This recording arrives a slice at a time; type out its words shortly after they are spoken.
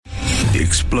The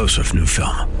explosive new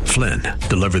film, Flynn,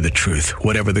 deliver the truth,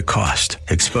 whatever the cost,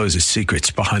 exposes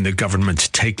secrets behind the government's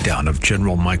takedown of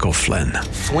General Michael Flynn.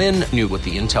 Flynn knew what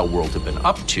the intel world had been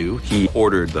up to. He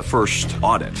ordered the first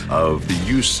audit of the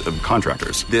use of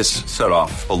contractors. This set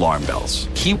off alarm bells.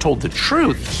 He told the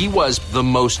truth. He was the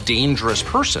most dangerous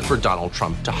person for Donald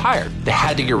Trump to hire. They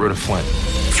had to get rid of Flynn.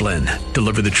 Flynn,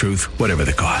 deliver the truth, whatever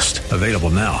the cost. Available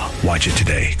now. Watch it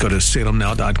today. Go to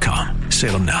salemnow.com.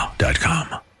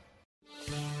 salemnow.com.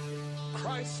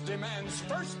 Christ demands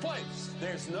first place.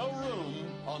 There's no room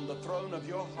on the throne of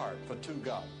your heart for two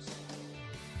gods.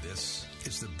 This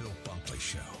is the Bill Bunkley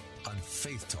Show on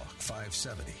Faith Talk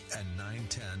 570 and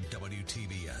 910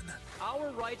 WTBN.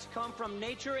 Our rights come from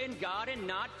nature and God and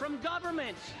not from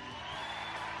government.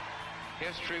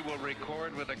 History will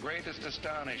record with the greatest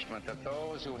astonishment that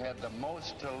those who had the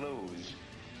most to lose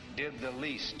did the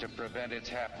least to prevent its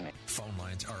happening. Phone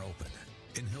lines are open.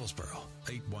 In Hillsborough,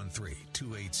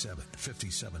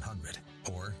 813-287-5700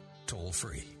 or toll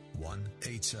free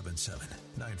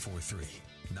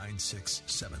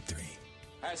 1-877-943-9673.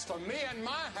 As for me and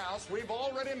my house, we've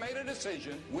already made a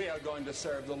decision. We are going to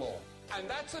serve the Lord. And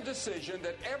that's a decision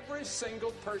that every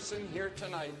single person here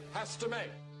tonight has to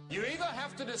make. You either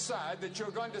have to decide that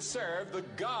you're going to serve the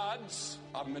gods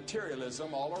of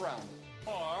materialism all around you,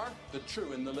 or the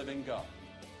true and the living God.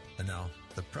 And now,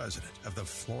 the president of the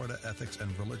Florida Ethics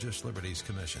and Religious Liberties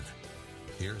Commission.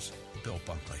 Here's Bill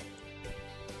Bunkley.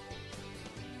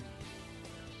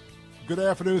 Good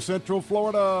afternoon, Central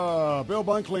Florida. Bill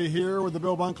Bunkley here with the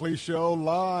Bill Bunkley Show,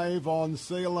 live on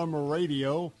Salem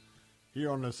Radio,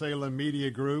 here on the Salem Media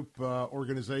Group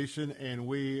organization, and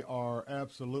we are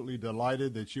absolutely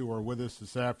delighted that you are with us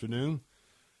this afternoon.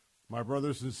 My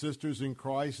brothers and sisters in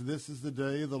Christ, this is the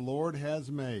day the Lord has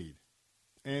made,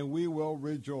 and we will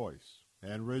rejoice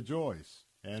and rejoice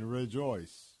and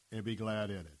rejoice and be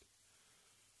glad in it.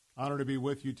 Honored to be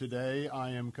with you today. I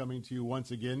am coming to you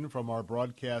once again from our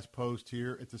broadcast post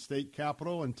here at the state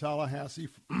capitol in Tallahassee,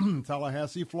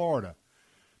 Florida,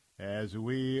 as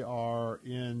we are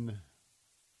in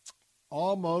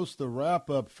almost the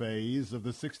wrap-up phase of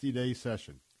the 60-day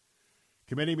session.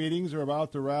 Committee meetings are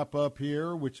about to wrap up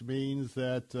here, which means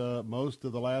that most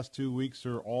of the last 2 weeks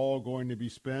are all going to be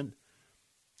spent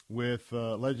with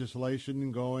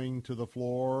legislation going to the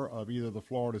floor of either the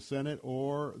Florida Senate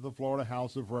or the Florida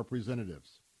House of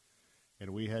Representatives.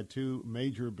 And we had two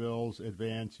major bills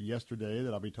advance yesterday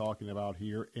that I'll be talking about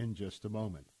here in just a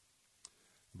moment.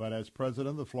 But as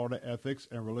president of the Florida Ethics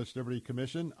and Religious Liberty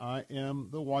Commission, I am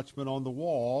the watchman on the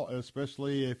wall,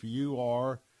 especially if you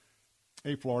are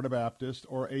a Florida Baptist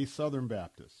or a Southern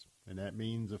Baptist. And that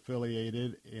means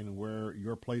affiliated in where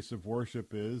your place of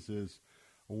worship is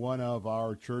one of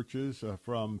our churches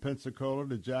from Pensacola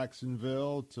to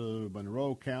Jacksonville to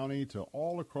Monroe County to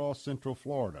all across Central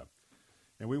Florida.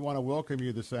 And we want to welcome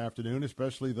you this afternoon,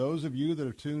 especially those of you that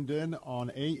are tuned in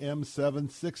on AM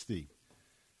 760.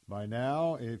 By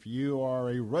now, if you are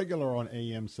a regular on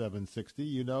AM 760,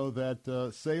 you know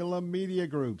that Salem Media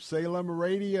Group, Salem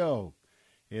Radio,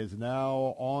 is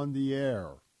now on the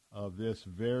air of this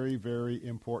very, very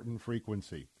important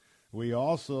frequency. We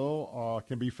also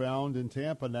can be found in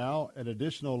Tampa now at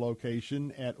additional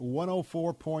location at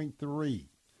 104.3.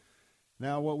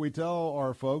 Now, what we tell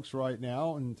our folks right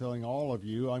now, and telling all of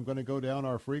you, I'm going to go down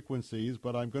our frequencies,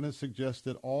 but I'm going to suggest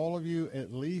that all of you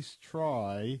at least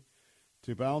try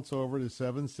to bounce over to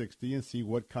 760 and see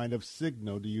what kind of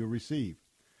signal do you receive.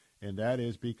 And that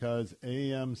is because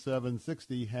AM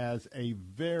 760 has a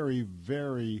very,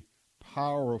 very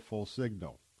powerful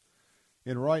signal.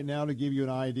 And right now, to give you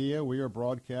an idea, we are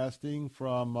broadcasting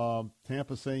from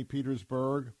Tampa, St.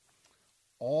 Petersburg,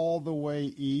 all the way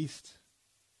east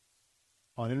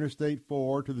on Interstate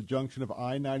 4 to the junction of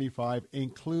I-95,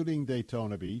 including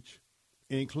Daytona Beach,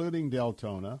 including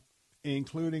Deltona,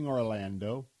 including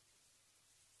Orlando.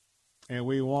 And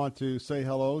we want to say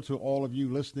hello to all of you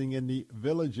listening in the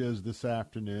villages this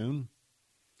afternoon.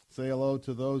 Say hello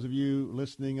to those of you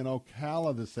listening in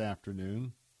Ocala this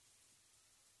afternoon.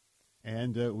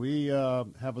 And we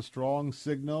have a strong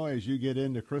signal as you get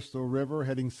into Crystal River,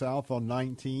 heading south on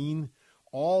 19,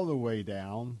 all the way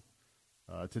down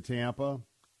to Tampa,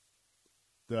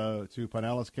 to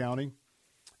Pinellas County.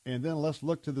 And then let's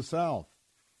look to the south.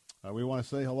 We want to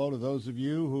say hello to those of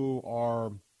you who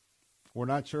are, we're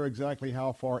not sure exactly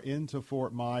how far into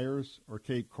Fort Myers or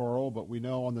Cape Coral, but we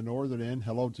know on the northern end,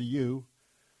 hello to you.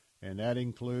 And that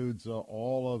includes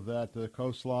all of that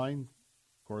coastline.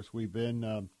 Of course, we've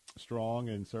been strong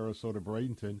in Sarasota,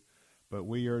 Bradenton, but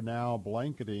we are now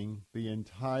blanketing the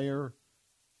entire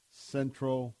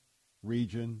central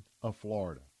region of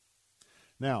Florida.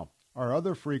 Now, Our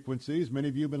other frequencies, many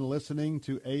of you have been listening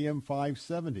to AM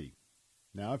 570.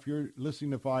 Now, if you're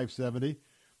listening to 570,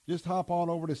 just hop on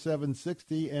over to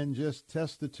 760 and just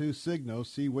test the two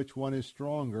signals, see which one is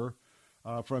stronger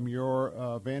from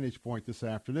your vantage point this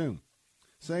afternoon.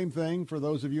 Same thing for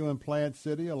those of you in Plant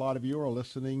City. A lot of you are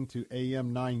listening to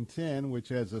AM 910, which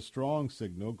has a strong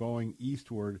signal going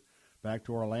eastward back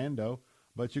to Orlando,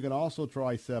 but you can also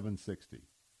try 760.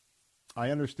 I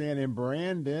understand in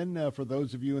Brandon, for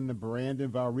those of you in the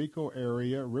Brandon-Valrico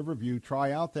area, Riverview,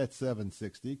 try out that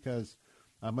 760 because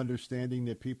I'm understanding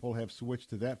that people have switched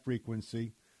to that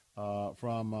frequency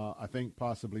from, I think,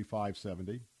 possibly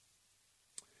 570.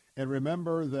 And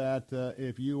remember that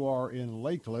if you are in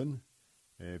Lakeland,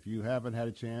 if you haven't had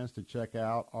a chance to check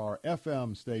out our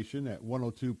FM station at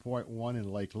 102.1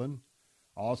 in Lakeland.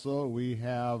 Also, we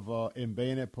have in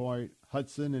Bayonet Point,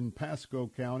 Hudson, and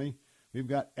Pasco County, we've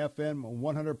got FM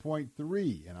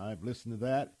 100.3, and I've listened to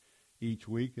that each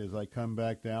week as I come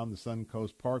back down the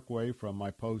Suncoast Parkway from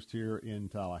my post here in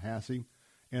Tallahassee.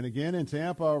 And again in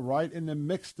Tampa, right in the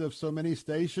mix of so many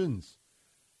stations,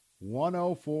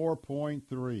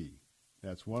 104.3.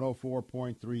 That's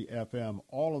 104.3 FM.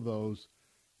 All of those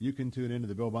you can tune into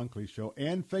the Bill Bunkley Show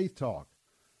and Faith Talk.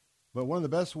 But one of the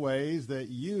best ways that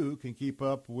you can keep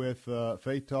up with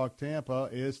Faith Talk Tampa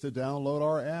is to download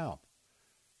our app.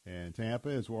 And Tampa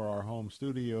is where our home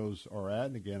studios are at.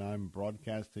 And again, I'm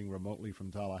broadcasting remotely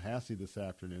from Tallahassee this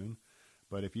afternoon.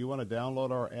 But if you want to download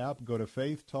our app, go to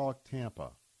Faith Talk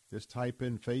Tampa. Just type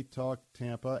in Faith Talk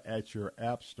Tampa at your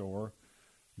app store.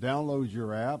 Download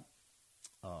your app,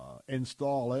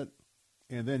 install it,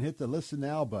 and then hit the Listen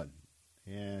Now button.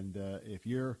 And if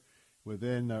you're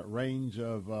within range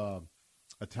of a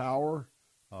tower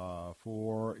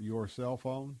for your cell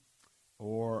phone,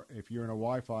 or if you're in a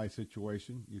Wi-Fi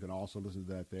situation, you can also listen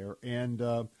to that there. And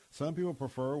some people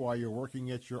prefer, while you're working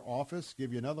at your office,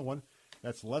 give you another one.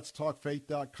 That's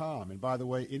letstalkfaith.com. And by the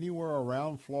way, anywhere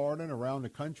around Florida and around the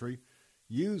country,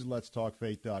 use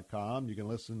letstalkfaith.com. You can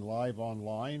listen live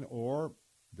online or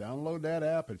download that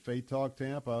app at Faith Talk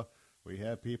Tampa. We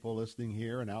have people listening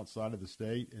here and outside of the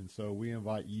state, and so we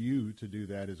invite you to do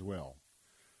that as well.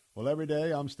 Well, every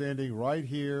day I'm standing right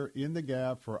here in the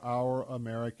gap for our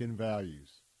American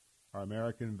values. Our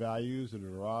American values are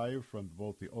derived from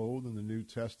both the Old and the New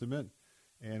Testament,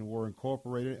 and were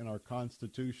incorporated in our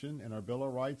Constitution and our Bill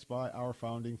of Rights by our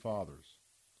Founding Fathers.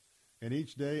 And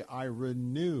each day I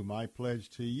renew my pledge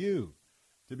to you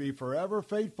to be forever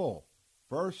faithful,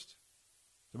 first,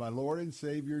 to my Lord and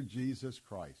Savior Jesus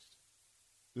Christ,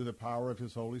 through the power of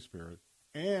his Holy Spirit,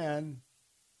 and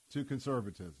to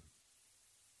conservatism.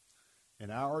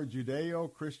 And our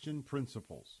Judeo-Christian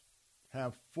principles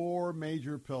have four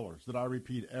major pillars that I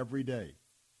repeat every day,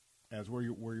 as we're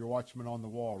your watchman on the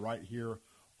wall right here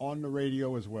on the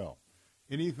radio as well.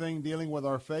 Anything dealing with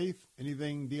our faith,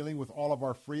 anything dealing with all of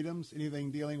our freedoms,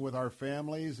 anything dealing with our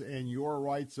families and your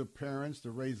rights of parents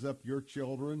to raise up your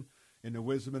children in the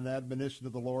wisdom and admonition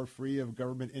of the Lord, free of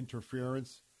government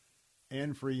interference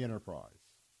and free enterprise.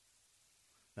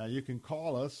 Now, you can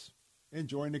call us and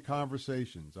join the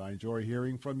conversations. I enjoy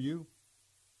hearing from you.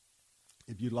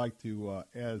 If you'd like to,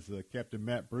 as Captain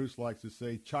Matt Bruce likes to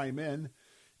say, chime in,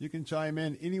 you can chime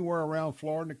in anywhere around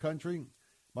Florida and the country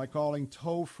by calling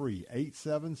toll-free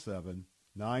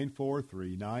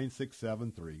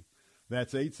 877-943-9673.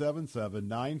 That's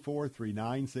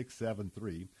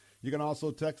 877-943-9673. You can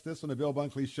also text us on the Bill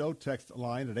Bunkley Show text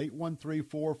line at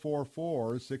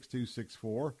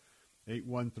 813-444-6264,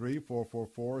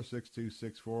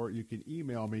 813-444-6264. You can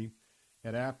email me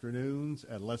at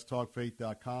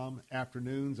afternoons@letstalkfaith.com,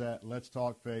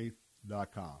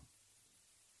 afternoons@letstalkfaith.com.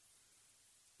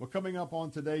 Well, coming up on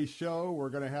today's show, we're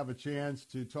going to have a chance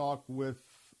to talk with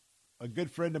a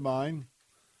good friend of mine,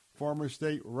 former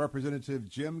State Representative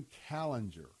Jim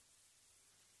Challenger.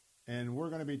 And we're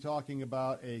going to be talking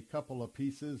about a couple of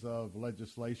pieces of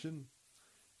legislation.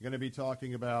 We're going to be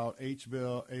talking about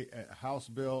House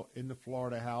Bill in the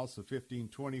Florida House of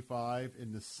 1525.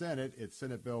 In the Senate, it's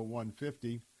Senate Bill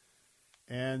 150.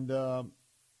 And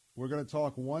we're going to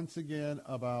talk once again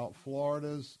about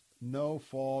Florida's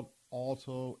no-fault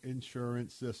auto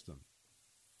insurance system.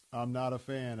 I'm not a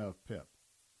fan of PIP.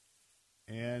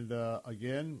 And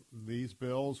again, these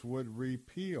bills would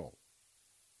repeal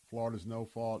Florida's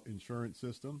no-fault insurance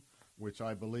system, which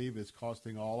I believe is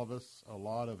costing all of us a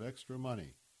lot of extra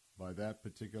money by that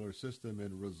particular system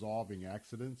in resolving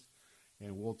accidents.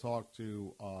 And we'll talk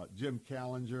to Jim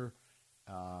Challenger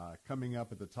coming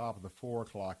up at the top of the 4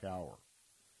 o'clock hour.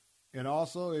 And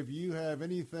also, if you have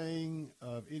anything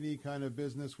of any kind of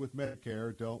business with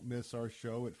Medicare, don't miss our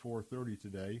show at 4:30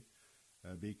 today.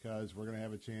 because we're going to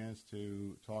have a chance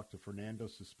to talk to Fernando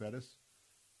Cespedes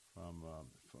from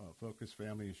Focus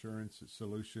Family Insurance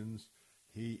Solutions.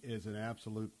 He is an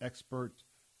absolute expert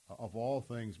of all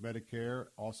things Medicare,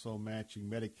 also matching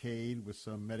Medicaid with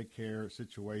some Medicare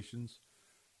situations.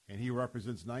 And he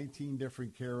represents 19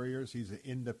 different carriers. He's an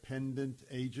independent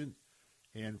agent.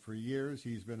 And for years,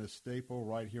 he's been a staple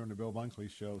right here on the Bill Bunkley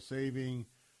Show, saving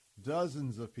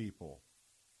dozens of people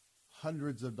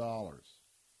hundreds of dollars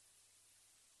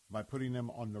by putting them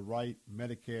on the right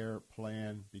Medicare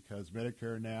plan, because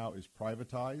Medicare now is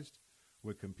privatized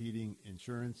with competing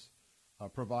insurance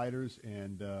providers,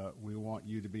 and we want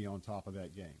you to be on top of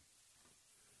that game.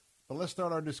 But let's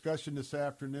start our discussion this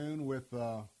afternoon with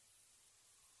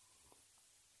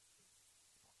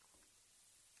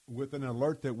an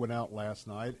alert that went out last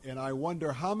night, and I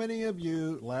wonder how many of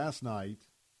you last night,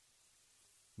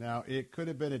 now it could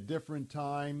have been at different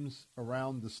times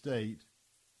around the state,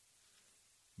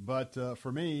 but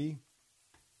for me,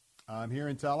 I'm here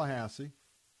in Tallahassee.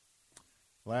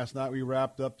 Last night we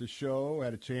wrapped up the show,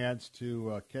 had a chance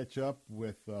to catch up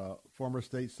with former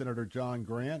State Senator John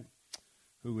Grant,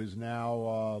 who is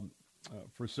now,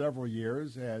 for several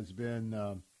years, has been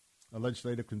a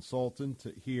legislative consultant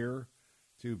here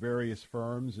to various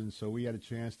firms, and so we had a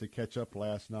chance to catch up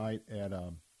last night at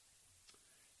a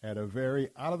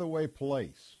very out-of-the-way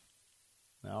place.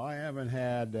 Now, I haven't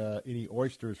had any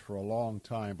oysters for a long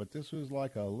time, but this was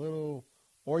like a little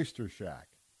oyster shack.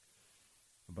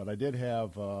 But I did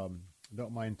have,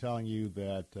 don't mind telling you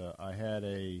that I had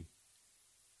a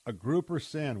grouper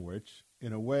sandwich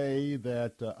in a way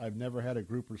that I've never had a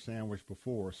grouper sandwich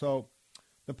before. So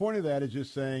the point of that is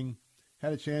just saying,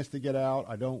 had a chance to get out.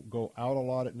 I don't go out a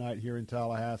lot at night here in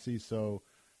Tallahassee, so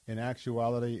in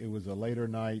actuality, it was a later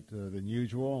night than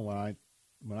usual.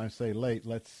 When I say late,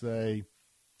 let's say,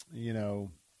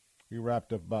 we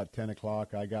wrapped up about 10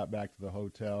 o'clock. I got back to the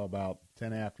hotel about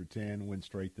 10 after 10, went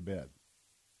straight to bed.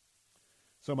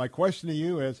 So my question to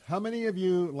you is, how many of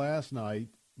you last night,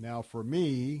 now for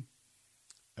me,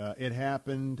 it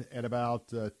happened at about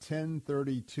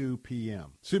 10:32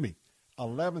 p.m. Excuse me,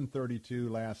 11:32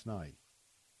 last night.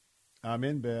 I'm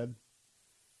in bed,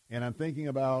 and I'm thinking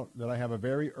about that I have a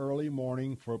very early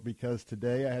morning because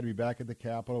today I had to be back at the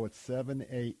Capitol at 7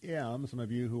 a.m. Some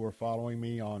of you who are following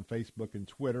me on Facebook and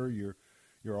Twitter,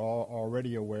 you're all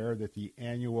already aware that the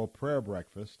annual prayer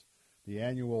breakfast, the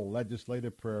annual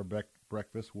legislative prayer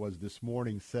breakfast was this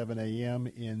morning, 7 a.m.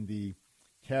 in the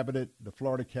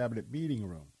Florida Cabinet meeting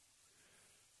room.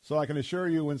 So I can assure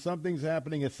you when something's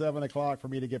happening at 7 o'clock for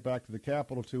me to get back to the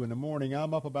Capitol 2 in the morning,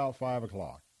 I'm up about 5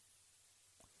 o'clock.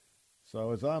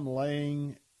 So as I'm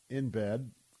laying in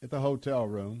bed at the hotel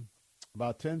room,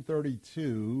 about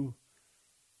 10:32,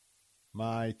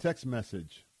 my text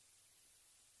message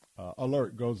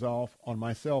alert goes off on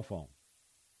my cell phone.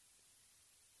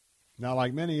 Now,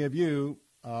 like many of you,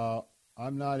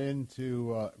 I'm not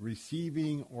into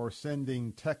receiving or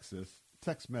sending text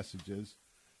messages,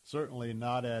 certainly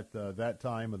not at that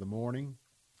time of the morning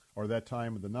or that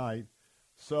time of the night.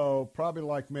 So probably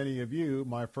like many of you,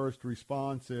 my first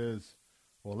response is,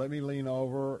 well, let me lean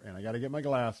over, and I got to get my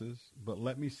glasses, but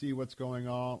let me see what's going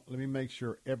on. Let me make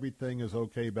sure everything is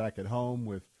okay back at home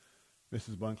with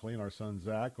Mrs. Bunkley and our son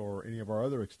Zach or any of our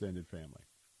other extended family.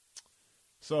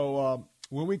 So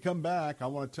when we come back, I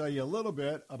want to tell you a little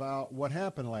bit about what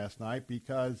happened last night,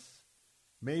 because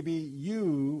maybe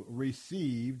you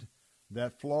received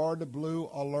that Florida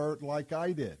Blue alert like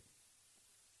I did.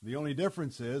 The only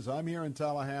difference is I'm here in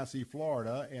Tallahassee,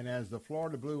 Florida, and as the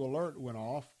Florida Blue alert went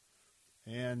off,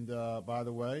 and by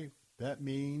the way, that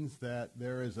means that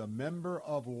there is a member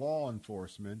of law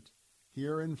enforcement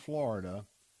here in Florida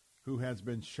who has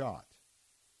been shot,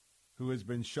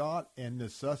 and the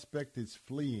suspect is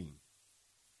fleeing.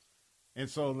 And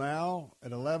so now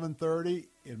at 11:30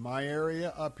 in my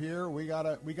area up here, we got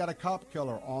a cop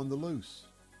killer on the loose.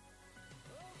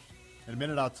 In a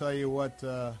minute, I'll tell you what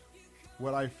I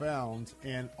found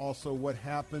and also what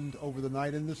happened over the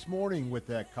night and this morning with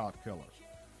that cop killer.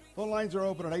 Phone lines are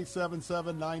open at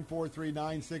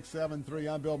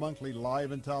 877-943-9673. I'm Bill Bunkley,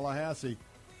 live in Tallahassee.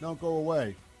 Don't go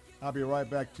away. I'll be right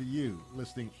back to you,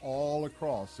 listening all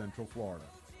across Central Florida.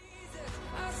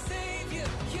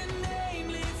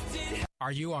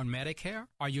 Are you on Medicare?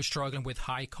 Are you struggling with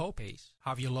high copays?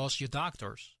 Have you lost your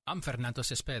doctors? I'm Fernando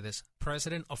Cespedes,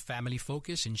 president of Family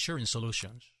Focus Insurance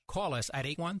Solutions. Call us at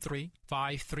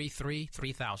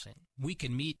 813-533-3000. We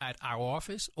can meet at our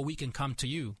office or we can come to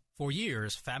you. For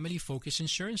years, Family Focus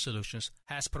Insurance Solutions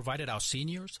has provided our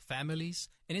seniors, families,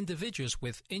 and individuals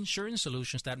with insurance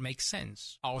solutions that make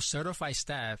sense. Our certified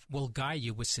staff will guide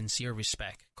you with sincere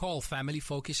respect. Call Family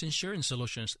Focus Insurance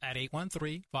Solutions at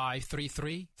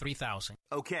 813-533-3000.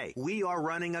 Okay, we are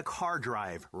running a car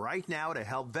drive right now to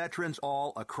help veterans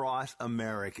all across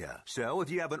America. So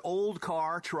if you have an old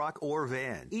car, truck, or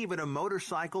van, even a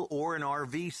motorcycle or an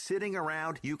RV sitting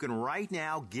around, you can right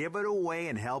now give it away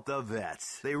and help the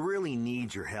vets. They really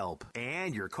need your help.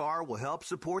 And your car will help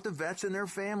support the vets and their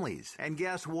families. And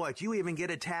guess what? You even get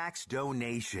a tax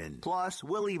donation. Plus,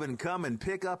 we'll even come and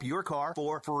pick up your car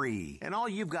for free. And all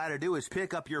you've got to do is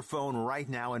pick up your phone right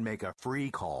now and make a free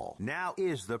call. Now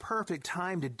is the perfect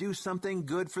time to do something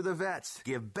good for the vets.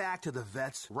 Give back to the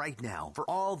vets right now for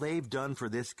all they've done for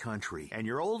this country. And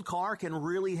your old car can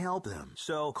really help them.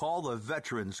 So call the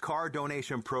Veterans Car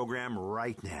Donation Program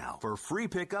right now for free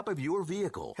pickup of your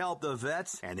vehicle. Help the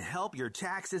vets and help your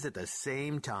taxes at the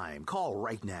same time. Call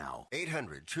right now.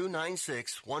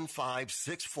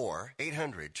 800-296-1564.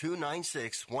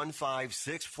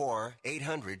 800-296-1564.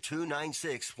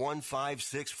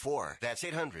 800-296-1564. That's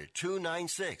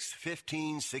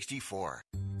 800-296-1564.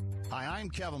 Hi, I'm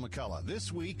Kevin McCullough.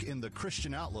 This week in the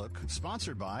Christian Outlook,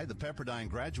 sponsored by the Pepperdine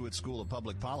Graduate School of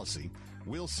Public Policy,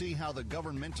 we'll see how the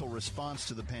governmental response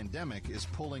to the pandemic is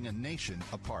pulling a nation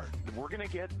apart. We're going to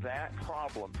get that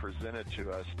problem presented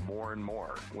to us more and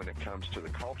more when it comes to the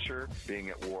culture being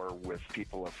at war with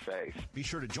people of faith. Be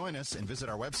sure to join us and visit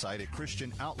our website at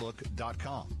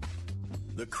ChristianOutlook.com.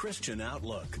 The Christian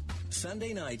Outlook,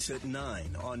 Sunday nights at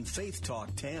 9 on Faith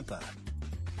Talk Tampa.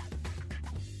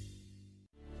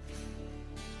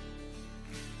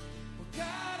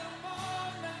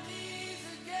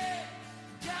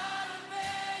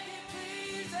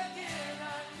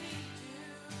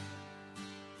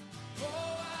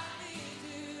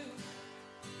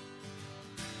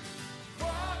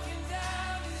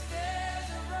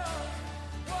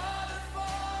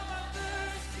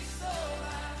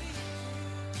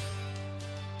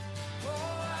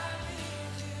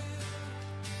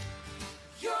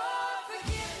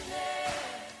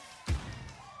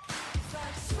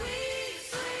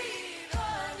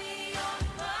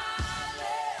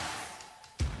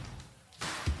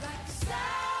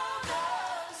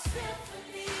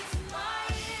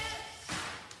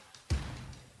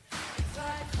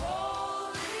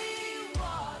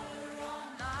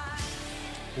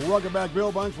 Welcome back.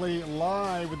 Bill Bunkley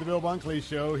live with the Bill Bunkley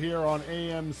Show here on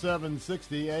AM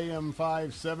 760, AM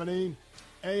 570,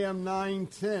 AM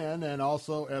 910, and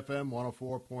also FM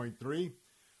 104.3,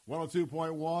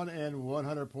 102.1, and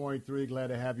 100.3. Glad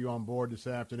to have you on board this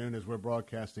afternoon as we're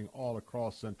broadcasting all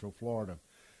across Central Florida.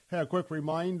 Hey, a quick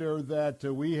reminder that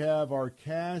we have our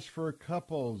Cash for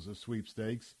Couples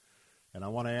sweepstakes, and I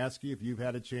want to ask you if you've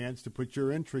had a chance to put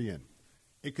your entry in.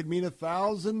 It could mean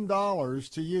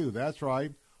 $1,000 to you. That's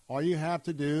right. All you have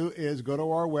to do is go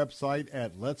to our website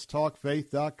at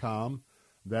letstalkfaith.com.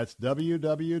 That's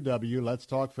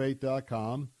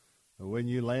www.letstalkfaith.com. When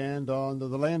you land on the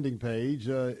landing page,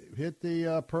 hit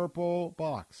the purple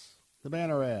box, the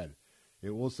banner ad.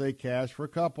 It will say Cash for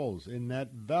Couples in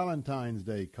that Valentine's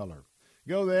Day color.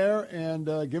 Go there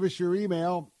and give us your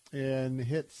email and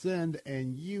hit send,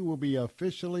 and you will be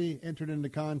officially entered in the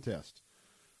contest.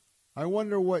 I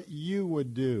wonder what you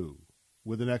would do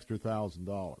with an extra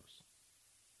 $1,000.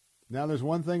 Now, there's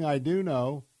one thing I do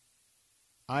know.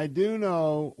 I do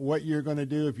know what you're going to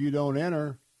do if you don't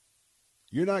enter.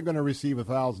 You're not going to receive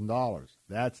 $1,000.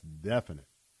 That's definite.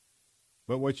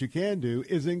 But what you can do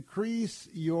is increase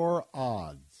your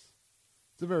odds.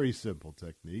 It's a very simple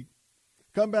technique.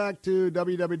 Come back to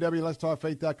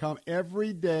www.letstalkfaith.com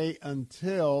every day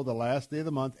until the last day of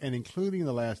the month, and including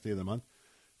the last day of the month,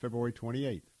 February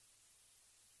 28th.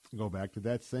 Go back to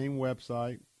that same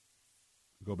website,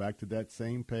 go back to that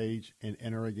same page, and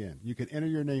enter again. You can enter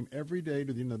your name every day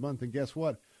to the end of the month, and guess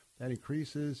what? That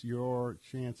increases your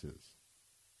chances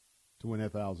to win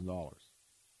 $1,000.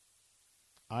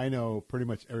 I know pretty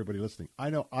much everybody listening. I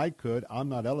know I could. I'm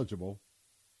not eligible,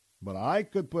 but I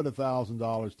could put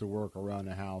 $1,000 to work around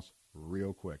the house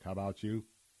real quick. How about you?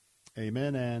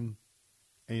 Amen and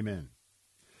amen.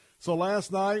 So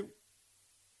last night,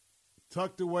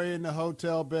 tucked away in the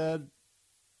hotel bed,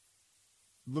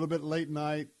 a little bit late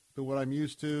night to what I'm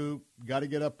used to. Got to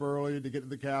get up early to get to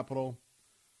the Capitol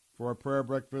for a prayer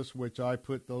breakfast, which I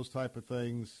put those type of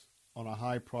things on a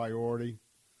high priority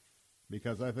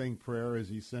because I think prayer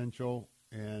is essential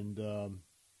and it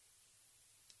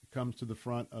comes to the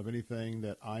front of anything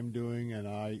that I'm doing, and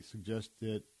I suggest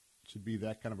it should be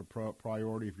that kind of a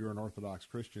priority if you're an Orthodox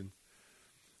Christian.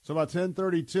 So about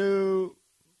 10:32,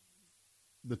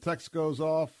 the text goes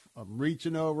off. I'm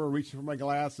reaching for my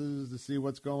glasses to see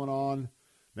what's going on.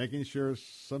 making sure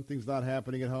something's not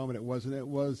happening at home, and it wasn't. It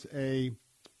was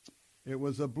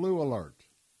a blue alert.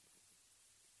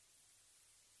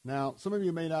 Now, some of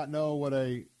you may not know what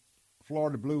a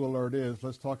Florida blue alert is.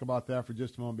 Let's talk about that for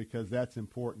just a moment because that's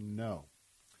important to know.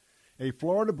 A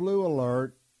Florida blue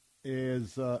alert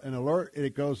is an alert.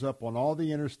 It goes up on all the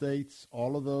interstates,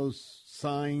 all of those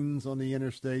signs on the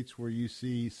interstates where you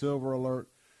see silver alert.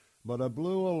 But a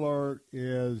blue alert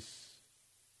is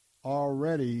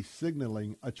already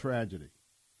signaling a tragedy.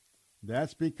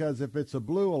 That's because if it's a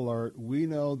blue alert, we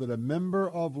know that a member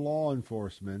of law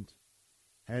enforcement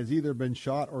has either been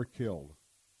shot or killed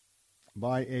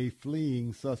by a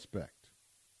fleeing suspect.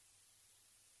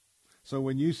 So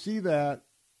when you see that,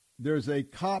 there's a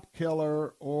cop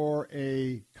killer or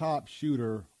a cop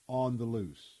shooter on the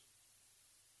loose.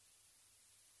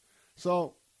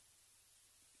 So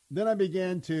then I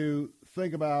began to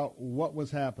think about what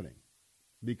was happening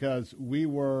because we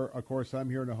were, of course, I'm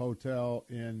here in a hotel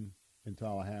in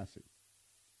Tallahassee.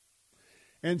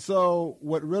 And so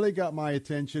what really got my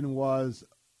attention was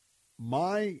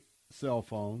my cell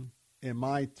phone and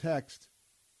my text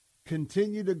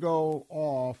continued to go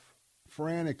off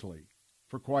frantically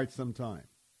for quite some time.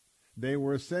 They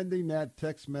were sending that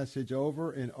text message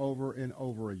over and over and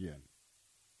over again.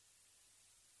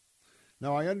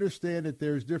 Now, I understand that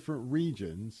there's different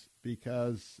regions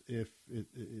because if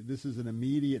this is an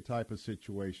immediate type of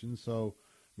situation, so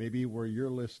maybe where you're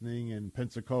listening in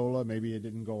Pensacola, maybe it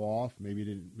didn't go off, maybe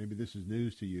this is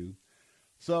news to you.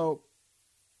 So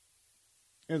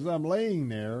as I'm laying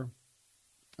there,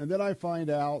 and then I find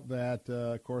out that,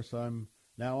 of course, I'm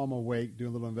awake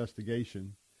doing a little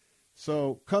investigation.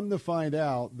 So come to find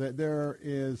out that there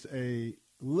is a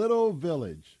little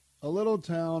village, a little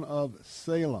town of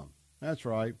Salem. That's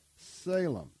right,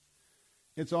 Salem.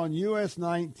 It's on US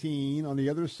 19 on the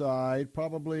other side,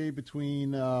 probably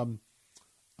between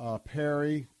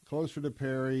Perry, closer to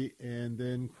Perry, and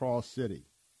then Cross City.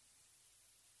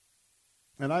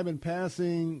 And I've been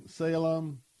passing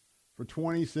Salem for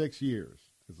 26 years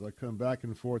as I come back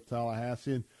and forth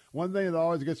Tallahassee. And one thing that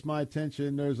always gets my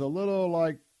attention, there's a little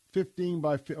like 15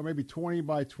 by or maybe 20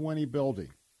 by 20 building.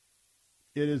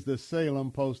 It is the Salem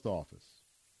Post Office,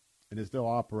 and it still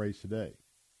operates today.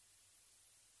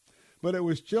 But it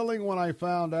was chilling when I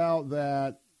found out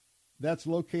that that's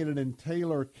located in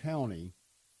Taylor County,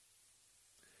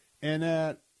 and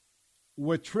that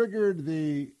what triggered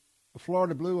the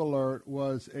Florida Blue Alert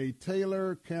was a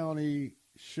Taylor County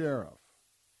sheriff.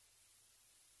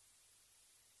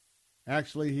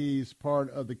 Actually, he's part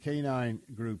of the K-9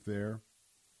 group there.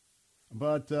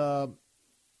 But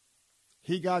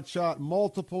he got shot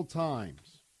multiple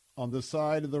times on the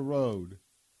side of the road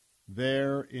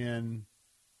there in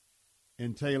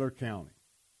Taylor County.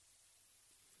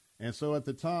 And so at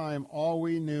the time, all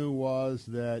we knew was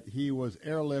that he was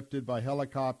airlifted by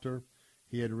helicopter.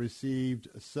 He had received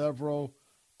several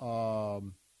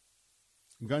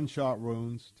gunshot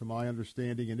wounds, to my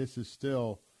understanding, and this is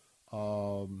still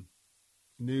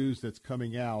news that's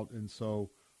coming out, and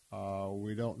so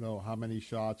we don't know how many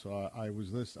shots. I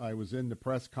was in the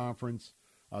press conference.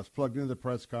 I was plugged into the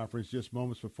press conference just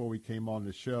moments before we came on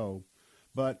the show.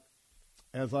 But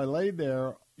as I laid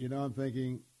there, I'm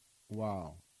thinking,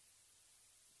 wow,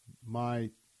 my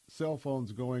cell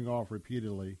phone's going off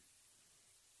repeatedly,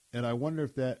 and I wonder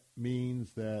if that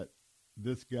means that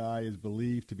this guy is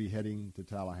believed to be heading to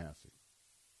Tallahassee.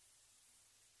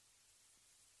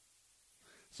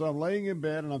 So I'm laying in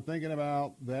bed, and I'm thinking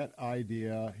about that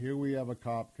idea. Here we have a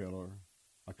cop killer,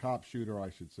 a cop shooter, I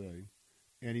should say,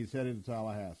 and he's headed to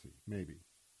Tallahassee, maybe.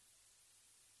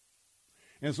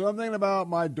 And so I'm thinking about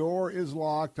my door is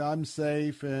locked, I'm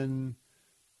safe, and,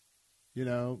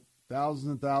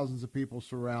 thousands and thousands of people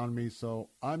surround me, so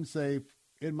I'm safe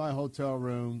in my hotel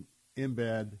room, in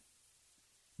bed.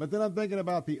 But then I'm thinking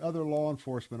about the other law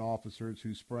enforcement officers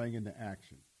who sprang into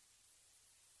action.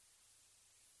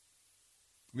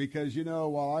 Because,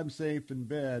 while I'm safe in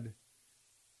bed,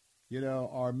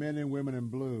 our men and women in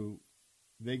blue,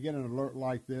 they get an alert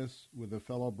like this with a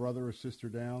fellow brother or sister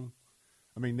down.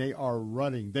 I mean, they are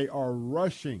running. They are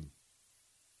rushing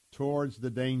towards the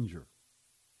danger.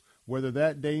 Whether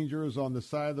that danger is on the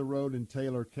side of the road in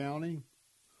Taylor County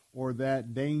or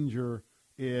that danger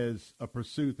is a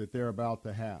pursuit that they're about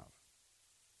to have.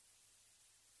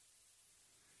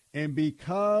 And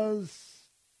because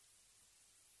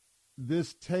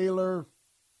this Taylor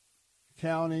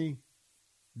County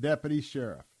deputy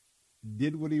sheriff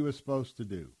did what he was supposed to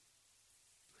do,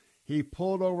 he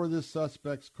pulled over this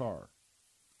suspect's car.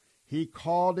 He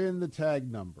called in the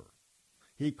tag number.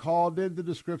 He called in the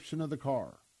description of the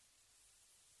car.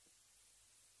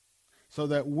 So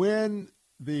that when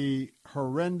the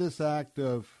horrendous act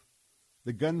of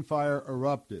the gunfire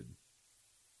erupted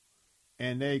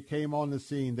and they came on the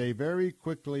scene, they very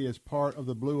quickly, as part of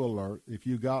the blue alert, if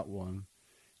you got one,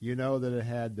 you know that it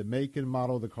had the make and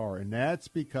model of the car. And that's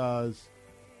because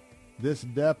this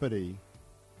deputy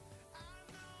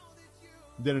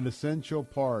did an essential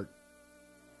part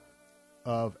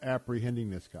of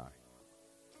apprehending this guy.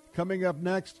 Coming up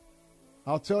next,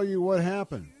 I'll tell you what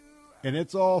happened. And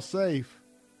it's all safe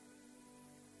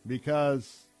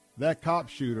because that cop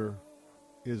shooter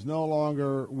is no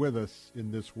longer with us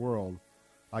in this world.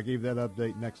 I'll give that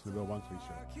update next in the Bill Bunkley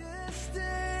Show.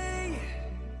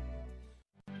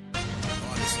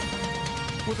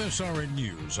 With SRN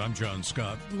News, I'm John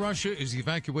Scott. Russia is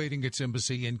evacuating its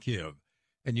embassy in Kiev,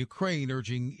 and Ukraine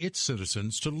urging its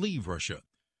citizens to leave Russia.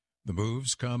 The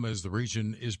moves come as the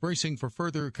region is bracing for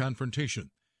further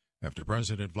confrontation after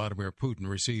President Vladimir Putin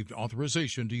received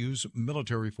authorization to use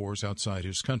military force outside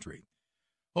his country.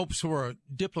 Hopes for a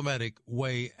diplomatic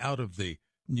way out of the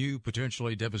new,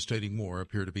 potentially devastating war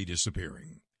appear to be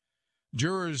disappearing.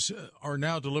 Jurors are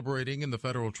now deliberating in the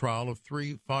federal trial of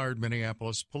 3 fired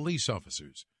Minneapolis police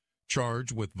officers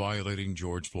charged with violating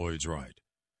George Floyd's right.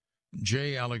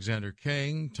 J. Alexander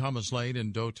King, Thomas Lane,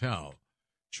 and Doe Tao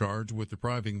charged with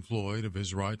depriving Floyd of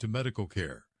his right to medical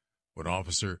care when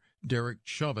Officer Derek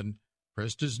Chauvin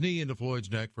pressed his knee into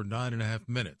Floyd's neck for 9.5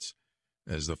 minutes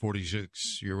as the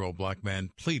 46-year-old black man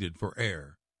pleaded for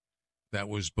air. That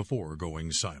was before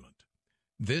going silent.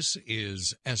 This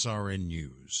is SRN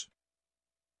News.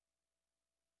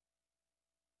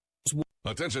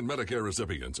 Attention Medicare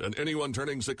recipients and anyone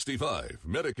turning 65.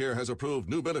 Medicare has approved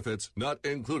new benefits not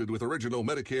included with original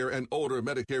Medicare and older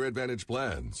Medicare Advantage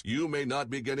plans. You may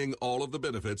not be getting all of the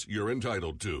benefits you're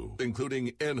entitled to,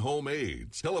 including in-home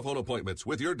aids, telephone appointments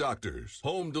with your doctors,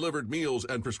 home-delivered meals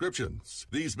and prescriptions.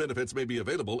 These benefits may be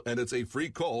available and it's a free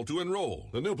call to enroll.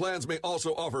 The new plans may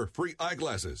also offer free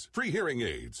eyeglasses, free hearing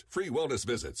aids, free wellness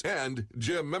visits, and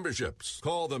gym memberships.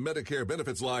 Call the Medicare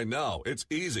benefits line now. It's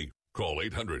easy. Call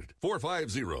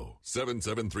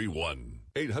 800-450-7731.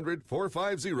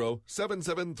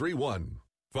 800-450-7731.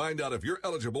 Find out if you're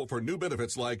eligible for new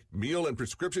benefits like meal and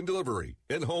prescription delivery,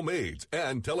 in-home aids,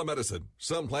 and telemedicine.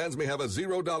 Some plans may have a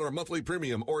 $0 monthly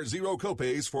premium or zero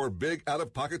copays for big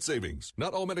out-of-pocket savings.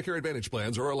 Not all Medicare Advantage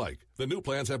plans are alike. The new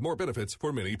plans have more benefits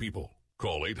for many people.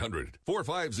 Call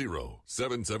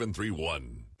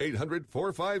 800-450-7731.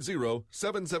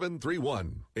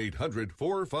 800-450-7731.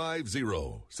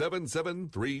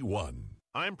 800-450-7731.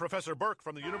 I'm Professor Burke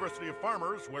from the University of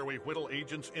Farmers, where we whittle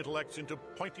agents' intellects into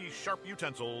pointy, sharp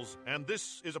utensils. And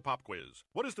this is a pop quiz.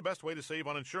 What is the best way to save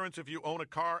on insurance if you own a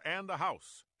car and a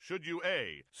house? Should you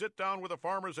A, sit down with a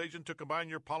farmer's agent to combine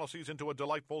your policies into a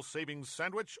delightful savings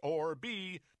sandwich, or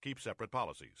B, keep separate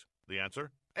policies? The answer?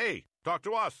 A, talk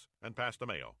to us and pass the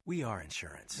mail. We are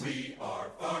insurance. We are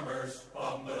farmers.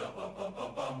 Bum, ba-dum, bum,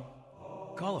 bum, bum.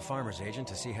 Call a farmer's agent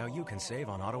to see how you can save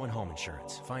on auto and home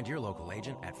insurance. Find your local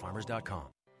agent at farmers.com.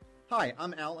 Hi,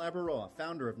 I'm Al Abaroa,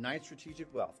 founder of Knight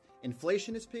Strategic Wealth.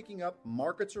 Inflation is picking up,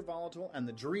 markets are volatile, and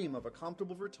the dream of a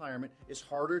comfortable retirement is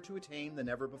harder to attain than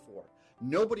ever before.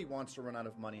 Nobody wants to run out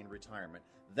of money in retirement.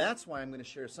 That's why I'm going to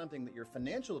share something that your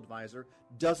financial advisor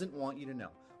doesn't want you to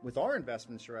know. With our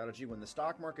investment strategy, when the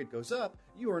stock market goes up,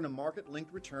 you earn a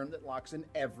market-linked return that locks in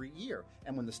every year.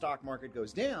 And when the stock market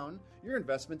goes down, your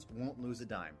investments won't lose a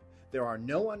dime. There are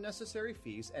no unnecessary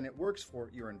fees, and it works for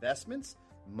your investments,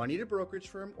 money at a brokerage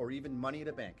firm, or even money at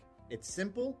a bank. It's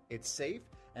simple, it's safe,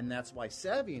 and that's why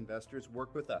savvy investors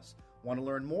work with us. Want to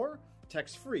learn more?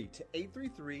 Text free to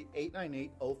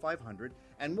 833-898-0500,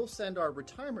 and we'll send our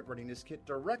retirement readiness kit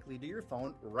directly to your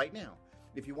phone right now.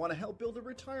 If you want to help build a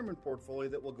retirement portfolio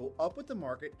that will go up with the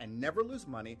market and never lose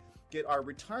money, get our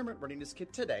retirement readiness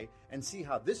kit today and see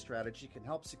how this strategy can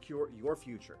help secure your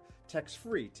future. Text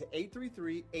free to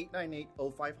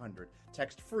 833-898-0500.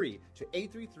 Text free to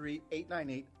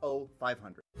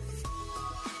 833-898-0500.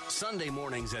 Sunday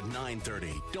mornings at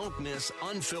 9:30. Don't miss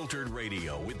Unfiltered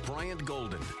Radio with Bryant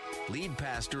Golden, lead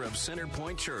pastor of Center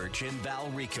Point Church in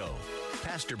Valrico.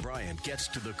 Pastor Bryant gets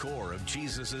to the core of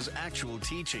Jesus' actual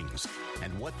teachings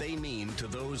and what they mean to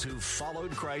those who've followed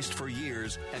Christ for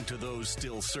years and to those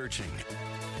still searching.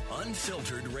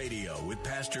 Unfiltered Radio with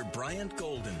Pastor Bryant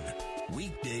Golden.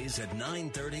 Weekdays at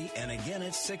 9:30 and again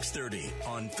at 6:30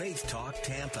 on Faith Talk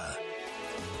Tampa.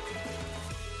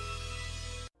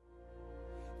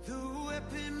 The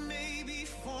weapon may be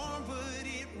formed, but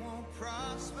it won't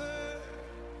prosper.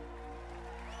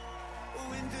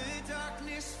 When the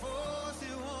darkness falls,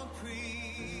 it won't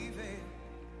prevail.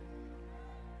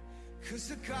 'Cause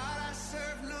the God I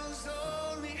serve knows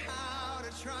only how to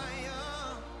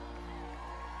triumph.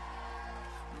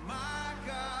 My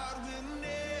God will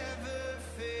never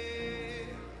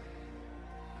fail.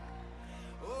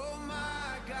 Oh,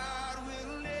 my God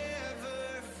will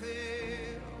never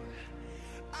fail.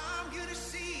 I'm gonna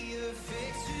see a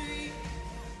victory.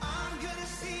 I'm gonna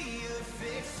see a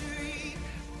victory.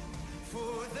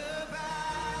 For the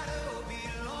battle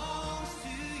belongs to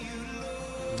you,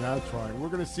 Lord. That's right. We're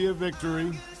going to see a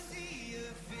victory.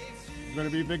 We're going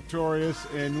to be victorious,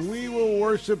 and we will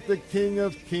worship the King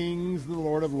of Kings, the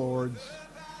Lord of Lords.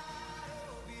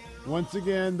 Once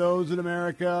again, those in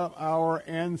America, our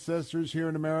ancestors here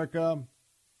in America,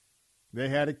 they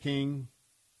had a king.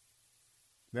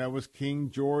 That was King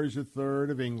George III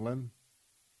of England.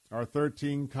 Our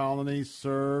 13 colonies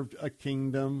served a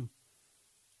kingdom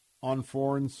on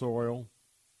foreign soil.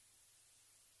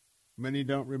 Many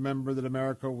don't remember that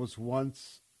America was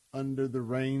once under the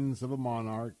reigns of a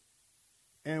monarch,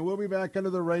 and we'll be back under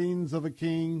the reigns of a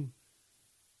king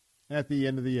at the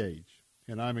end of the age,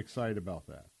 and I'm excited about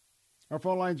that. Our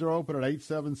phone lines are open at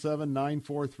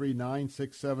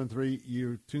 877-943-9673.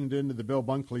 You're tuned in to the Bill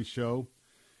Bunkley Show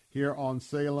here on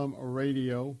Salem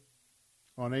Radio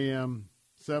on AM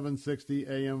 760,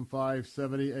 AM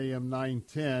 570, AM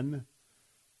 910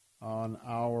 on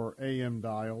our AM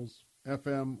dials.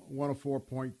 FM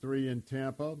 104.3 in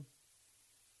Tampa,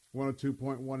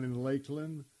 102.1 in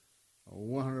Lakeland,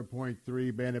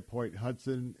 100.3 Bandit Point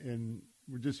Hudson, and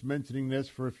we're just mentioning this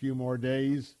for a few more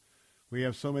days. We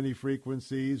have so many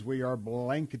frequencies. We are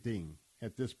blanketing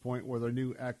at this point with our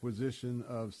new acquisition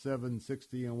of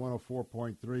 760 and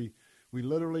 104.3. We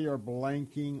literally are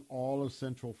blanking all of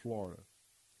Central Florida.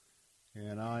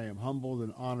 And I am humbled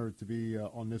and honored to be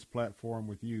on this platform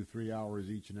with you 3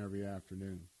 hours each and every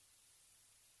afternoon.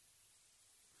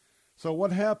 So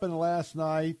what happened last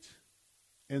night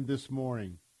and this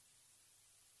morning?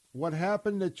 What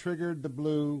happened that triggered the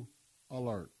blue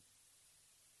alert?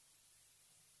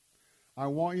 I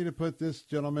want you to put this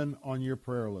gentleman on your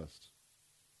prayer list.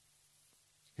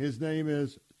 His name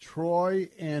is Troy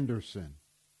Anderson.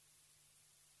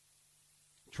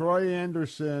 Troy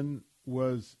Anderson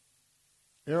was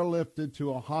airlifted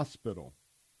to a hospital.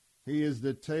 He is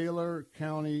the Taylor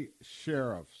County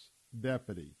Sheriff's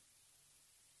deputy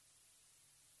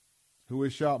who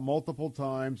was shot multiple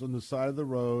times on the side of the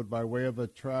road by way of a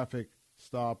traffic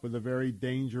stop with a very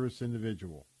dangerous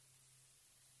individual.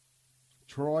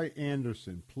 Troy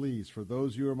Anderson, please, for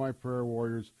those of you who are my prayer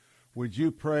warriors, would you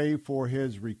pray for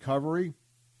his recovery?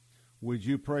 Would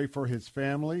you pray for his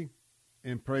family?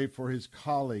 And pray for his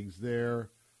colleagues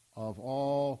there of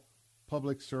all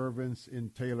public servants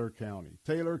in Taylor County.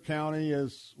 Taylor County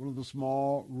is one of the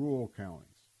small rural counties.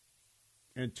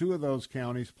 And two of those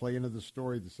counties play into the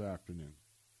story this afternoon.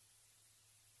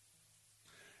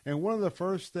 And one of the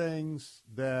first things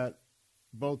that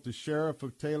both the sheriff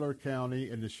of Taylor County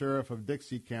and the sheriff of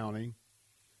Dixie County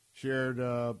shared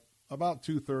about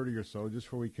 2:30 or so, just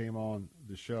before we came on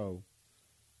the show,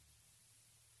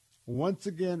 once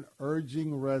again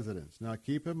urging residents. Now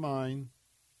keep in mind,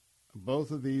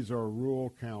 both of these are rural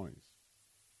counties.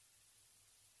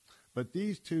 But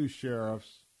these two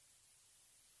sheriffs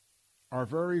are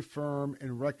very firm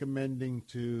in recommending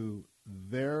to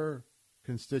their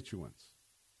constituents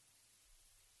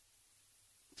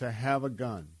to have a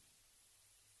gun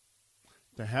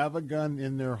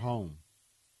in their home,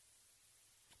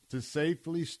 to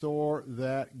safely store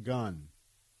that gun.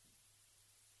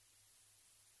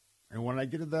 And when I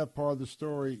get to that part of the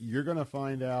story, you're going to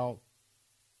find out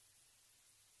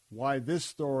why this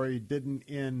story didn't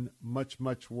end much,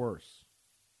 much worse.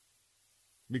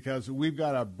 Because we've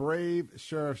got a brave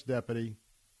sheriff's deputy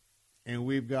and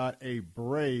we've got a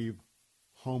brave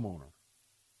homeowner.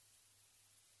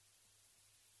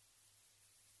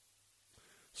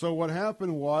 So what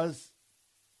happened was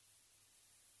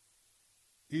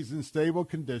he's in stable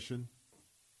condition,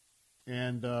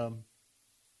 and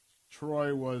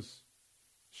Troy was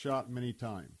shot many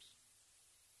times.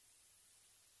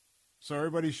 So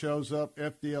everybody shows up,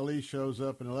 FDLE shows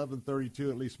up, and 11:32,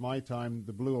 at least my time,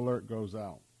 the blue alert goes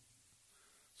out.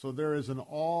 So there is an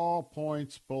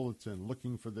all-points bulletin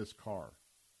looking for this car.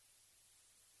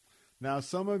 Now,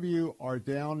 some of you are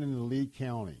down in Lee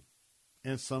County,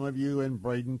 and some of you in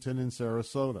Bradenton and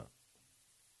Sarasota.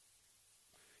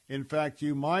 In fact,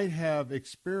 you might have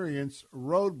experienced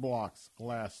roadblocks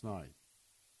last night,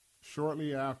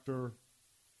 shortly after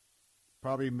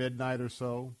probably midnight or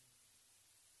so,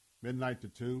 midnight to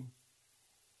 2.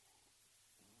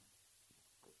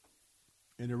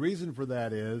 And the reason for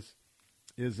that is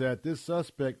that this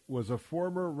suspect was a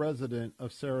former resident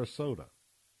of Sarasota.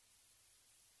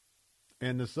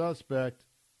 And the suspect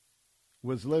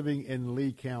was living in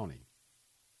Lee County.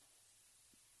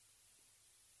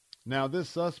 Now, this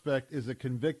suspect is a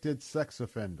convicted sex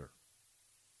offender,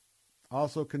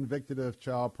 also convicted of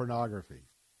child pornography.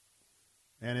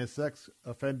 And his sex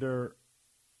offender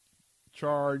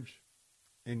charge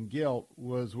and guilt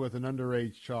was with an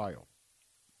underage child.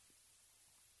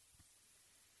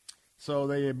 So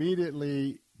they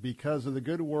immediately, because of the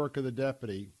good work of the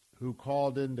deputy who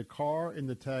called in the car and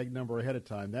the tag number ahead of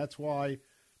time, that's why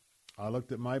I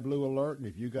looked at my blue alert, and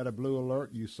if you got a blue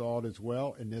alert, you saw it as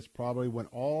well, and this probably went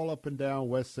all up and down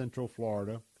west central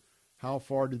Florida. How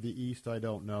far to the east, I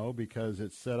don't know, because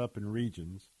it's set up in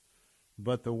regions.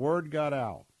 But the word got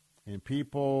out, and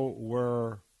people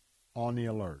were on the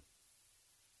alert.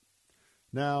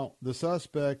 Now, the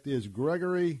suspect is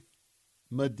Gregory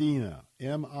Medina,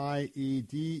 M-I-E-D-E-M-A.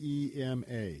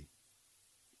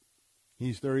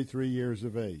 He's 33 years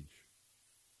of age.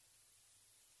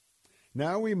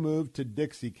 Now we move to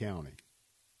Dixie County.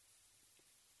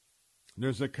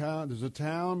 There's a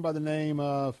town by the name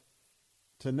of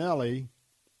Tennelle,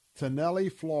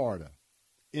 Florida,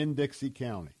 in Dixie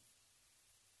County.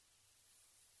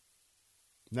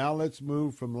 Now let's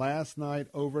move from last night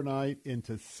overnight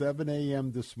into 7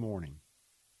 a.m. this morning.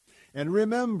 And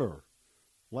remember,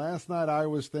 last night I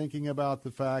was thinking about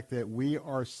the fact that we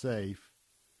are safe,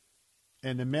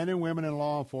 and the men and women in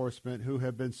law enforcement who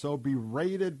have been so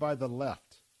berated by the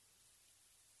left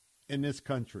in this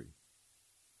country.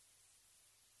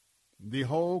 The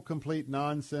whole complete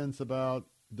nonsense about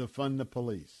defund the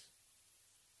police.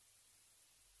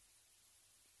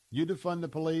 You defund the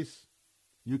police,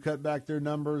 you cut back their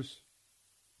numbers,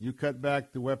 you cut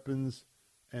back the weapons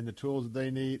and the tools that they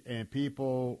need, and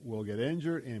people will get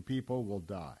injured and people will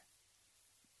die.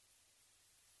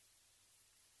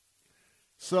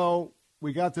 So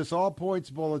we got this all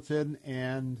points bulletin,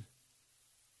 and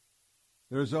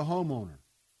there's a homeowner.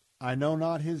 I know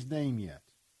not his name yet.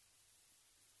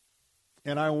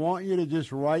 And I want you to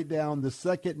just write down the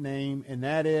second name, and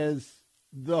that is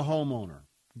the homeowner.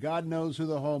 God knows who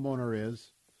the homeowner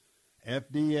is.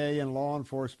 FDA and law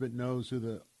enforcement knows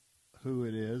who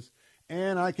it is.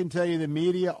 And I can tell you the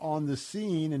media on the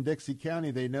scene in Dixie County,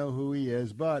 they know who he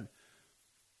is, but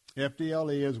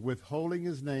FDLE is withholding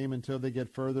his name until they get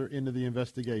further into the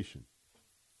investigation.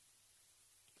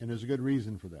 And there's a good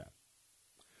reason for that.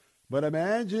 But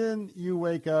imagine you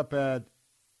wake up at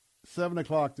 7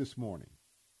 o'clock this morning.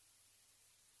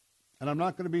 And I'm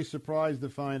not going to be surprised to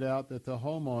find out that the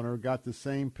homeowner got the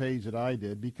same page that I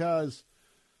did, because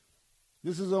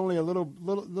this is only a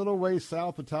little way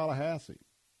south of Tallahassee.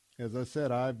 As I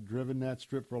said, I've driven that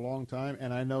strip for a long time,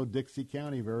 and I know Dixie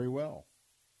County very well.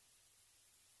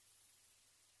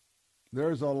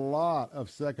 There's a lot of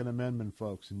Second Amendment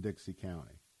folks in Dixie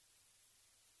County.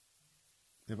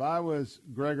 If I was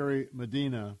Gregory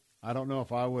Medina, I don't know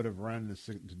if I would have run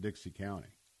to Dixie County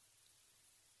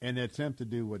in the attempt to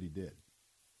do what he did.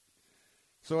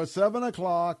 So at 7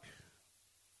 o'clock,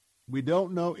 we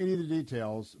don't know any of the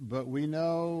details, but we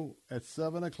know at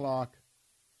 7 o'clock,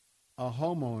 a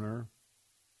homeowner,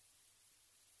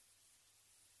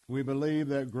 we believe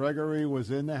that Gregory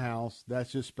was in the house.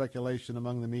 That's just speculation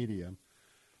among the media.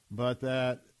 But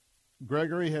that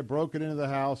Gregory had broken into the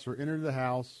house or entered the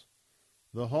house.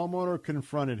 The homeowner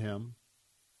confronted him.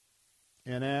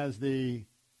 And as the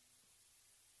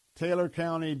Taylor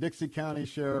County, Dixie County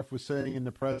Sheriff was saying in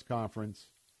the press conference,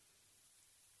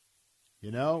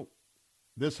 you know,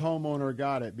 this homeowner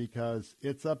got it because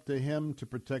it's up to him to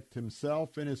protect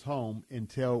himself and his home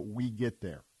until we get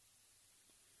there.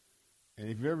 And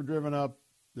if you've ever driven up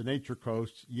the Nature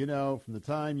Coast, you know from the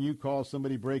time you call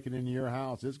somebody breaking into your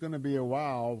house, it's going to be a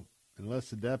while unless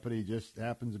the deputy just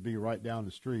happens to be right down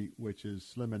the street, which is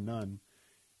slim and none.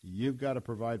 You've got to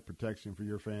provide protection for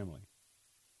your family.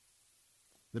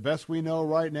 The best we know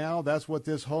right now, that's what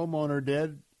this homeowner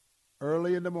did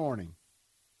early in the morning.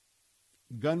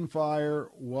 Gunfire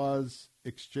was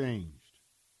exchanged.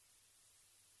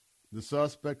 The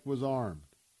suspect was armed.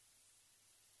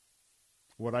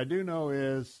 What I do know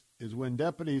is when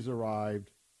deputies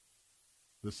arrived,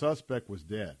 the suspect was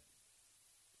dead.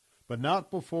 But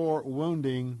not before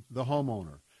wounding the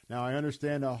homeowner. Now, I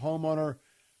understand the homeowner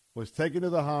was taken to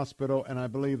the hospital, and I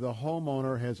believe the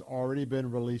homeowner has already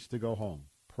been released to go home.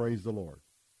 Praise the Lord.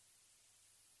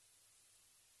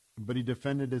 But he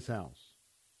defended his house.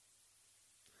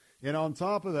 And on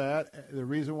top of that, the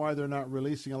reason why they're not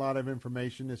releasing a lot of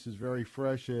information, this is very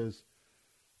fresh, is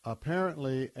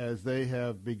apparently as they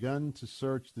have begun to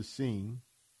search the scene,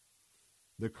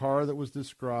 the car that was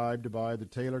described by the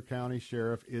Taylor County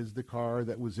Sheriff is the car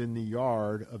that was in the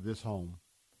yard of this home.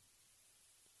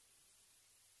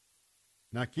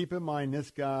 Now keep in mind, this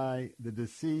guy, the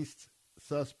deceased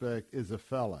suspect, is a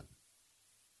felon.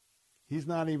 He's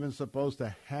not even supposed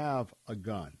to have a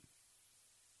gun.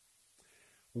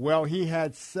 Well, he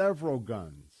had several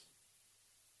guns.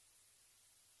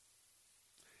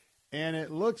 And it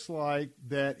looks like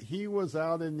that he was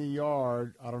out in the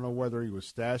yard. I don't know whether he was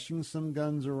stashing some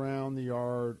guns around the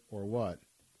yard or what.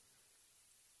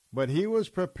 But he was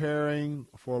preparing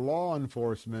for law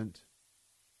enforcement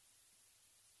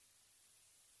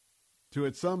to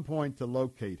at some point to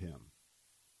locate him.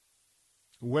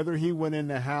 Whether he went in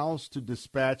the house to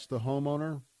dispatch the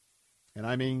homeowner, and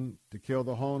I mean to kill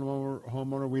the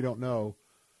homeowner, we don't know.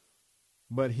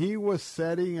 But he was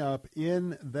setting up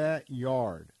in that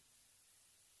yard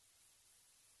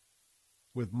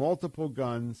with multiple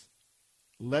guns,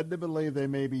 led to believe they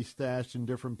may be stashed in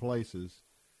different places,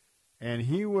 and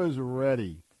he was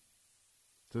ready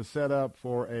to set up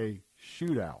for a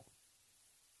shootout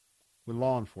with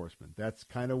law enforcement. That's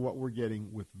kind of what we're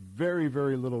getting with very,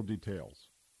 very little details.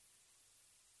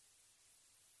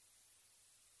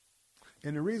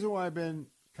 And the reason why I've been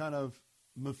kind of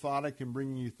methodic in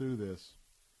bringing you through this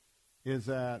is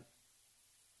that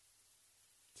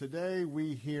today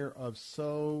we hear of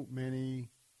so many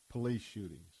police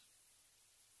shootings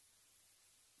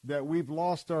that we've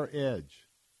lost our edge.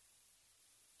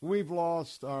 We've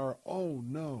lost our, oh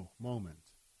no,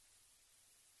 moment.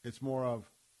 It's more of,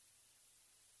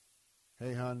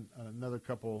 hey, hon, another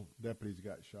couple deputies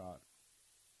got shot.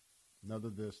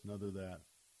 Another this, another that.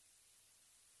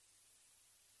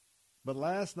 But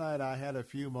last night I had a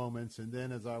few moments, and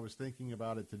then as I was thinking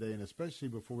about it today, and especially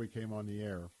before we came on the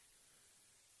air,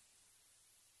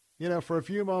 you know, for a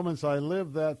few moments I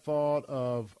lived that thought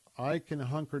of I can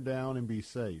hunker down and be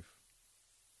safe,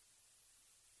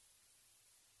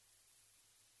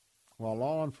 while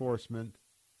law enforcement,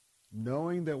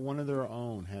 knowing that one of their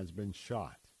own has been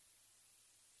shot,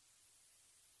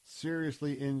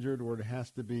 seriously injured, or it has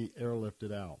to be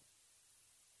airlifted out.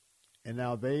 And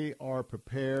now they are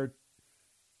prepared.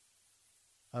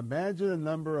 Imagine the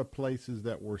number of places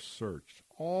that were searched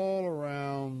all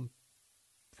around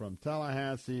from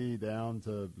Tallahassee down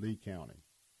to Lee County.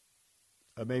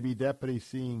 Maybe deputies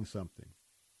seeing something.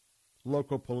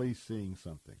 Local police seeing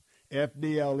something.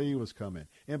 FDLE was coming.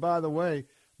 And by the way,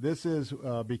 this is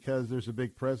because there's a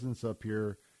big presence up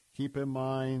here. Keep in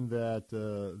mind that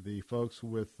the folks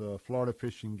with Florida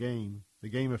Fish and Game, the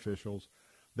game officials,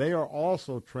 they are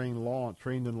also trained in law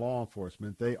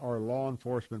enforcement. They are law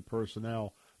enforcement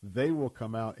personnel. They will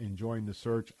come out and join the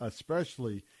search,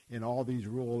 especially in all these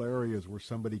rural areas where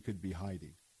somebody could be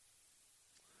hiding.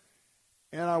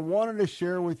 And I wanted to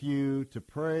share with you to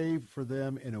pray for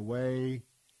them in a way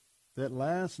that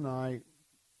last night,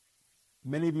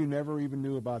 many of you never even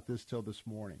knew about this till this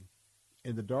morning.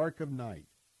 In the dark of night,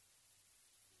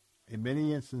 in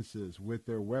many instances with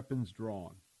their weapons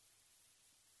drawn,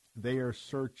 they are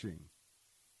searching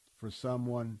for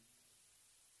someone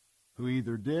who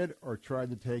either did or tried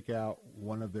to take out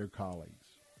one of their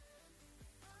colleagues.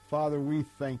 Father, we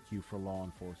thank you for law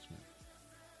enforcement.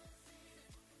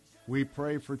 We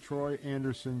pray for Troy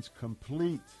Anderson's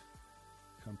complete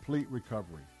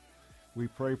recovery. We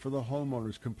pray for the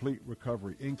homeowners' complete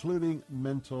recovery, including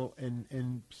mental,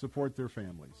 and support their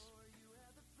families.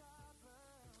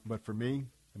 But for me,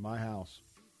 in my house,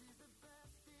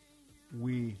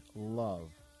 we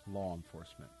love law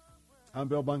enforcement. I'm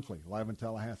Bill Bunkley, live in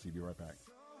Tallahassee. Be right back.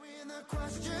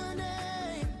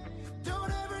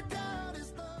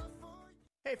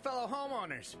 Hey, fellow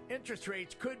homeowners, interest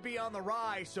rates could be on the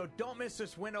rise, so don't miss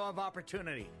this window of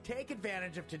opportunity. Take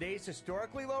advantage of today's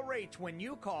historically low rates when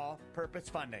you call Purpose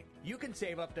Funding. You can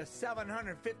save up to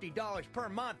 $750 per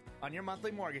month on your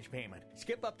monthly mortgage payment.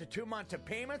 Skip up to 2 months of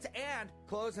payments and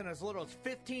close in as little as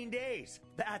 15 days.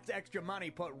 That's extra money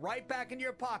put right back into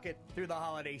your pocket through the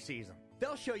holiday season.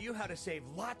 They'll show you how to save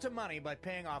lots of money by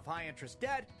paying off high-interest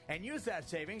debt and use that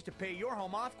savings to pay your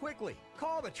home off quickly.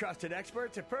 Call the trusted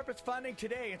experts at Purpose Funding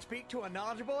today and speak to a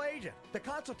knowledgeable agent. The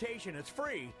consultation is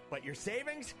free, but your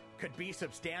savings could be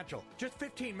substantial. Just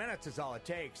 15 minutes is all it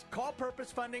takes. Call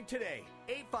Purpose Funding today.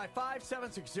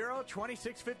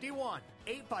 855-760-2651.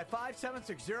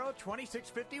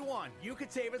 855-760-2651. You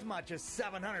could save as much as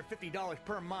 $750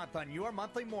 per month on your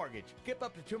monthly mortgage. Skip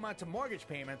up to 2 months of mortgage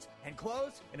payments and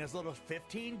close in as little as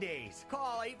 15 days.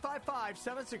 Call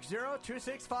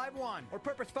 855-760-2651 or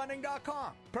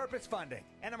purposefunding.com. Purpose Funding.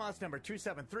 NMLS number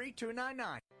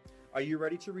 273299. Are you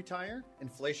ready to retire?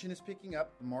 Inflation is picking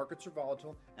up, the markets are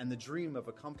volatile, and the dream of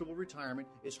a comfortable retirement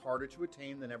is harder to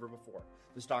attain than ever before.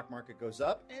 The stock market goes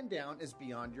up and down is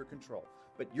beyond your control,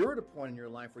 but you're at a point in your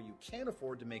life where you can't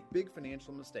afford to make big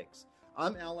financial mistakes.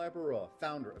 I'm Al Abaroa,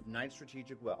 founder of Knight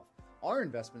Strategic Wealth. Our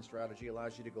investment strategy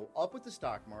allows you to go up with the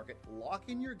stock market, lock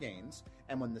in your gains,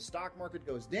 and when the stock market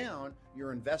goes down,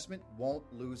 your investment won't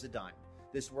lose a dime.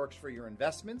 This works for your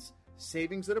investments,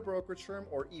 savings at a brokerage firm,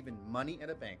 or even money at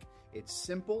a bank. It's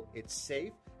simple, it's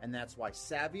safe, and that's why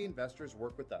savvy investors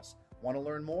work with us. Want to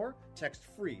learn more? Text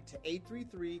FREE to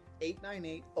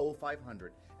 833-898-0500,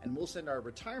 and we'll send our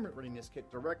retirement readiness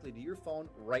kit directly to your phone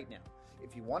right now.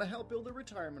 If you want to help build a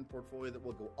retirement portfolio that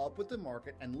will go up with the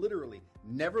market and literally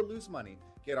never lose money,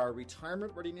 get our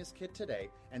retirement readiness kit today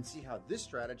and see how this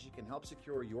strategy can help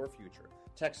secure your future.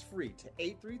 Text FREE to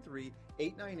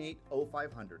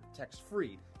 833-898-0500. Text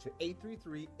FREE to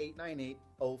 833-898-0500.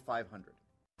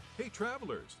 Hey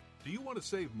travelers, do you want to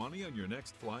save money on your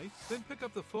next flight? Then pick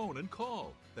up the phone and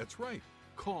call. That's right,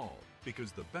 call,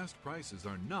 because the best prices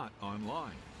are not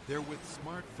online. They're with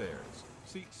SmartFares.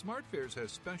 See, SmartFares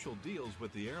has special deals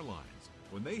with the airlines.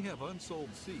 When they have unsold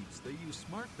seats, they use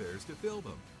SmartFares to fill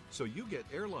them. So you get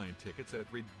airline tickets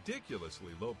at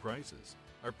ridiculously low prices.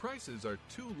 Our prices are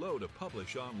too low to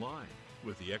publish online.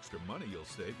 With the extra money you'll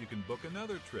save, you can book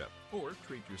another trip or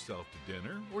treat yourself to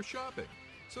dinner or shopping.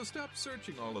 So stop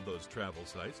searching all of those travel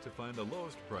sites to find the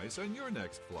lowest price on your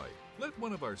next flight. Let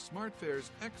one of our SmartFares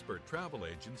expert travel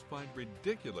agents find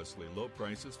ridiculously low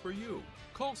prices for you.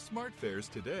 Call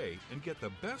SmartFares today and get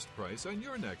the best price on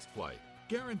your next flight.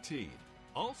 Guaranteed.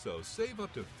 Also, save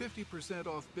up to 50%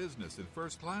 off business and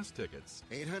first-class tickets.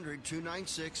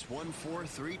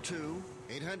 800-296-1432.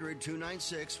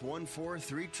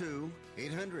 800-296-1432.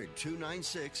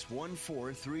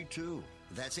 800-296-1432.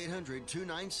 That's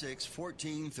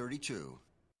 800-296-1432.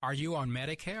 Are you on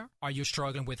Medicare? Are you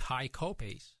struggling with high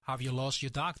copays? Have you lost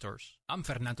your doctors? I'm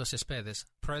Fernando Cespedes,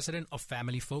 president of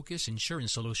Family Focus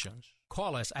Insurance Solutions.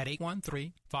 Call us at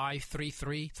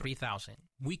 813-533-3000.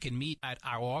 We can meet at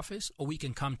our office or we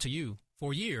can come to you.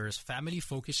 For years, Family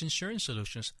Focus Insurance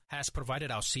Solutions has provided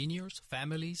our seniors,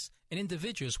 families, and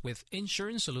individuals with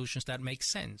insurance solutions that make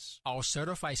sense. Our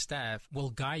certified staff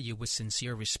will guide you with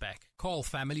sincere respect. Call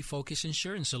Family Focus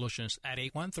Insurance Solutions at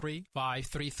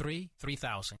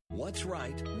 813-533-3000. What's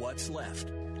right? What's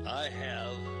left? I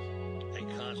have a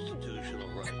constitutional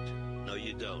right. No,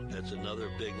 you don't. That's another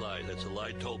big lie. That's a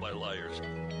lie told by liars.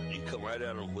 You come right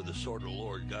at them with the sword of the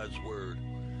Lord, God's word.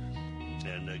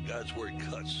 And God's word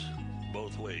cuts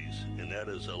both ways. And that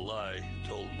is a lie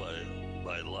told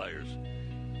by liars.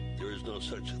 There is no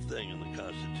such a thing in the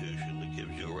Constitution that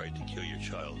gives you a right to kill your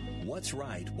child. What's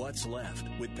right? What's left?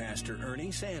 With Pastor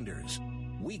Ernie Sanders.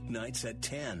 Weeknights at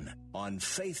 10 on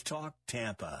Faith Talk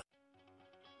Tampa.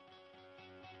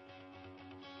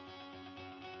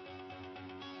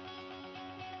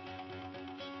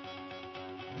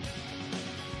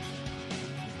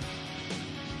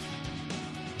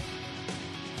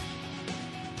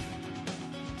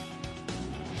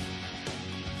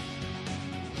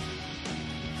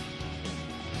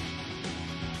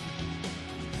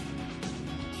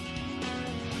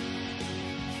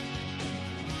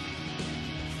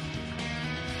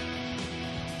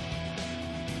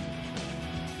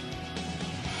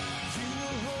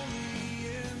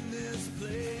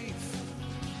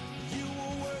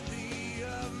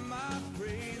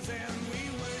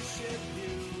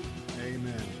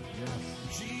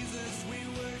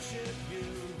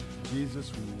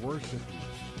 Jesus, we worship you.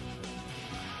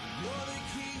 You're the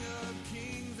King of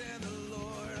Kings and the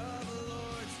Lord of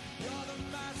Lords. You're the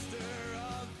Master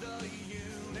of the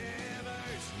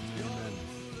universe. You're the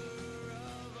ruler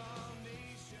of all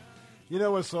nations. You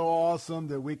know, it's so awesome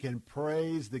that we can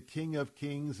praise the King of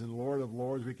Kings and Lord of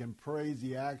Lords. We can praise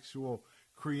the actual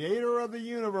creator of the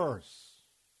universe.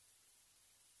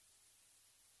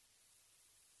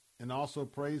 And also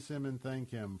praise him and thank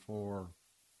him for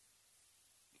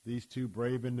these two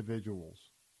brave individuals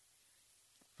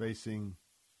facing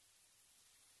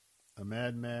a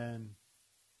madman,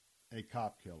 a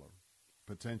cop killer,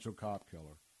 potential cop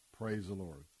killer. Praise the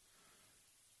Lord.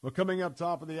 Well, coming up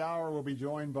top of the hour, we'll be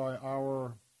joined by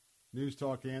our News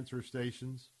Talk answer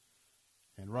stations.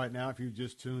 And right now, if you've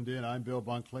just tuned in, I'm Bill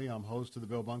Bunkley. I'm host of the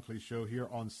Bill Bunkley Show here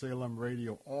on Salem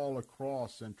Radio all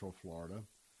across Central Florida,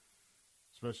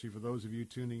 especially for those of you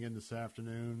tuning in this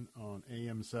afternoon on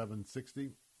AM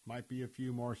 760. Might be a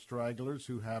few more stragglers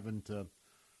who haven't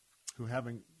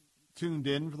tuned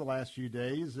in for the last few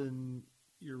days, and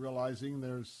you're realizing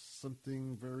there's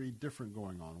something very different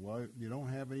going on. Well, you don't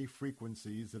have any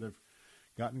frequencies that have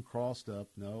gotten crossed up.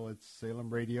 No, it's Salem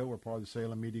Radio. We're part of the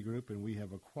Salem Media Group, and we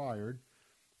have acquired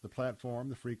the platform,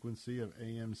 the frequency of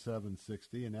AM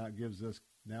 760, and that gives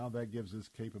us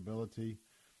capability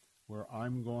where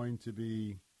I'm going to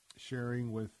be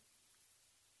sharing with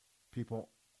people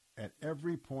at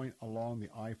every point along the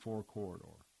I-4 corridor,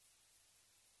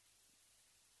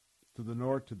 to the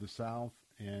north, to the south,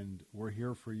 and we're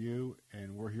here for you,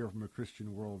 and we're here from a Christian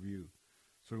worldview.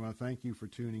 So we want to thank you for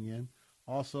tuning in.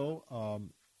 Also,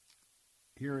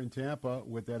 here in Tampa,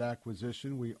 with that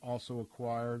acquisition, we also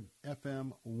acquired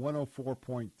FM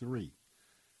 104.3.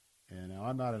 And now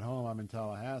I'm not at home, I'm in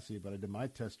Tallahassee, but I did my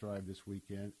test drive this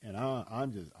weekend, and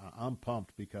I'm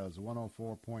pumped because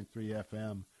 104.3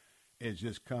 FM is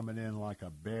just coming in like a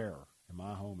bear in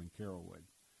my home in Carrollwood.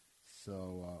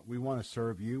 So we want to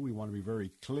serve you. We want to be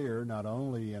very clear, not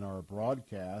only in our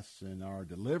broadcasts and our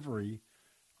delivery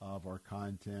of our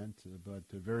content, but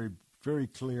very, very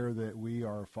clear that we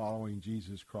are following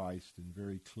Jesus Christ and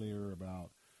very clear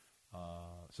about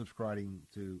subscribing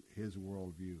to his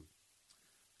worldview.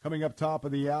 Coming up top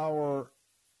of the hour,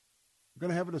 I'm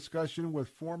going to have a discussion with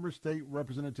former State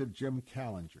Representative Jim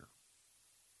Callinger.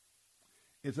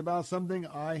 It's about something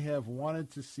I have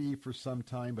wanted to see for some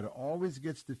time, but it always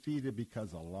gets defeated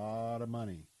because a lot of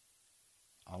money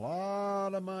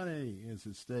is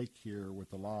at stake here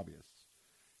with the lobbyists.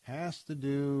 Has to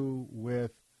do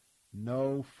with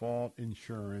no-fault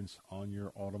insurance on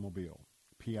your automobile,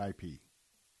 PIP.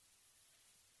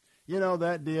 You know,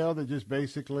 that deal that just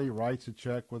basically writes a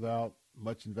check without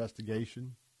much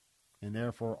investigation, and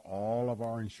therefore all of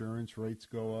our insurance rates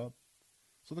go up.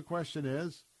 So the question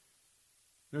is,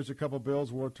 there's a couple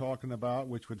bills we're talking about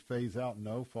which would phase out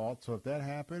no fault. So if that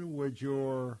happened, would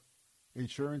your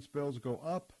insurance bills go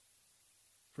up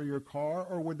for your car,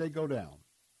 or would they go down?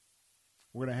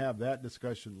 We're going to have that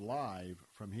discussion live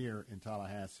from here in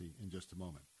Tallahassee in just a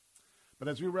moment. But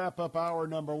as we wrap up hour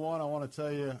number one, I want to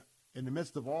tell you, in the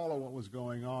midst of all of what was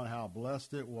going on, how a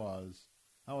blessing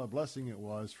it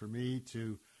was for me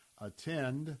to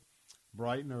attend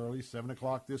bright and early, 7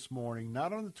 o'clock this morning,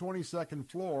 not on the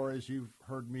 22nd floor, as you've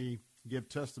heard me give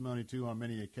testimony to on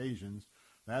many occasions.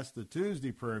 That's the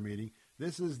Tuesday prayer meeting.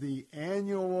 This is the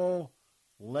annual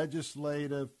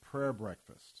legislative prayer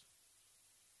breakfast.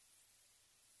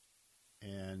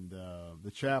 And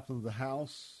the chaplain of the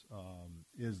House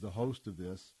is the host of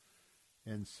this.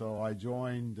 And so I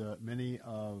joined many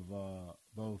of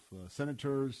both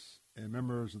senators and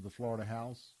members of the Florida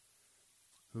House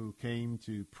who came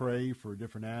to pray for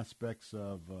different aspects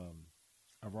of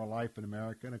our life in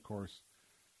America. And, of course,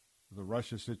 the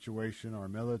Russia situation, our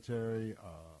military,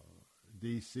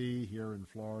 D.C. here in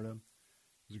Florida.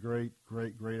 It was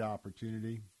a great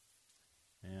opportunity.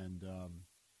 And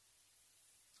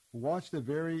watched a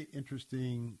very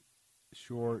interesting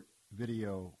short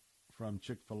video from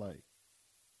Chick-fil-A.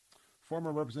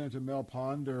 Former Representative Mel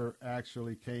Ponder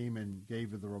actually came and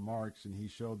gave the remarks, and he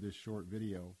showed this short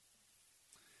video.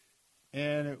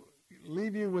 And it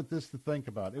leave you with this to think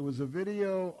about. It was a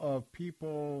video of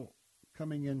people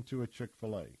coming into a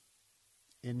Chick-fil-A.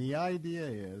 And the idea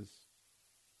is,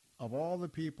 of all the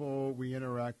people we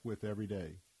interact with every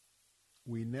day,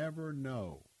 we never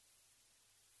know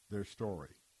their story.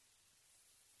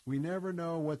 We never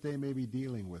know what they may be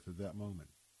dealing with at that moment.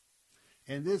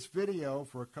 And this video,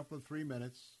 for a couple of 3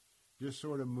 minutes, just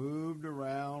sort of moved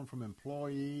around from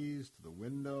employees to the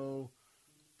window,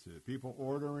 to people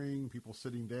ordering, people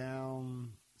sitting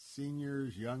down,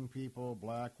 seniors, young people,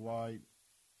 black, white.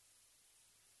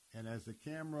 And as the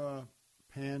camera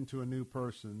panned to a new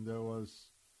person, there was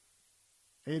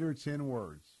 8 or 10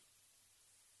 words.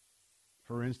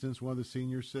 For instance, one of the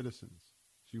senior citizens,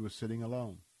 she was sitting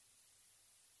alone.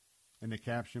 And the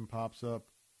caption pops up,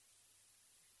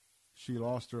 she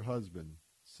lost her husband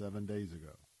 7 days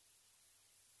ago.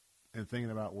 And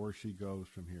thinking about where she goes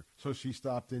from here. So she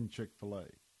stopped in Chick-fil-A.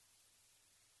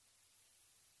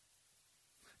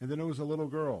 And then there was a little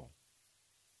girl.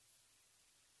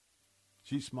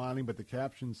 She's smiling, but the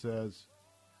caption says,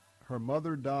 her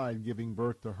mother died giving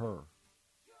birth to her,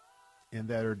 and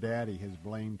that her daddy has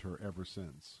blamed her ever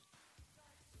since.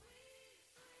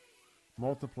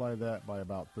 Multiply that by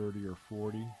about 30 or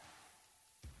 40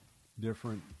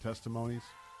 different testimonies.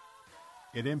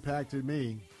 It impacted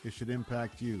me. It should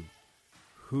impact you.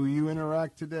 Who you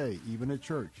interact today, even at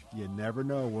church, you never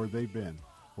know where they've been,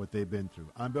 what they've been through.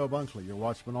 I'm Bill Bunkley, your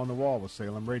watchman on the wall with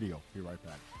Salem Radio. Be right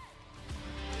back.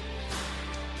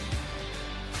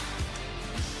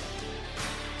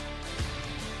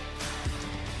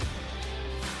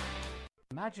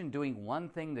 Imagine doing one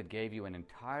thing that gave you an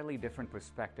entirely different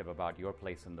perspective about your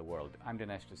place in the world. I'm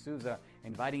Dinesh D'Souza,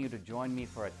 inviting you to join me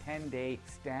for a 10-day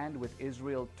Stand with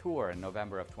Israel tour in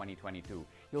November of 2022.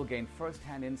 You'll gain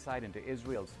first-hand insight into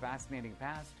Israel's fascinating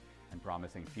past and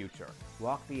promising future.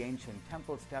 Walk the ancient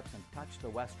temple steps and touch the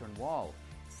Western Wall.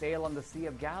 Sail on the Sea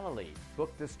of Galilee.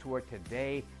 Book this tour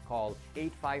today. Call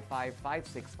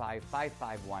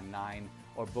 855-565-5519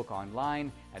 or book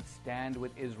online at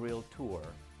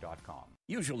standwithisraeltour.com.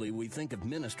 Usually we think of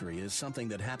ministry as something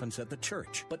that happens at the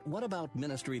church. But what about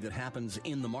ministry that happens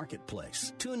in the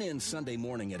marketplace? Tune in Sunday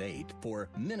morning at 8 for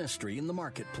Ministry in the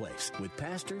Marketplace with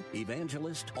pastor,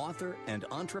 evangelist, author, and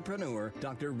entrepreneur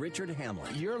Dr. Richard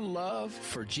Hamlet. Your love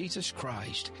for Jesus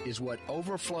Christ is what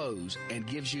overflows and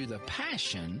gives you the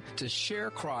passion to share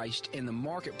Christ in the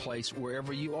marketplace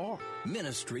wherever you are.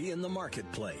 Ministry in the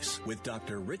Marketplace with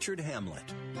Dr. Richard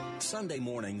Hamlet. Sunday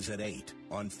mornings at 8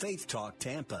 on Faith Talk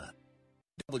Tampa.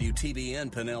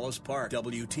 WTBN Pinellas Park,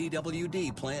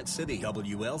 WTWD Plant City,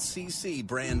 WLCC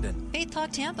Brandon. Faith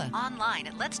Talk Tampa. Online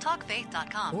at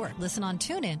letstalkfaith.com. Or listen on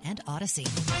TuneIn and Odyssey.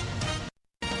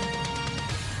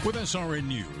 With SRN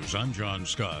News, I'm John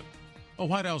Scott. A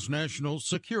White House national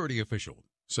security official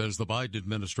says the Biden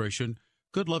administration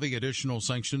could levy additional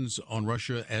sanctions on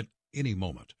Russia at any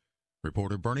moment.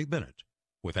 Reporter Bernie Bennett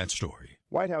with that story.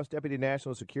 White House Deputy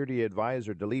National Security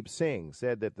Advisor Dileep Singh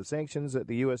said that the sanctions that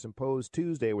the U.S. imposed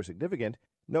Tuesday were significant,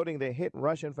 noting they hit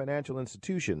Russian financial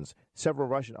institutions, several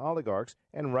Russian oligarchs,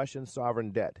 and Russian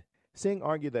sovereign debt. Singh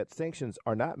argued that sanctions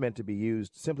are not meant to be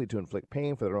used simply to inflict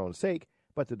pain for their own sake,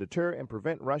 but to deter and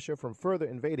prevent Russia from further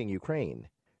invading Ukraine.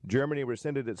 Germany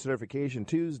rescinded its certification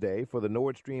Tuesday for the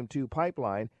Nord Stream 2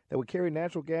 pipeline that would carry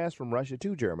natural gas from Russia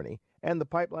to Germany, and the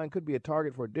pipeline could be a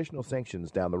target for additional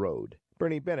sanctions down the road.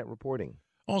 Bernie Bennett reporting.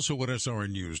 Also at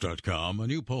SRNnews.com, a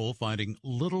new poll finding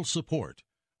little support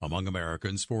among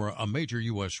Americans for a major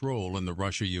U.S. role in the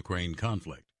Russia-Ukraine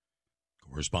conflict.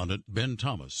 Correspondent Ben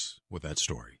Thomas with that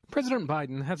story. President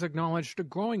Biden has acknowledged a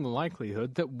growing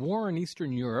likelihood that war in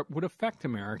Eastern Europe would affect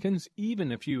Americans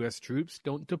even if U.S. troops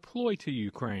don't deploy to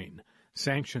Ukraine.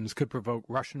 Sanctions could provoke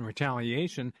Russian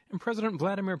retaliation, and President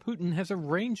Vladimir Putin has a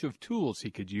range of tools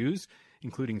he could use,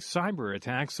 including cyber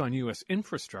attacks on U.S.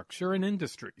 infrastructure and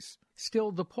industries.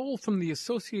 Still, the poll from the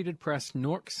Associated Press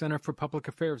Nork Center for Public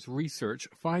Affairs Research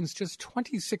finds just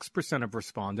 26% of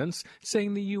respondents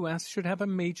saying the U.S. should have a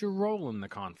major role in the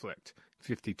conflict.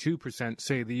 52%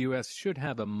 say the U.S. should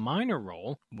have a minor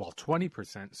role, while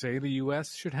 20% say the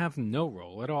U.S. should have no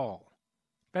role at all.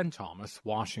 Ben Thomas,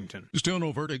 Washington. Still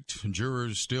no verdict.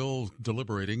 Jurors still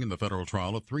deliberating in the federal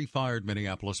trial of 3 fired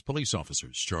Minneapolis police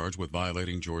officers charged with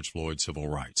violating George Floyd's civil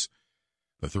rights.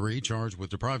 The 3 charged with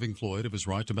depriving Floyd of his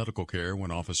right to medical care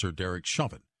when Officer Derek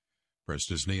Chauvin pressed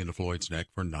his knee into Floyd's neck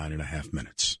for 9.5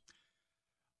 minutes.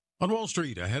 On Wall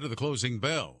Street, ahead of the closing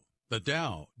bell, the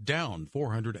Dow down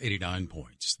 489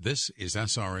 points. This is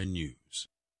SRN News.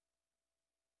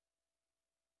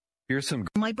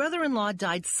 My brother-in-law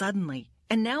died suddenly,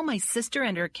 and now my sister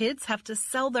and her kids have to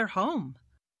sell their home.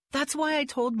 That's why I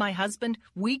told my husband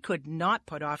we could not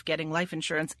put off getting life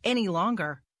insurance any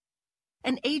longer.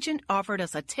 An agent offered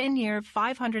us a 10-year,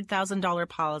 $500,000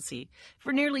 policy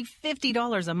for nearly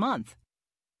 $50 a month.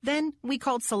 Then we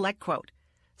called SelectQuote.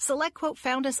 SelectQuote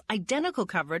found us identical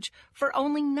coverage for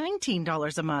only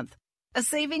 $19 a month, a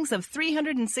savings of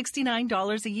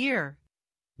 $369 a year.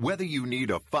 Whether you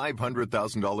need a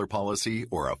 $500,000 policy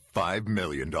or a $5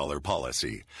 million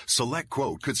policy,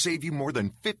 SelectQuote could save you more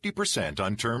than 50%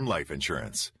 on term life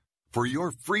insurance. For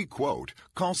your free quote,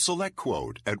 call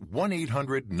SelectQuote at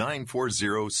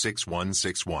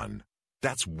 1-800-940-6161.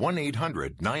 That's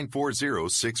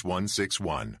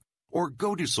 1-800-940-6161. Or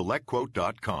go to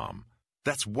SelectQuote.com.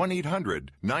 That's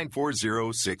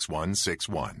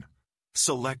 1-800-940-6161.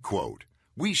 SelectQuote.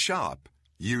 We shop.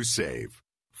 You save.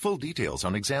 Full details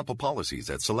on example policies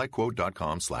at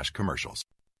SelectQuote.com/commercials.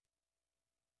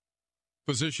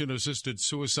 Physician-assisted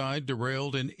suicide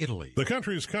derailed in Italy. The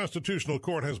country's constitutional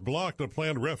court has blocked a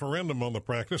planned referendum on the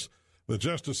practice. The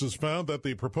justices found that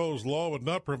the proposed law would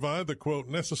not provide the, quote,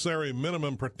 necessary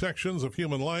minimum protections of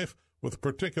human life, with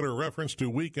particular reference to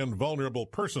weak and vulnerable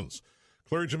persons.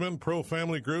 Clergymen,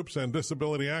 pro-family groups, and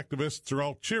disability activists are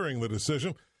all cheering the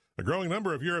decision. A growing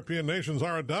number of European nations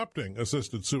are adopting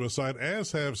assisted suicide,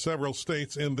 as have several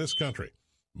states in this country.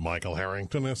 Michael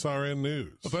Harrington, SRN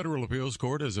News. A federal appeals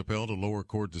court has upheld a lower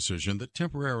court decision that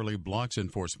temporarily blocks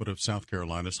enforcement of South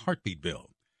Carolina's heartbeat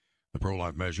bill. The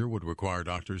pro-life measure would require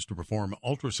doctors to perform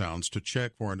ultrasounds to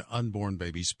check for an unborn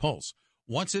baby's pulse.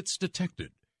 Once it's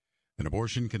detected, an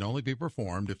abortion can only be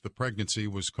performed if the pregnancy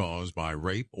was caused by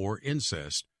rape or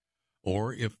incest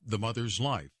or if the mother's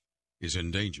life is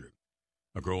in danger.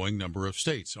 A growing number of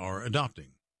states are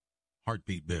adopting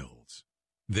heartbeat bills.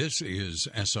 This is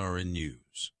SRN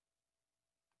News.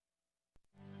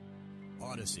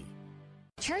 Odyssey.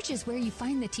 Church is where you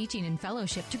find the teaching and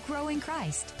fellowship to grow in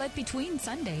Christ. But between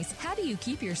Sundays, how do you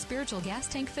keep your spiritual gas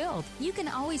tank filled? You can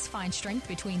always find strength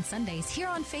between Sundays here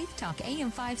on Faith Talk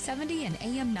AM 570 and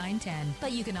AM 910.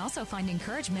 But you can also find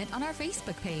encouragement on our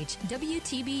Facebook page,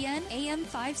 WTBN AM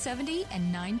 570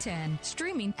 and 910.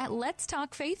 Streaming at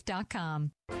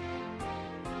letstalkfaith.com.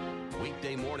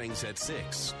 Weekday mornings at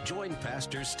 6. Join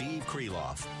Pastor Steve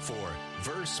Kreloff for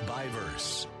Verse by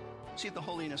Verse. See the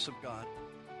holiness of God.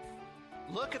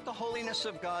 Look at the holiness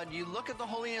of God. You look at the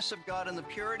holiness of God and the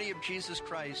purity of Jesus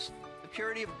Christ, the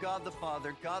purity of God the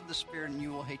Father, God the Spirit, and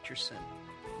you will hate your sin.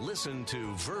 Listen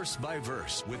to Verse by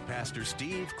Verse with Pastor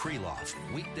Steve Kreloff.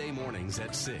 Weekday mornings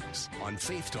at 6 on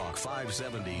Faith Talk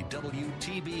 570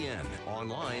 WTBN.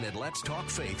 Online at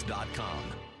letstalkfaith.com.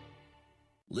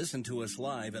 Listen to us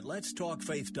live at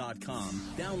letstalkfaith.com.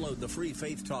 Download the free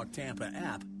Faith Talk Tampa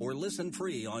app or listen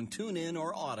free on TuneIn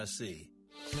or Odyssey.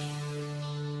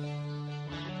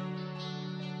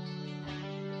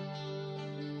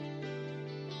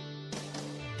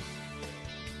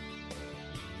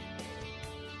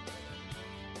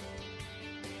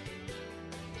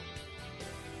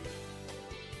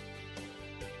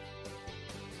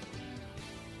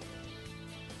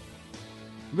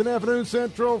 Good afternoon,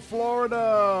 Central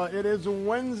Florida. It is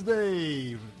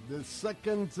Wednesday, the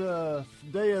second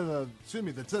day of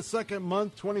the second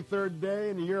month, 23rd day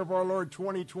in the year of our Lord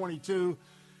 2022.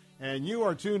 And you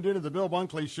are tuned into the Bill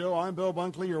Bunkley Show. I'm Bill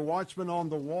Bunkley, your watchman on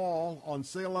the wall on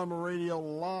Salem Radio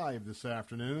Live this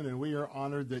afternoon, and we are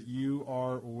honored that you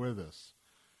are with us.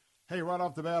 Hey, right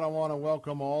off the bat, I want to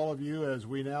welcome all of you as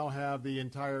we now have the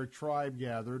entire tribe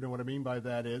gathered. And what I mean by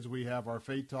that is we have our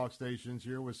Faith Talk stations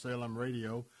here with Salem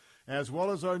Radio, as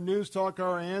well as our News Talk,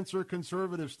 our Answer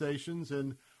conservative stations.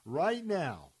 And right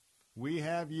now, we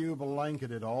have you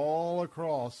blanketed all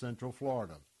across Central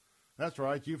Florida. That's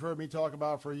right. You've heard me talk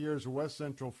about for years West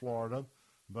Central Florida.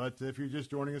 But if you're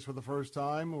just joining us for the first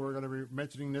time, we're going to be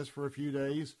mentioning this for a few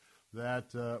days,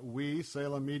 that we,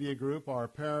 Salem Media Group, our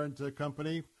parent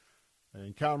company,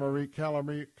 in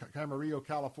Camarillo,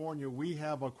 California, we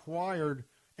have acquired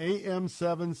AM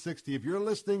 760. If you're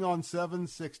listening on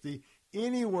 760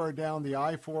 anywhere down the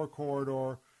I-4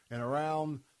 corridor and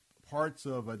around parts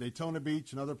of Daytona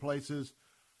Beach and other places,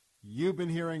 you've been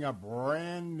hearing a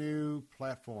brand new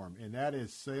platform, and that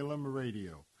is Salem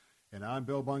Radio. And I'm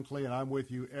Bill Bunkley, and I'm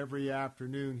with you every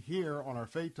afternoon here on our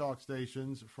Faith Talk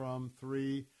stations from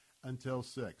 3 until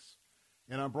 6.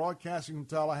 And I'm broadcasting from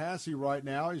Tallahassee right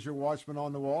now as your watchman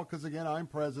on the wall because, again, I'm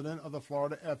president of the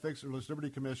Florida Ethics and Religious Liberty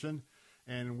Commission,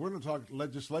 and we're going to talk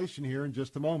legislation here in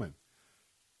just a moment.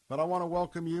 But I want to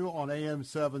welcome you on AM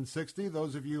 760,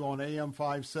 those of you on AM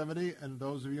 570, and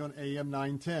those of you on AM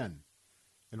 910.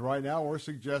 And right now we're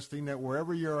suggesting that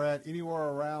wherever you're at, anywhere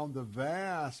around the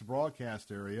vast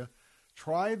broadcast area,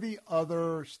 try the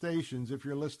other stations if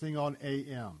you're listening on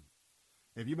AM.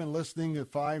 If you've been listening at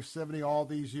 570 all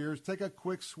these years, take a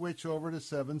quick switch over to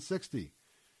 760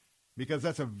 because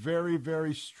that's a very,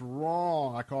 very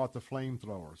strong, I call it the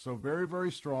flamethrower. So very,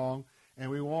 very strong, and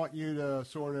we want you to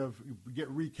sort of get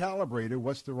recalibrated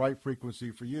what's the right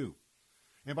frequency for you.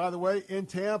 And by the way, in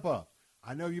Tampa,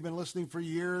 I know you've been listening for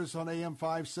years on AM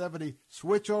 570.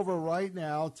 Switch over right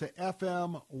now to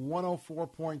FM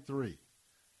 104.3.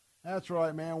 That's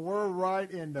right, man. We're right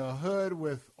in the hood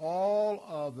with all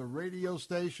of the radio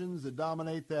stations that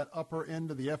dominate that upper end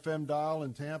of the FM dial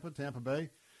in Tampa Bay.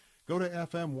 Go to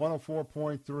FM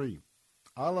 104.3.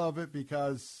 I love it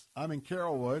because I'm in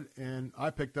Carrollwood, and I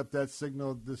picked up that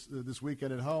signal this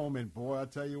weekend at home, and boy, I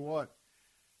tell you what,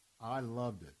 I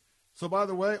loved it. So, by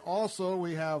the way, also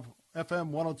we have FM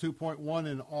 102.1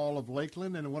 in all of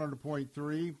Lakeland and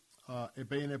 100.3 at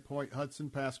Bayonet Point,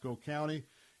 Hudson, Pasco County.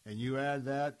 And you add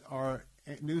that, our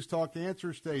News Talk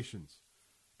Answer stations.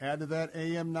 Add to that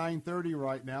AM 930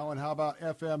 right now. And how about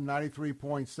FM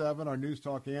 93.7, our News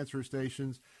Talk Answer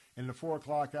stations. In the 4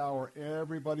 o'clock hour,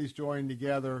 everybody's joining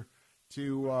together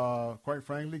to, quite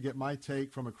frankly, get my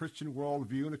take from a Christian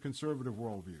worldview and a conservative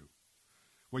worldview.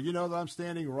 Well, you know that I'm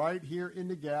standing right here in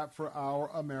the gap for our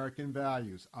American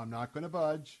values. I'm not going to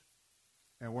budge,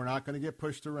 and we're not going to get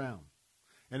pushed around.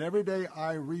 And every day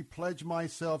I repledge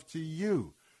myself to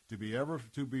you to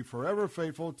be forever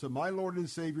faithful to my Lord and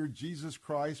Savior, Jesus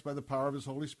Christ, by the power of his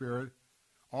Holy Spirit,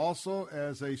 also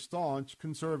as a staunch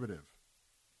conservative.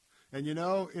 And you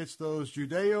know, it's those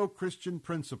Judeo-Christian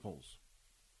principles.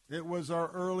 It was our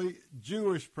early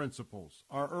Jewish principles,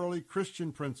 our early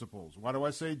Christian principles. Why do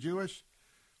I say Jewish?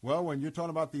 Well, when you're talking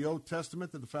about the Old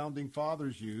Testament that the founding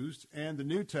fathers used and the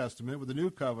New Testament with the New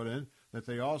Covenant that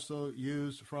they also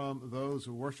used from those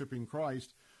who are worshiping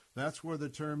Christ, that's where the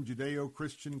term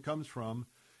Judeo-Christian comes from.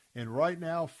 And right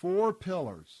now, 4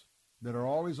 pillars that are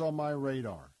always on my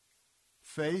radar: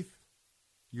 faith,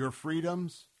 your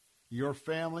freedoms, your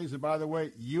families. And by the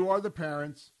way, you are the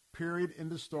parents, period, in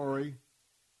the story.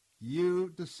 You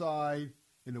decide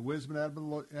in the wisdom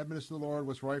and admonition of the Lord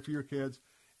what's right for your kids.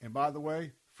 And by the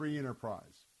way, free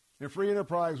enterprise. And free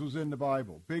enterprise was in the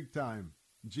Bible, big time.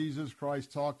 Jesus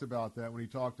Christ talked about that when he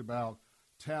talked about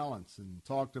talents and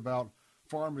talked about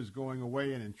farmers going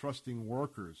away and entrusting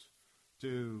workers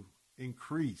to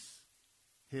increase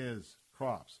his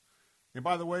crops. And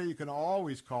by the way, you can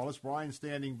always call us. Brian's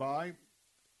standing by,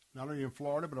 not only in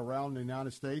Florida, but around the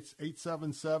United States,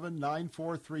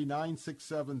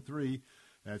 877-943-9673.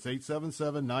 That's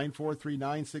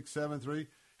 877-943-9673.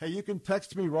 Hey, you can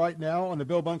text me right now on the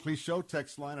Bill Bunkley Show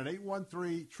text line at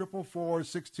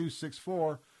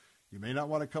 813-444-6264. You may not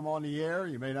want to come on the air.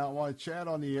 You may not want to chat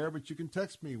on the air, but you can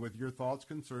text me with your thoughts,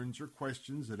 concerns, or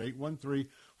questions at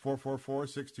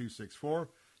 813-444-6264.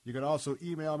 You can also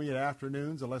email me at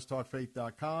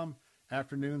afternoons@letstalkfaith.com,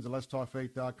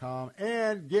 afternoons@letstalkfaith.com,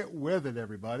 and get with it,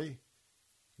 everybody.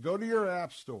 Go to your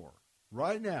app store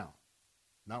right now,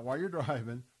 not while you're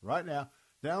driving, right now.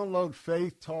 Download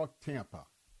Faith Talk Tampa.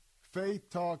 Faith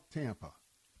Talk Tampa.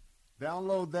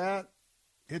 Download that,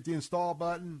 hit the install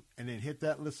button, and then hit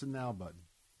that listen now button.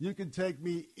 You can take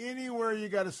me anywhere you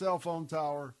got a cell phone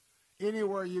tower,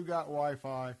 anywhere you got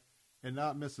Wi-Fi, and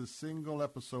not miss a single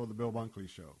episode of the Bill Bunkley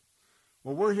Show.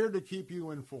 Well, we're here to keep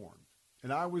you informed.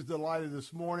 And I was delighted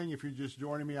this morning, if you're just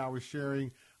joining me, I was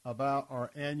sharing about our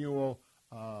annual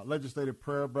legislative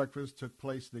prayer breakfast. Took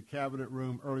place in the Cabinet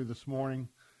Room early this morning.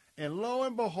 And lo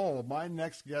and behold, my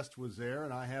next guest was there,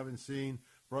 and I haven't seen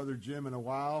Brother Jim in a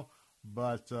while,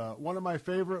 but one of my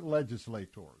favorite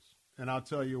legislators. And I'll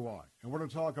tell you why. And we're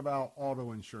going to talk about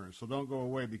auto insurance, so don't go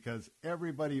away, because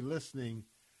everybody listening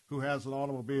who has an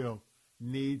automobile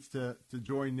needs to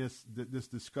join this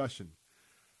discussion.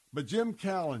 But Jim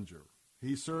Callinger,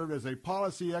 he served as a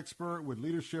policy expert with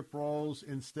leadership roles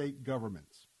in state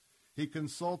governments. He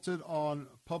consulted on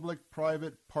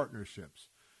public-private partnerships,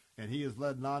 and he has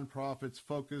led nonprofits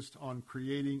focused on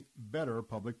creating better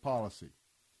public policy.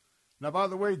 Now, by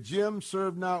the way, Jim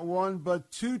served not 1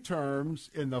 but 2 terms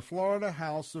in the Florida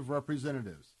House of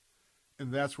Representatives,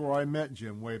 and that's where I met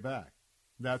Jim way back.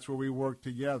 That's where we worked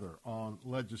together on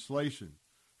legislation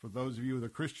for those of you with a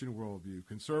Christian worldview,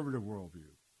 conservative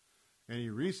worldview. And he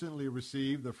recently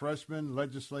received the Freshman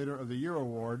Legislator of the Year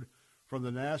Award from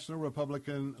the National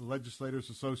Republican Legislators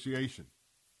Association.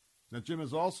 Now, Jim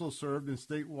has also served in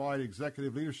statewide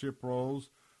executive leadership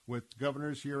roles with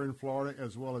governors here in Florida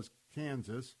as well as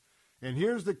Kansas. And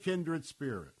here's the kindred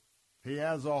spirit. He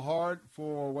has a heart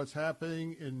for what's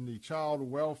happening in the child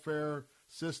welfare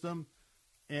system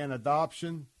and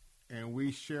adoption, and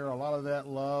we share a lot of that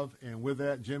love. And with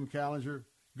that, Jim Callinger,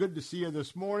 good to see you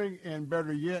this morning, and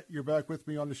better yet, you're back with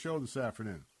me on the show this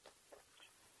afternoon.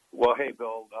 Well, hey,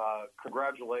 Bill,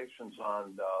 congratulations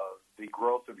on the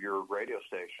growth of your radio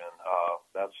station.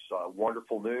 That's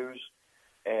wonderful news,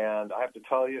 and I have to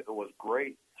tell you, it was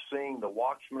great seeing the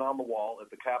watchman on the wall at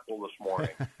the Capitol this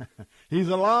morning. He's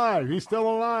alive. He's still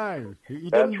alive. He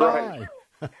didn't That's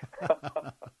die.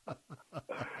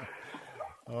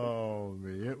 Oh,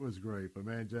 man, it was great. But,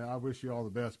 man, Jen, I wish you all the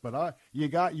best. But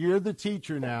you're the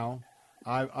teacher now.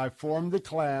 I formed the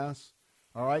class.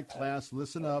 All right, class,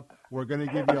 listen up. We're going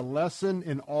to give you a lesson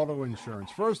in auto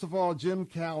insurance. First of all, Jim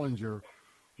Callinger,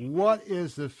 what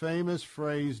is the famous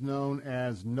phrase known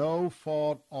as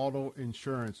no-fault auto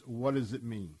insurance? What does it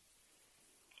mean?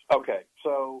 Okay,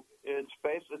 so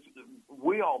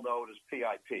we all know it as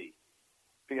PIP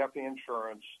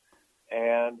insurance,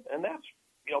 and that's,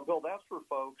 Bill, that's for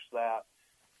folks that,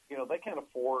 they can't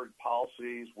afford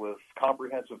policies with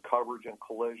comprehensive coverage and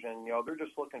collision. They're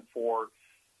just looking for,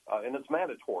 and it's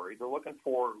mandatory, they're looking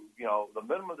for, the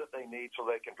minimum that they need so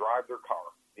they can drive their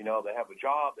car. They have a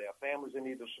job, they have families they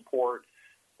need to support,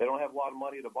 they don't have a lot of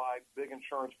money to buy big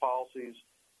insurance policies,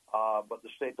 but the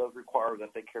state does require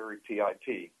that they carry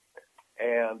PIP.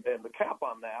 And the cap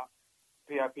on that,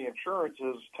 PIP insurance,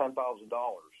 is $10,000.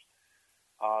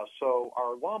 So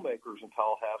our lawmakers in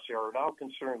Tallahassee are now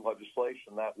considering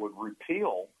legislation that would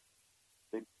repeal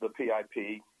the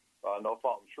PIP,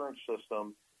 no-fault insurance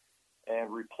system,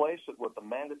 and replace it with a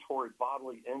mandatory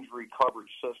bodily injury coverage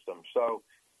system. So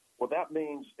what that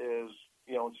means is,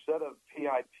 instead of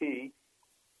PIP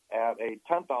at a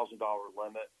 $10,000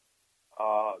 limit,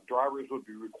 drivers would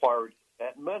be required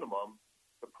at minimum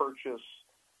to purchase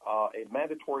a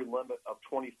mandatory limit of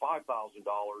 $25,000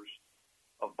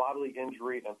 of bodily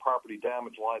injury and property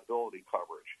damage liability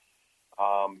coverage.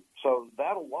 So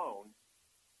that alone,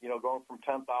 going from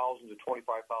 $10,000 to $25,000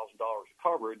 of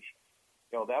coverage,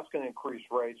 that's going to increase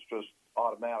rates just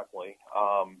automatically.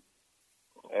 But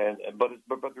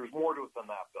there's more to it than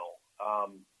that, Bill.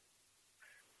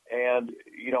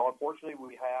 Unfortunately,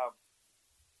 we have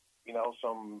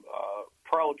some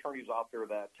trial attorneys out there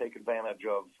that take advantage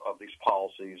of these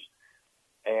policies.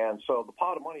 And so the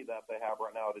pot of money that they have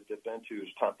right now to dip into is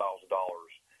 $10,000.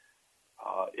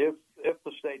 If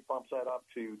the state bumps that up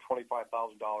to $25,000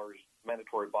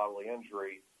 mandatory bodily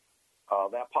injury,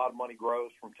 that pot of money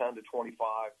grows from 10 to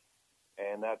 25,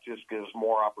 and that just gives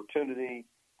more opportunity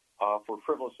for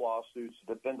frivolous lawsuits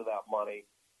to dip into that money.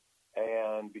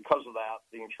 And because of that,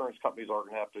 the insurance companies are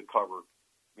going to have to cover,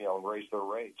 and raise their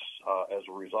rates as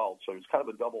a result. So it's kind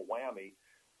of a double whammy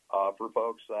for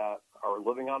folks that are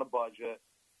living on a budget.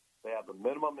 They have the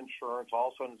minimum insurance.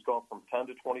 All of a sudden, it's going from 10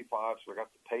 to 25, so they're going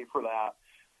to have to pay for that.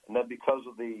 And then because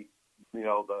of the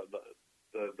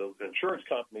insurance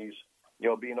companies,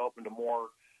 being open to more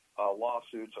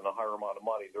lawsuits and a higher amount of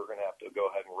money, they're going to have to go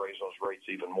ahead and raise those rates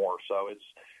even more. So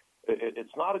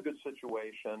it's not a good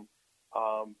situation.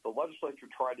 The legislature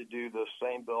tried to do the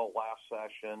same bill last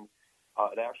session.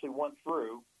 It actually went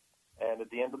through, and at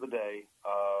the end of the day,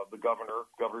 the Governor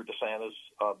DeSantis,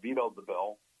 vetoed the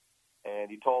bill.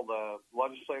 And he told the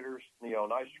legislators,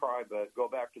 nice try, but go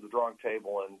back to the drawing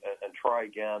table and try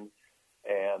again.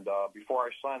 And before I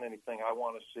sign anything, I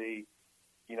want to see,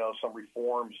 some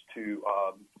reforms to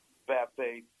bad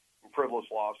faith and frivolous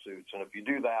lawsuits. And if you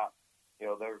do that,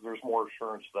 there's more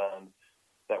assurance then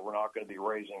that we're not going to be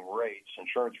raising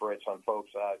insurance rates on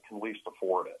folks that can least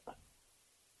afford it.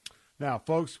 Now,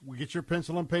 folks, we get your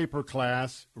pencil and paper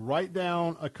class. Write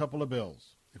down a couple of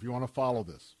bills if you want to follow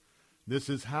this. This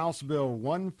is House Bill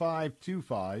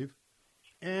 1525,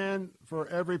 and for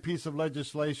every piece of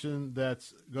legislation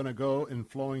that's going to go and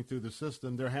flowing through the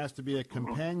system, there has to be a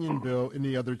companion bill in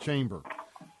the other chamber.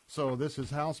 So this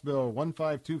is House Bill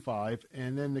 1525,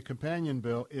 and then the companion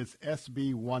bill is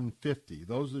SB 150.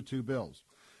 Those are the two bills.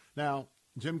 Now,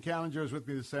 Jim Challenger is with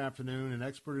me this afternoon, an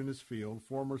expert in his field,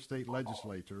 former state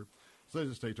legislator.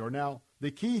 Now,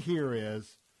 the key here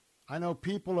is, I know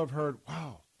people have heard,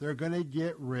 wow, they're going to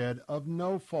get rid of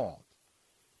no fault.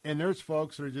 And there's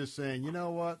folks that are just saying, you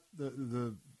know what,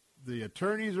 the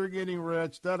attorneys are getting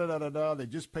rich, da-da-da-da-da, they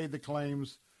just paid the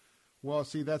claims. Well,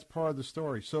 see, that's part of the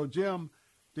story. So, Jim,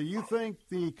 do you think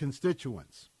the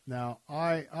constituents, now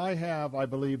I have, I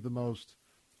believe, the most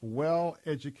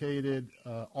well-educated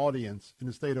audience in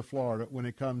the state of Florida when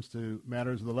it comes to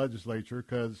matters of the legislature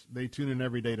because they tune in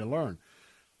every day to learn.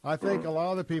 I think a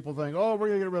lot of the people think, oh, we're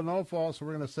going to get rid of no fault, so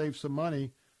we're going to save some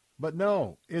money. But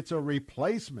no, it's a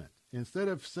replacement. Instead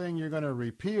of saying you're going to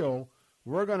repeal,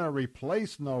 we're going to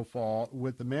replace no fault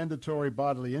with the mandatory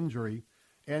bodily injury.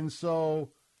 And so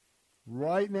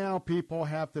right now people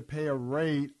have to pay a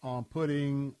rate on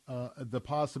putting the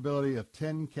possibility of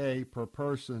 $10K per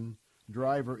person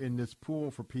driver in this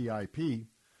pool for PIP.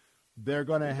 They're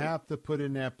going to have to put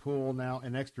in that pool now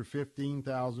an extra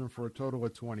 $15,000 for a total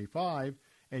of $25,000.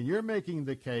 And you're making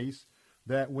the case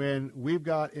that when we've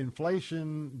got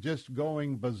inflation just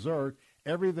going berserk,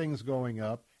 everything's going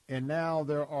up, and now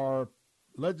there are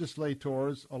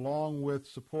legislators, along with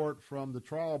support from the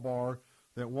trial bar,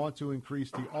 that want to increase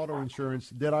the auto insurance.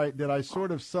 Did I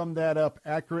sort of sum that up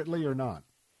accurately or not?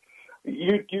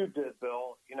 You did,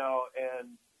 Bill.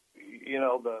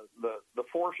 The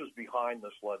forces behind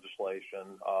this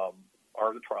legislation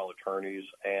are the trial attorneys,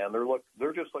 and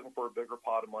they're just looking for a bigger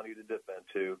pot of money to dip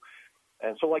into.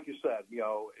 And so, like you said,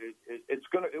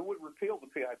 it would repeal the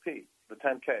PIP, the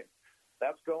 10K.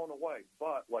 That's going away.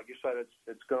 But like you said,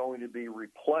 it's going to be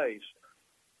replaced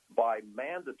by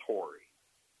mandatory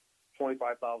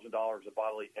 $25,000 of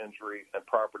bodily injury and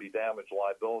property damage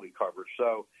liability coverage.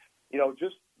 So,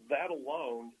 just that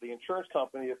alone, the insurance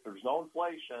company, if there's no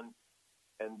inflation,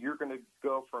 and you're going to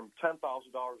go from $10,000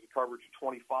 of coverage to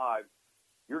 $25,000,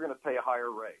 you're going to pay a higher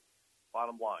rate.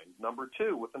 Bottom line. Number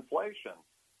two, with inflation,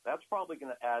 that's probably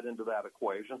going to add into that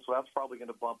equation, so that's probably going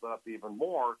to bump it up even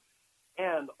more.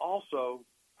 And also,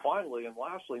 finally and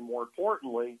lastly, more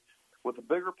importantly, with a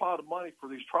bigger pot of money for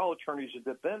these trial attorneys to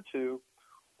dip into,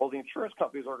 well, the insurance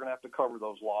companies are going to have to cover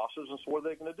those losses, and so what are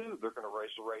they going to do? They're going to raise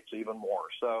the rates even more.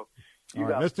 So, all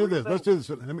right, let's do this.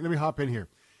 Let me hop in here.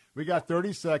 We got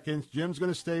 30 seconds. Jim's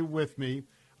going to stay with me.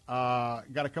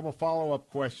 Got a couple follow-up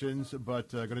questions,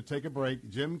 but going to take a break.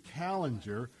 Jim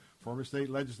Challenger, former state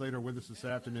legislator, with us this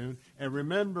afternoon. And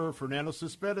remember, Fernando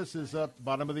Cespedes is up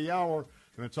bottom of the hour.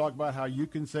 Going to talk about how you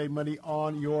can save money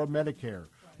on your Medicare.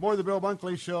 More of the Bill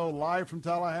Bunkley Show live from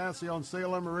Tallahassee on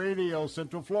Salem Radio,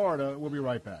 Central Florida. We'll be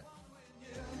right back.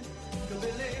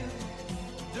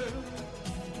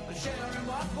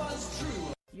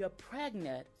 You're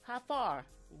pregnant. How far?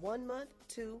 1 month,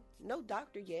 2, no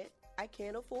doctor yet. I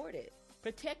can't afford it.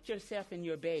 Protect yourself and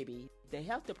your baby. The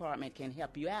health department can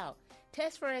help you out.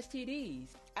 Test for STDs.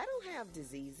 I don't have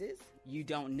diseases. You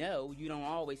don't know. You don't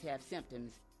always have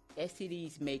symptoms.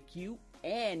 STDs make you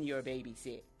and your baby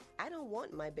sick. I don't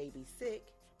want my baby sick.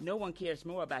 No one cares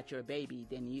more about your baby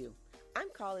than you. I'm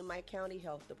calling my county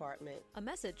health department. A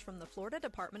message from the Florida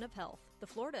Department of Health, the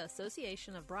Florida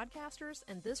Association of Broadcasters,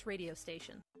 and this radio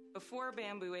station. Before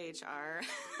Bamboo HR,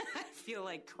 I feel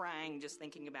like crying just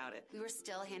thinking about it. We were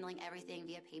still handling everything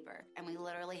via paper, and we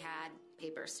literally had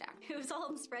paper stacked. It was all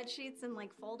in spreadsheets and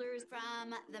folders.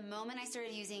 From the moment I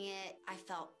started using it, I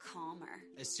felt calmer.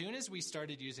 As soon as we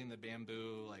started using the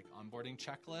Bamboo onboarding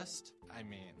checklist, I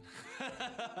mean,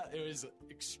 it was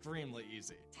extremely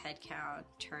easy. Head count,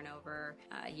 turnover,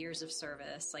 years of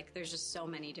service. There's just so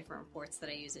many different reports that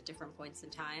I use at different points in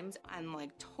time. I'm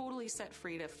totally set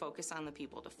free to focus on the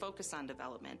people, to focus on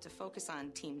development, to focus on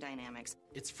team dynamics.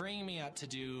 It's freeing me up to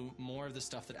do more of the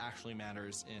stuff that actually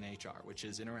matters in HR, which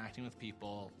is interacting with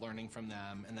people, learning from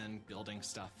them, and then building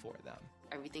stuff for them.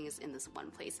 Everything is in this one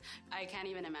place. I can't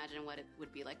even imagine what it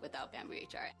would be like without Bamboo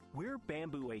HR. We're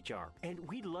Bamboo HR, and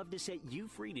we'd love to set you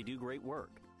free to do great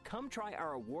work. Come try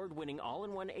our award-winning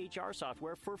all-in-one HR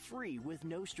software for free with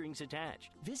no strings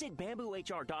attached. Visit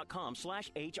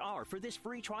bamboohr.com/HR for this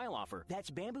free trial offer.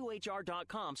 That's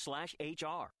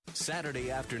bamboohr.com/HR. Saturday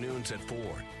afternoons at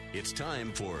 4. It's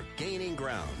time for Gaining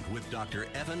Ground with Dr.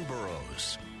 Evan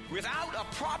Burrows. Without a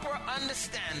proper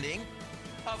understanding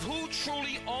of who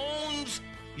truly owns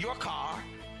your car,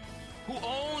 who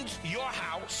owns your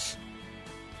house,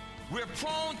 we're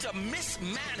prone to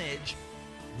mismanage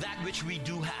that which we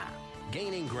do have.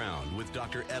 Gaining Ground with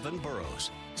Dr. Evan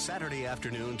Burrows. Saturday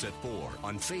afternoons at 4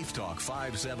 on Faith Talk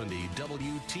 570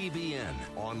 WTBN.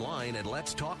 Online at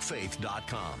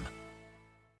letstalkfaith.com.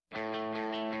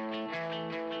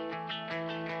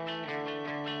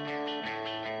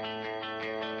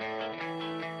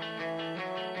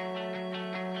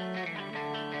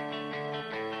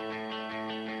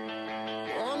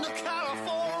 On to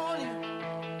California,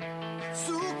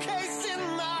 suitcase in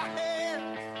my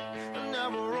hand. I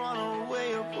never run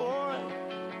away, boy.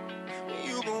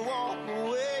 You can walk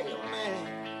away, man.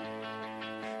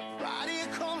 Friday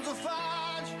comes to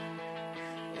find you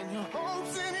in your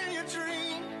hopes and in your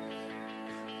dreams.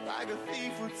 Like a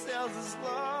thief who tells his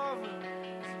lover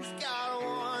he's got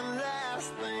one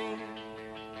last thing.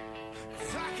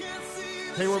 'Cause I can't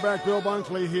see the Hey, we're back. Bill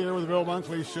Bunkley here with the Bill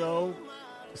Bunkley Show.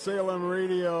 Salem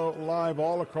Radio live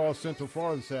all across Central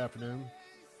Florida this afternoon.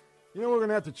 You know, we're going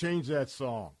to have to change that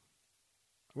song.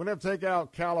 We're going to have to take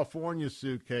out California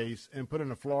suitcase and put in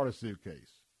a Florida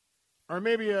suitcase. Or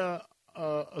maybe a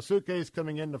suitcase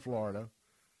coming into Florida.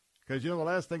 Because, the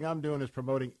last thing I'm doing is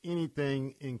promoting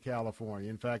anything in California.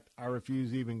 In fact, I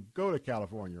refuse to even go to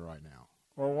California right now.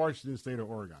 Or Washington State or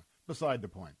Oregon. Beside the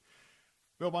point.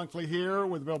 Bill Bunkley here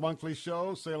with the Bill Bunkley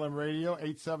Show, Salem Radio,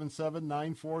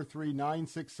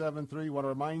 877-943-9673. Want to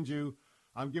remind you,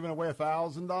 I'm giving away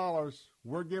 $1,000.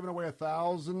 We're giving away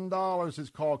 $1,000. It's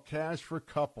called Cash for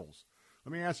Couples.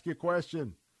 Let me ask you a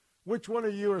question. Which one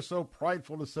of you are so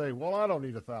prideful to say, well, I don't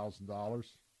need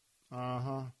 $1,000?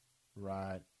 Uh-huh.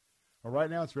 Right. Well, right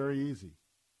now it's very easy.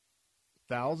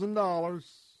 $1,000,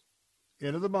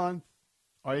 end of the month.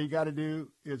 All you got to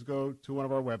do is go to one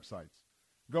of our websites.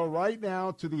 Go right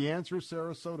now to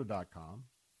theanswersarasota.com.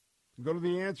 Go to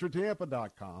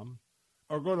theanswertampa.com.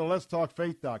 Or go to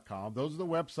letstalkfaith.com. Those are the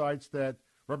websites that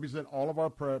represent all of our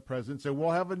presence. And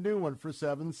we'll have a new one for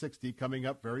 760 coming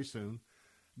up very soon.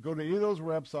 Go to any of those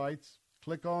websites.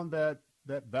 Click on that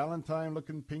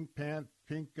Valentine-looking pink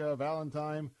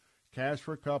Valentine, Cash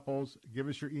for Couples. Give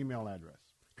us your email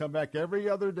address. Come back every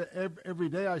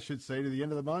day, I should say, to the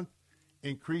end of the month.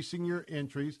 Increasing your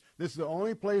entries. This is the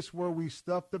only place where we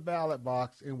stuff the ballot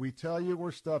box, and we tell you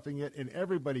we're stuffing it, and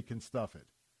everybody can stuff it.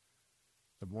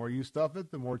 The more you stuff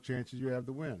it, the more chances you have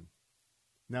to win.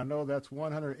 Now, no, that's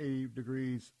 180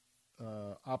 degrees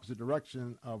opposite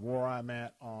direction of where I'm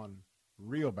at on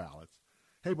real ballots.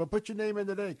 Hey, but put your name in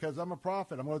today, because I'm a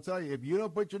prophet. I'm going to tell you, if you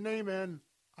don't put your name in,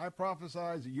 I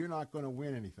prophesize that you're not going to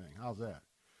win anything. How's that?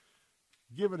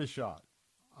 Give it a shot.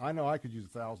 I know I could use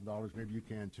 $1,000. Maybe you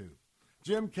can, too.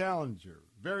 Jim Callinger,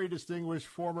 very distinguished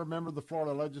former member of the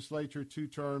Florida legislature, 2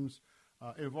 terms.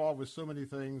 involved with so many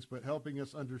things, but helping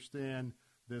us understand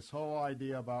this whole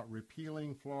idea about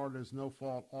repealing Florida's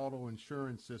no-fault auto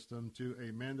insurance system to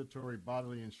a mandatory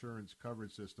bodily insurance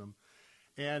coverage system.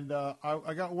 And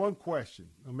I got one question.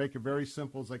 I'll make it very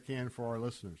simple as I can for our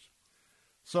listeners.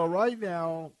 So right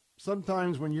now,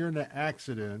 sometimes when you're in an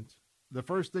accident, the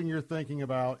first thing you're thinking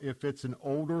about, if it's an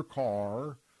older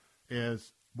car,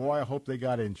 is, boy, I hope they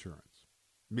got insurance.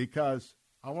 Because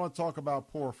I want to talk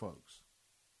about poor folks.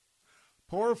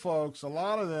 Poor folks, a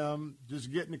lot of them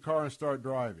just get in the car and start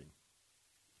driving.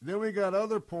 Then we got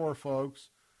other poor folks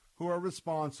who are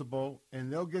responsible,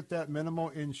 and they'll get that minimal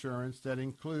insurance that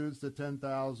includes the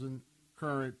 $10,000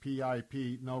 current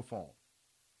PIP no fault.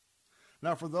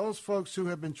 Now, for those folks who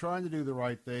have been trying to do the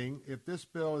right thing, if this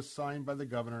bill is signed by the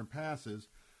governor and passes,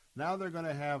 now they're going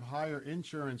to have higher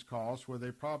insurance costs where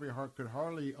they probably could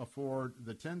hardly afford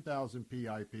the $10,000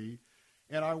 PIP.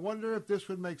 And I wonder if this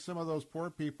would make some of those poor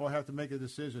people have to make a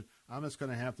decision. I'm just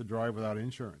going to have to drive without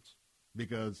insurance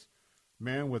because,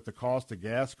 man, with the cost of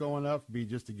gas going up,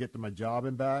 just to get to my job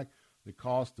and back, the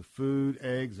cost of food,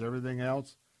 eggs, everything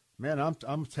else, man,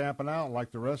 I'm tapping out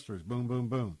like the rest of us. Boom, boom,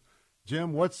 boom.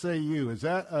 Jim, what say you? Is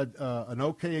that an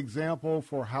okay example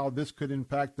for how this could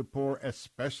impact the poor,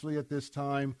 especially at this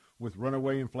time with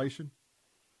runaway inflation?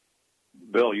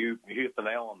 Bill, you hit the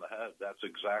nail on the head. That's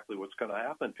exactly what's going to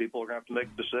happen. People are going to have to make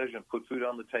a decision, put food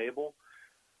on the table,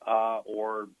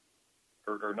 or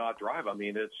not drive. I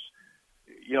mean, it's,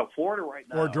 Florida right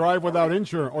now. Or drive without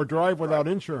insurance. Or drive without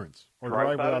insurance. Or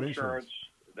drive without insurance.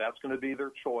 That's going to be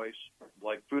their choice.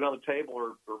 Like food on the table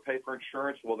or pay for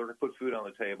insurance. Well, they're going to put food on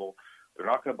the table. They're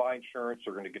not going to buy insurance.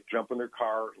 They're going to jump in their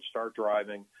car and start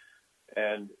driving.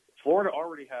 And Florida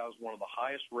already has one of the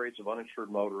highest rates of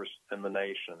uninsured motorists in the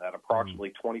nation at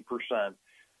approximately 20%.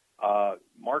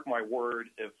 Mark my word,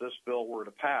 if this bill were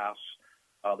to pass,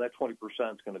 that 20%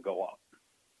 is going to go up.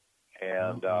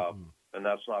 And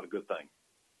that's not a good thing.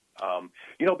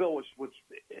 Bill,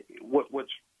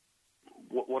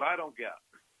 what I don't get,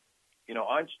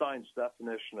 Einstein's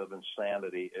definition of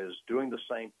insanity is doing the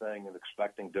same thing and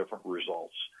expecting different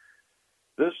results.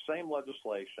 This same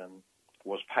legislation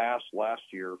was passed last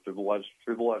year through the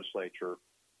legislature,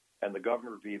 and the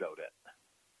governor vetoed it.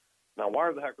 Now,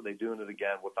 why the heck are they doing it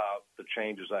again without the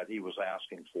changes that he was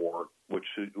asking for, which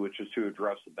is to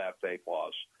address the bad faith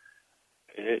laws?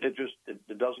 It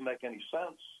doesn't make any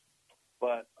sense,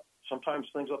 but sometimes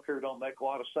things up here don't make a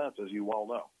lot of sense, as you well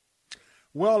know.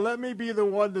 Well, let me be the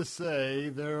one to say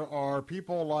there are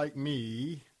people like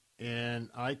me, and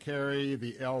I carry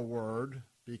the L word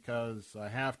because I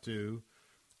have to.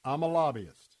 I'm a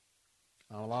lobbyist.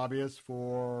 I'm a lobbyist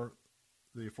for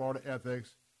the Florida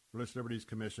Ethics Religious Liberties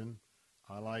Commission.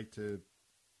 I like to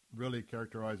really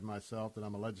characterize myself that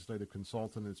I'm a legislative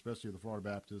consultant, especially the Florida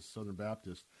Baptist, Southern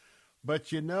Baptist. But,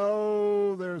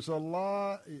 there's a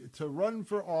lot to run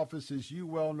for office, as you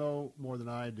well know more than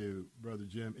I do, Brother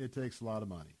Jim. It takes a lot of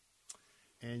money.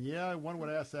 And, one would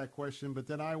ask that question, but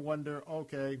then I wonder,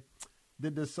 okay,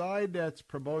 the side that's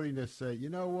promoting this say, you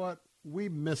know what, we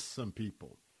missed some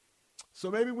people. So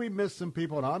maybe we missed some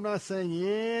people, and I'm not saying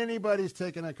anybody's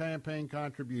taking a campaign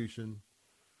contribution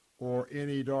or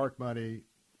any dark money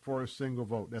for a single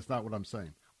vote. That's not what I'm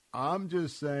saying. I'm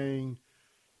just saying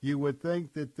you would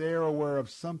think that they're aware of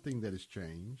something that has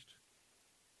changed,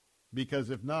 because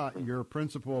if not, your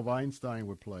principle of Einstein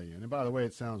would play in. And by the way,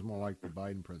 it sounds more like the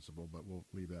Biden principle, but we'll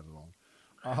leave that alone.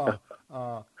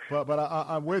 But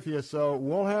I'm with you, so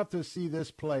we'll have to see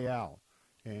this play out.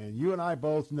 And you and I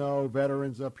both know,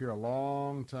 veterans up here a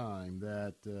long time,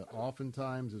 that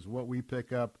oftentimes is what we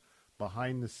pick up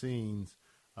behind the scenes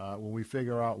when we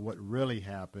figure out what really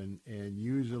happened. And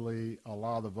usually a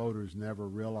lot of the voters never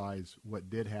realize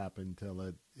what did happen until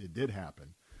it did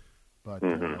happen. But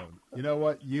you know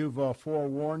what? You've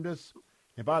forewarned us.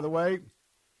 And by the way,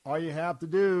 all you have to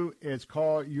do is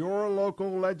call your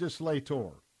local legislator.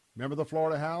 Remember the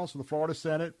Florida House or the Florida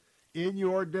Senate? In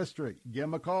your district, give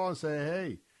them a call and say,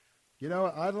 hey,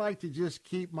 I'd like to just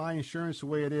keep my insurance the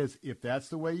way it is, if that's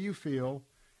the way you feel,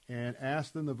 and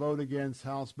ask them to vote against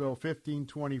House Bill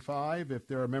 1525 if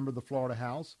they're a member of the Florida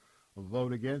House, or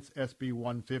vote against SB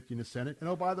 150 in the Senate.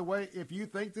 And, by the way, if you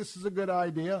think this is a good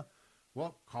idea,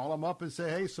 well, call them up and say,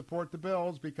 hey, support the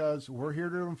bills, because we're here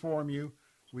to inform you.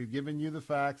 We've given you the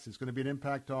facts. It's going to be an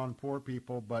impact on poor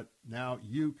people, but now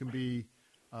you can be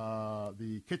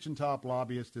the kitchen top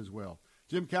lobbyist as well.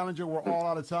 Jim Callender, we're all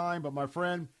out of time, but my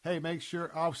friend, hey, make sure,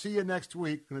 I'll see you next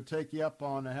week. Going to take you up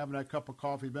on having that cup of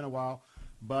coffee. It's been a while,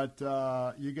 but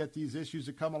you get these issues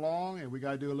that come along, and we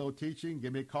got to do a little teaching.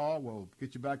 Give me a call. We'll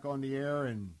get you back on the air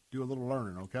and do a little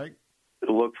learning, okay?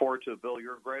 Look forward to it, Bill.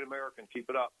 You're a great American. Keep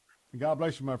it up. God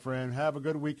bless you, my friend. Have a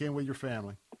good weekend with your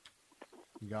family.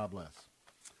 God bless.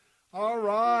 All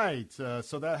right.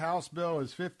 So that House bill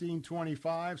is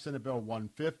 1525, Senate Bill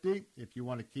 150. If you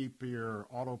want to keep your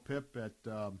auto PIP at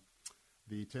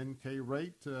the 10K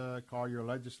rate, call your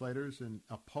legislators and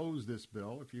oppose this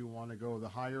bill. If you want to go the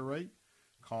higher rate,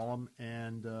 call them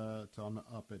and tell them to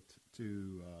up it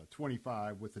to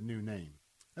 25 with a new name.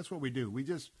 That's what we do. We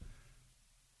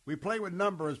play with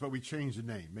numbers, but we change the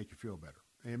name, make you feel better.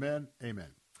 Amen? Amen.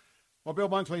 Well, Bill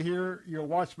Bunkley here, your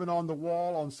watchman on the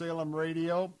wall on Salem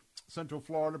Radio, Central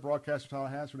Florida, broadcaster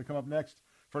Tallahassee. We're going to come up next.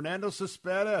 Fernando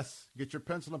Cespedes. Get your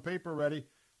pencil and paper ready.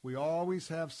 We always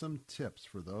have some tips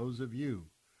for those of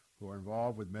you who are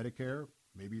involved with Medicare,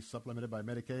 maybe supplemented by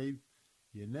Medicaid.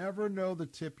 You never know the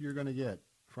tip you're going to get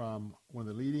from one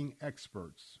of the leading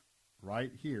experts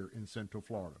right here in Central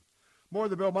Florida. More of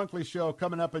the Bill Bunkley Show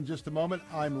coming up in just a moment.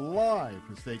 I'm live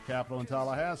from the State Capitol in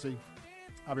Tallahassee.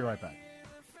 I'll be right back.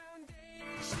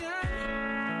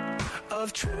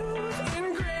 Of truth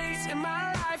and grace, and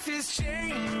my life is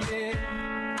changing.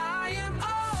 I am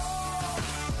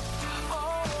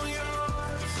all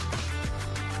yours.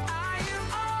 I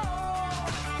am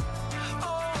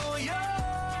all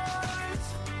yours.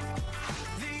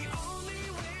 The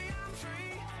only way I'm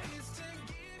free is to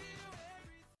give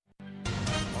you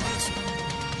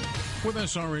everything. With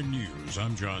SRN News,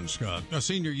 I'm John Scott. A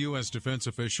senior U.S. defense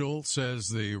official says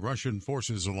the Russian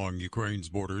forces along Ukraine's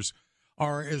borders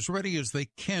are as ready as they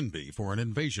can be for an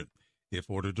invasion, if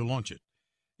ordered to launch it.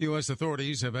 U.S.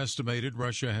 authorities have estimated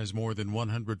Russia has more than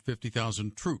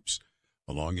 150,000 troops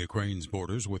along Ukraine's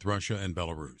borders with Russia and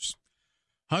Belarus.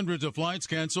 Hundreds of flights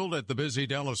canceled at the busy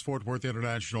Dallas-Fort Worth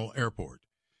International Airport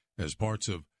as parts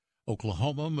of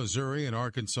Oklahoma, Missouri, and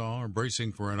Arkansas are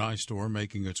bracing for an ice storm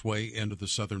making its way into the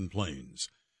southern plains.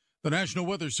 The National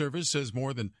Weather Service says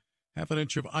more than half an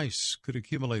inch of ice could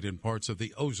accumulate in parts of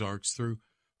the Ozarks through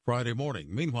Friday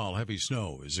morning. Meanwhile, heavy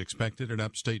snow is expected in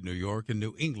upstate New York and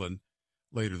New England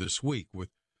later this week, with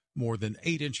more than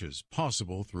 8 inches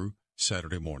possible through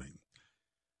Saturday morning.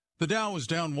 The Dow is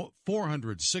down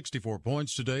 464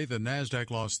 points today. The Nasdaq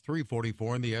lost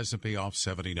 344 and the S&P off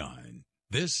 79.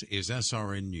 This is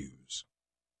SRN News.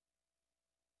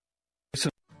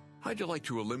 How'd you like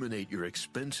to eliminate your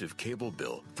expensive cable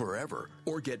bill forever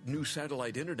or get new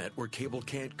satellite internet where cable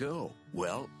can't go?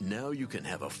 Well, now you can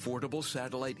have affordable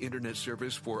satellite internet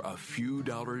service for a few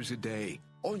dollars a day.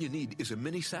 All you need is a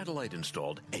mini satellite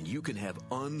installed, and you can have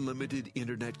unlimited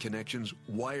internet connections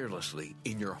wirelessly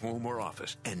in your home or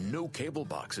office. And no cable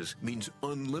boxes means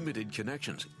unlimited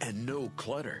connections and no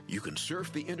clutter. You can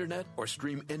surf the internet or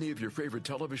stream any of your favorite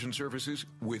television services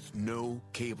with no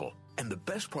cable. And the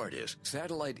best part is,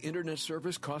 satellite internet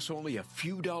service costs only a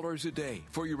few dollars a day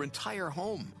for your entire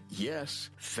home. Yes,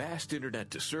 fast internet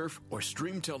to surf or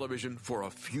stream television for a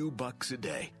few bucks a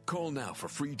day. Call now for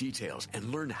free details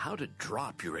and learn how to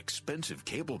drop your expensive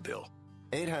cable bill.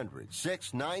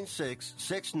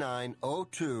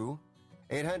 800-696-6902.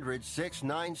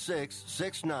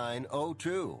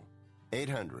 800-696-6902.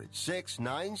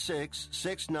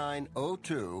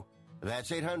 800-696-6902.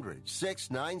 That's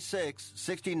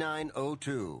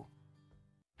 800-696-6902.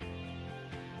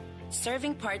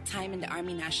 Serving part-time in the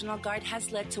Army National Guard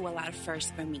has led to a lot of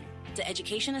firsts for me. The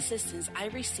education assistance I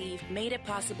received made it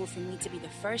possible for me to be the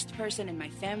first person in my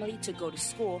family to go to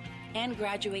school and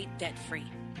graduate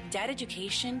debt-free. That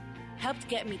education helped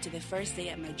get me to the first day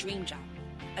at my dream job,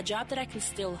 a job that I can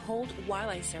still hold while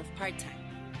I serve part-time.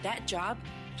 That job,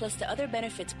 plus the other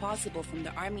benefits possible from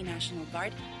the Army National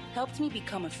Guard, helped me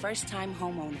become a first-time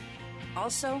homeowner.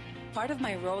 Also, part of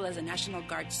my role as a National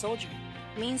Guard soldier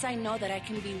means I know that I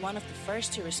can be one of the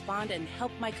first to respond and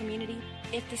help my community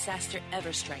if disaster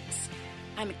ever strikes.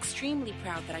 I'm extremely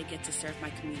proud that I get to serve my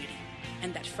community,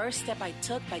 and that first step I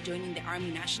took by joining the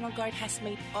Army National Guard has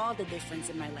made all the difference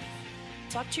in my life.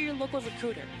 Talk to your local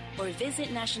recruiter or visit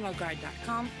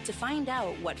NationalGuard.com to find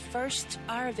out what firsts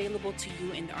are available to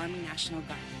you in the Army National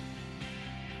Guard.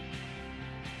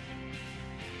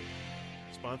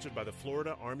 Sponsored by the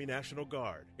Florida Army National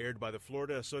Guard. Aired by the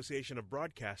Florida Association of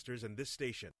Broadcasters and this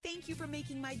station. Thank you for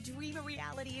making my dream a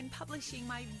reality and publishing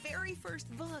my very first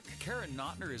book. Karen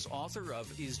Notner is author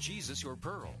of Is Jesus Your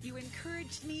Pearl? You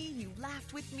encouraged me, you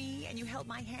laughed with me, and you held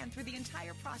my hand through the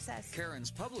entire process. Karen's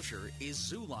publisher is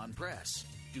Zulon Press.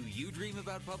 Do you dream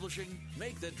about publishing?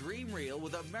 Make the dream real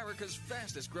with America's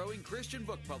fastest growing Christian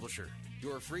book publisher.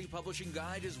 Your free publishing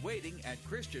guide is waiting at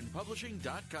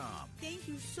christianpublishing.com. Thank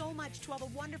you so much to all the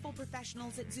wonderful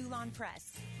professionals at Zulon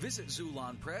Press. Visit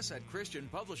Zulon Press at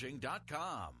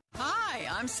christianpublishing.com. Hi,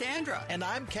 I'm Sandra. And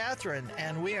I'm Catherine,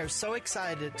 and we are so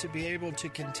excited to be able to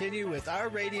continue with our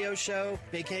radio show,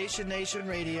 Vacation Nation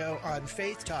Radio, on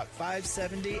Faith Talk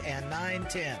 570 and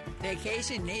 910.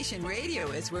 Vacation Nation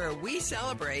Radio is where we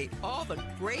celebrate all the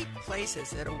great places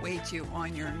that await you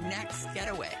on your next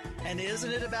getaway. And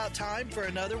isn't it about time for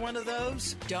another one of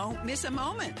those? Don't miss a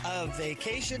moment of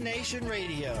Vacation Nation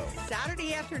Radio.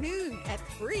 Saturday afternoon at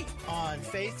 3 on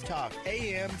Faith Talk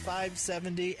AM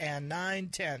 570 and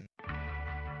 910.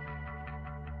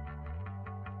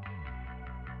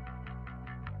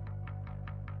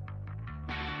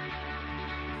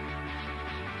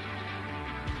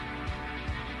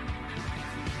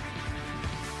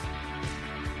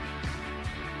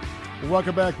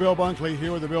 Welcome back. Bill Bunkley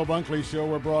here with the Bill Bunkley Show.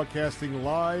 We're broadcasting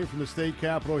live from the state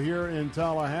capitol here in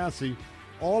Tallahassee,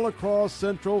 all across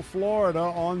Central Florida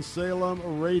on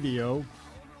Salem Radio.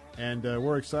 And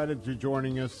we're excited you're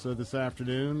joining us this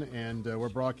afternoon. And we're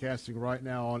broadcasting right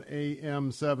now on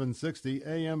AM 760,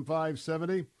 AM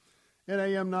 570, and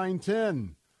AM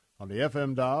 910. On the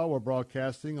FM dial, we're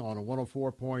broadcasting on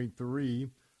 104.3,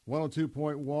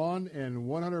 102.1 and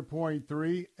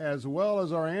 100.3, as well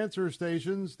as our answer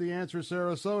stations, The Answer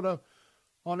Sarasota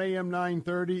on AM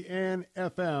 930 and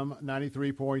FM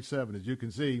 93.7. As you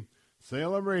can see,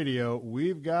 Salem Radio,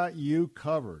 we've got you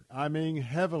covered. I mean,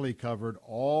 heavily covered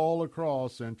all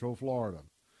across Central Florida.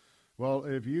 Well,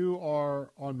 if you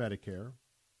are on Medicare,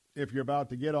 if you're about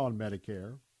to get on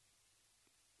Medicare,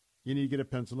 you need to get a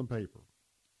pencil and paper,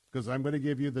 because I'm going to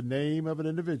give you the name of an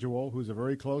individual who's a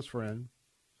very close friend,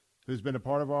 who's been a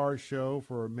part of our show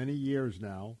for many years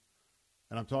now.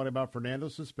 And I'm talking about Fernando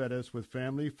Cespedes with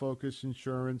Family Focus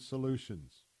Insurance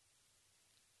Solutions.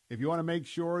 If you want to make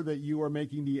sure that you are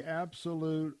making the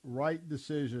absolute right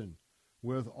decision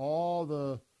with all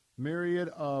the myriad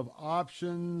of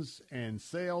options and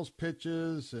sales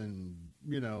pitches and,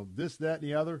 this, that, and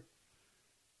the other,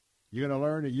 you're going to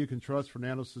learn that you can trust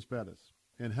Fernando Cespedes.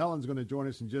 And Helen's going to join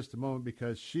us in just a moment,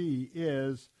 because she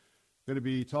is going to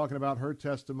be talking about her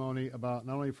testimony about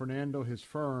not only Fernando, his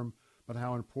firm, but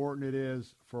how important it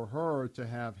is for her to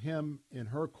have him in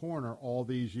her corner all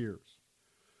these years.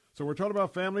 So we're talking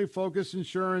about Family Focus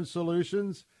Insurance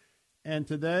Solutions, and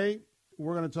today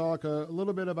we're going to talk a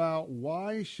little bit about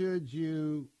why should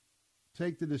you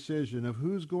take the decision of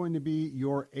who's going to be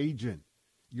your agent,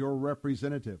 your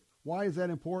representative. Why is that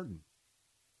important?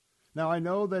 Now, I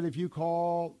know that if you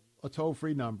call a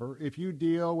toll-free number, if you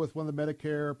deal with one of the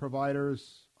Medicare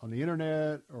providers on the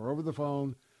internet or over the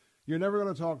phone, you're never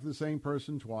going to talk to the same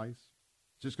person twice.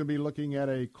 Just going to be looking at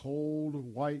a cold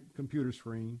white computer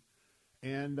screen,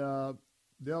 and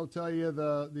they'll tell you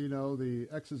the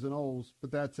X's and O's, but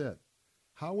that's it.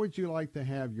 How would you like to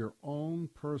have your own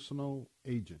personal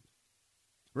agent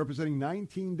representing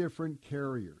 19 different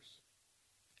carriers,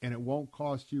 and it won't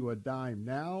cost you a dime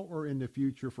now or in the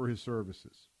future for his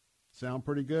services? Sound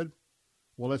pretty good?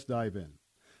 Well, let's dive in.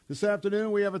 This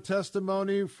afternoon, we have a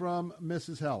testimony from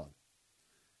Mrs. Helen,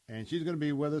 and she's going to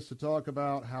be with us to talk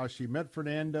about how she met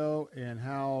Fernando and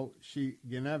how she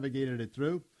navigated it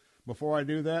through. Before I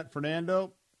do that,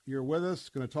 Fernando, you're with us.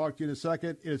 Going to talk to you in a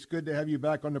second. It's good to have you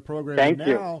back on the program. Thank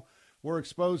you. Now we're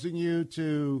exposing you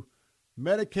to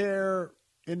Medicare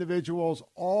individuals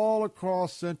all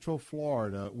across Central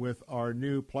Florida with our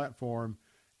new platform.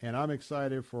 And I'm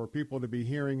excited for people to be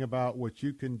hearing about what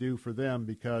you can do for them,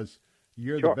 because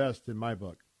you're Sure. the best in my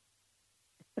book.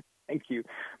 Thank you.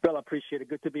 Bill, I appreciate it.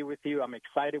 Good to be with you. I'm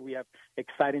excited. We have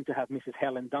exciting to have Mrs.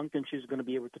 Helen Duncan. She's going to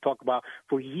be able to talk about,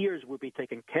 for years we'll be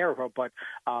taking care of her. But,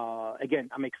 again,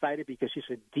 I'm excited because she's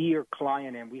a dear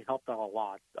client, and we helped her a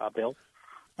lot, Bill.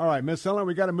 All right, Miss Helen,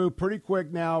 we got to move pretty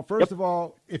quick now. First of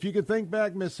all, if you could think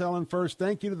back, Miss Helen, first,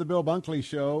 thank you to the Bill Bunkley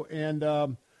Show.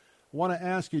 And want to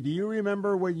ask you, do you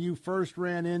remember when you first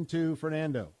ran into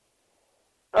Fernando?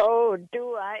 Oh,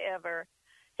 do I ever.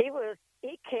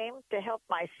 He came to help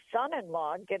my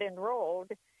son-in-law get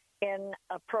enrolled in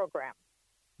a program.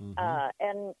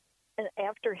 And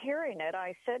after hearing it,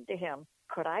 I said to him,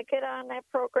 could I get on that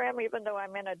program even though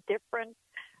I'm in a different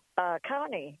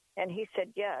county? And he said,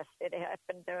 yes, it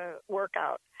happened to work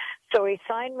out. So he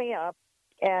signed me up,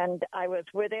 and I was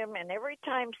with him, and every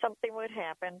time something would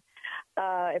happen,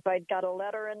 if I'd got a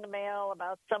letter in the mail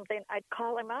about something, I'd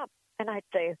call him up, and I'd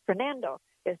say, Fernando,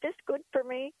 is this good for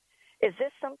me? Is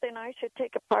this something I should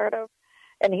take a part of?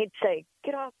 And he'd say,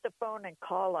 get off the phone and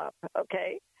call up,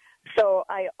 okay? So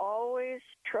I always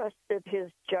trusted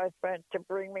his judgment to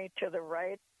bring me to the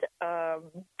right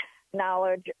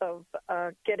knowledge of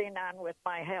getting on with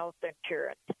my health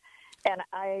insurance. And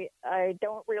I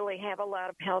don't really have a lot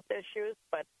of health issues,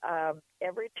 but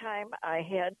every time I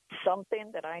had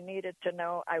something that I needed to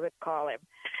know, I would call him.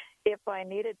 If I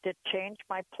needed to change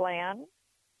my plan,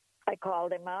 I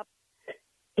called him up.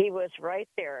 He was right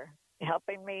there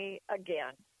helping me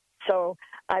again. So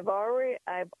I've always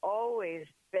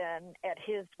been at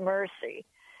his mercy.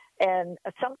 And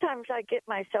sometimes I get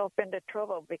myself into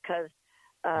trouble because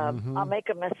I'll make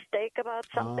a mistake about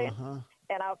something,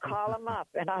 and I'll call him up,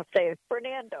 and I'll say,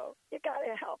 Fernando, you got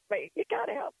to help me. You got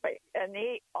to help me. And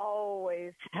he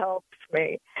always helps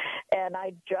me. And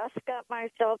I just got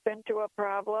myself into a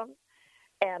problem,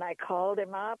 and I called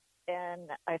him up,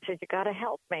 and I said, you got to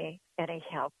help me. And he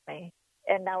helped me.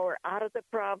 And now we're out of the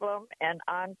problem and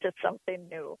on to something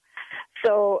new.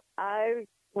 So I've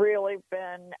really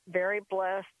been very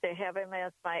blessed to have him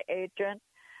as my agent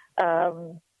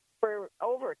for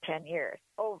over 10 years.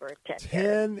 Over 10 years.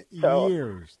 10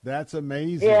 years. That's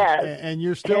amazing. Yes. And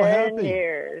you're still 10 happy.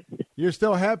 years. You're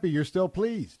still happy. You're still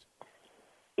pleased.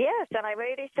 Yes, and I'm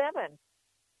 87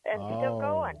 and still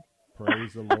going.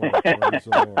 Praise the Lord. Praise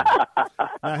the Lord.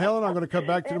 Now, Helen, I'm going to come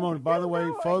back to you in a moment. By the way,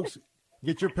 folks,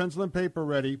 get your pencil and paper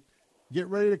ready. Get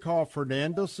ready to call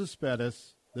Fernando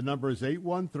Cespedes. The number is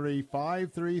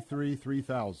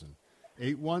 813-533-3000.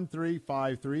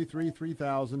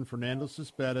 813-533-3000, Fernando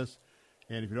Cespedes.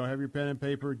 And if you don't have your pen and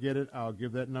paper, get it. I'll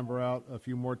give that number out a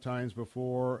few more times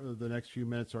before the next few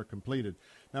minutes are completed.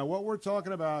 Now, what we're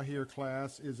talking about here,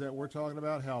 class, is that we're talking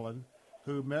about Helen,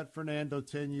 who met Fernando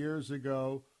 10 years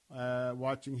ago,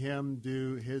 watching him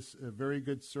do his very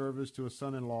good service to a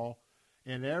son-in-law.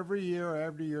 And every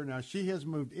year, now she has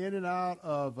moved in and out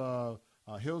of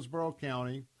Hillsborough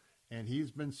County, and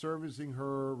he's been servicing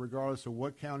her regardless of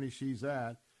what county she's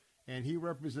at. And he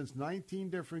represents 19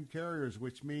 different carriers,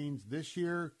 which means this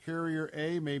year Carrier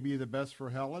A may be the best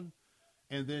for Helen.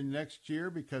 And then next year,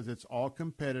 because it's all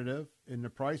competitive and the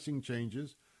pricing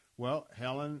changes, well,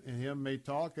 Helen and him may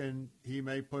talk, and he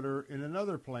may put her in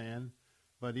another plan.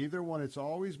 But either one, it's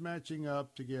always matching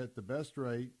up to get the best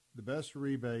rate, the best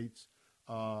rebates,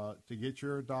 to get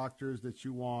your doctors that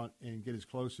you want and get as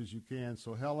close as you can.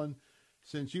 So, Helen,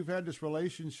 since you've had this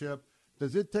relationship,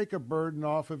 does it take a burden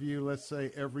off of you, let's say,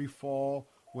 every fall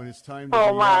when it's time to be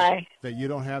out, that you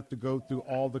don't have to go through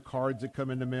all the cards that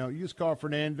come in the mail? You just call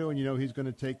Fernando, and you know he's going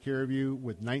to take care of you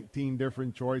with 19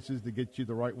 different choices to get you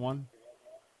the right one?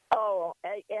 Oh,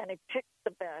 and he picked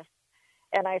the best.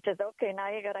 And I said, okay, now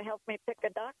you got to help me pick a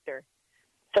doctor.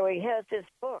 So he has his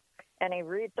book, and he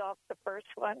reads off the first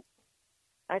one.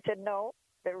 I said, no.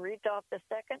 They reads off the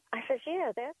second. I said,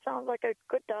 yeah, that sounds like a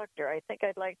good doctor. I think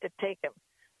I'd like to take him.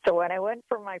 So when I went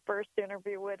for my first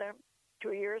interview with him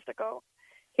 2 years ago,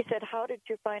 he said, how did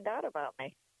you find out about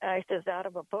me? And I said, out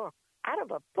of a book. Out of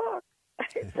a book? I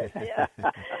said, yeah.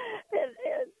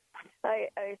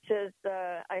 I says,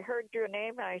 I heard your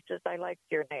name. I says, I liked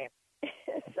your name.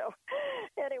 So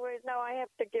anyways, now I have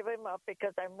to give him up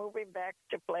because I'm moving back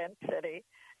to Plant City.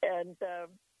 And,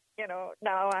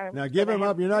 now I'm... Now give him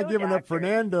up. You're not giving up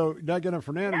Fernando. You're not giving up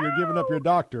Fernando. No. You're giving up your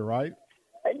doctor, right?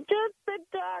 Just the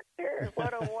doctor.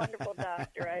 What a wonderful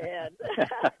doctor I had.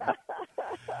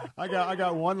 I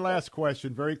got one last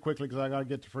question very quickly because I got to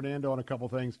get to Fernando on a couple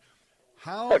things.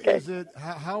 Is it?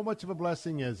 How much of a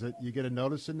blessing is it? You get a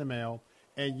notice in the mail,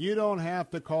 and you don't have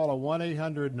to call a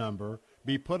 1-800 number,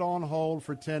 be put on hold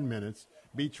for 10 minutes,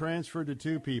 be transferred to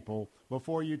two people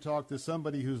before you talk to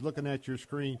somebody who's looking at your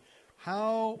screen.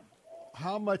 How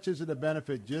much is it a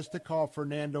benefit just to call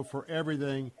Fernando for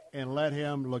everything and let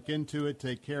him look into it,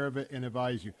 take care of it, and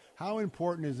advise you? How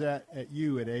important is that at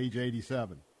you at age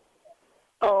 87?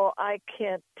 Oh, I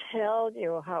can't tell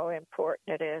you how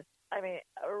important it is. I mean,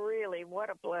 really,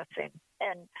 what a blessing.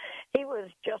 And he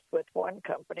was just with one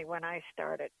company when I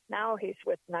started. Now he's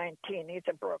with 19. He's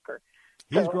a broker.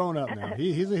 He's grown up now.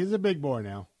 He's a big boy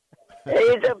now.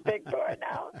 He's a big boy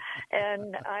now.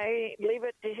 And I leave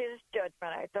it to his judgment.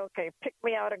 I say, okay, pick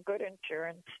me out a good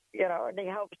insurance, and he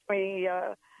helps me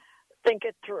think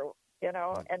it through,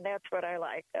 and that's what I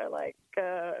like. I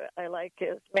like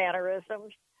his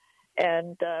mannerisms,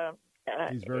 and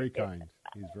he's very kind.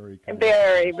 He's very kind.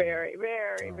 Very, very,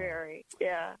 very, very,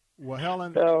 yeah. Well,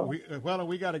 Helen,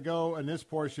 we got to go in this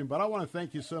portion, but I want to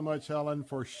thank you so much, Helen,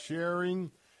 for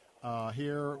sharing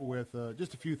here with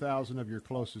just a few thousand of your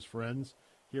closest friends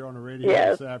here on the radio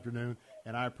this afternoon.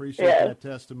 And I appreciate that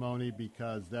testimony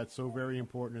because that's so very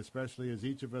important, especially as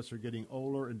each of us are getting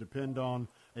older and depend on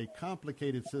a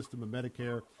complicated system of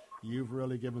Medicare. You've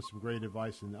really given some great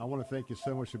advice, and I want to thank you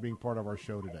so much for being part of our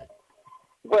show today.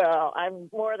 Well, I'm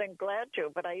more than glad to,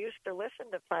 but I used to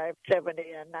listen to 570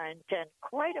 and 910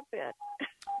 quite a bit.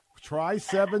 Try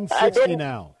 760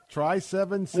 now. Try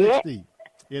 760.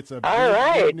 It's a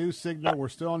big new signal. We're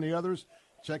still on the others.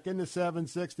 Check into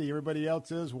 760. Everybody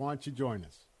else is. Why don't you join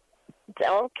us?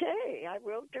 Okay, I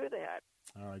will do that.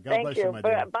 All right. God bless you, my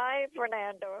dear. Bye,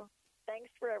 Fernando. Thanks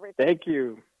for everything. Thank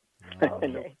you.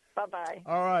 Okay, bye-bye.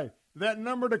 All right. That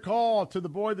number to call to the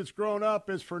boy that's grown up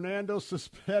is Fernando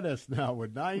Cespedes now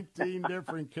with 19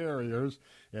 different carriers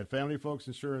at Family Folks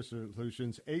Insurance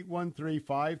Solutions,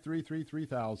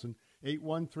 813-533-3000,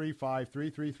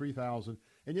 813-533-3000.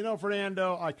 And you know,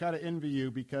 Fernando, I kind of envy you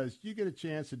because you get a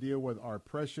chance to deal with our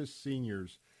precious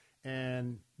seniors.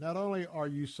 And not only are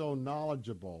you so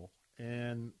knowledgeable,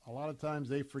 and a lot of times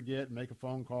they forget, make a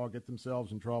phone call, get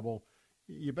themselves in trouble.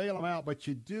 You bail them out, but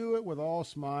you do it with all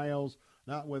smiles,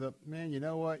 not with a, man, you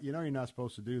know what? You know you're not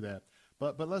supposed to do that.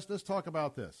 But let's talk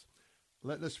about this.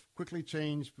 Let's quickly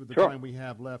change for the time we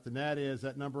have left, and that is,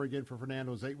 that number again for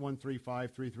Fernando is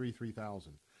 813-533-3000.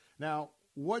 Now,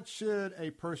 what should a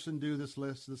person do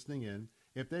listening in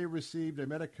if they received a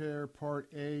Medicare Part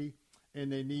A and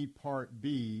they need Part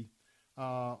B?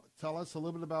 Tell us a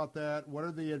little bit about that. What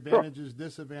are the advantages,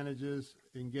 disadvantages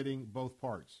in getting both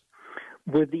parts?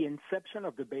 With the inception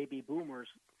of the baby boomers,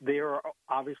 they are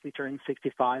obviously turning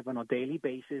 65 on a daily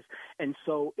basis. And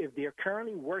so if they're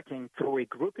currently working through a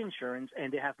group insurance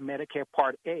and they have Medicare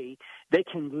Part A, they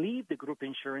can leave the group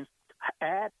insurance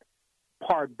at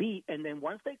Part B, and then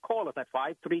once they call us at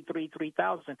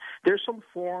 533-3000, there's some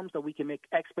forms that we can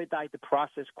expedite the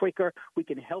process quicker. We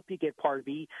can help you get Part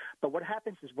B. But what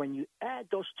happens is when you add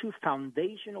those two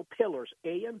foundational pillars,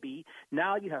 A and B,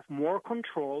 now you have more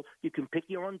control. You can pick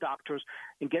your own doctors.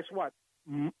 And guess what?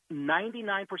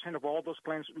 99% of all those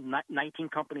plans, 19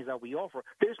 companies that we offer,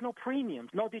 there's no premiums,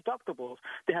 no deductibles.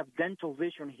 They have dental,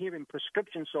 vision, hearing,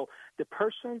 prescription. So the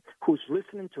person who's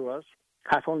listening to us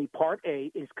has only Part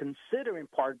A, is considering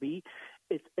Part B,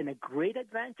 it's a great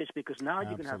advantage because now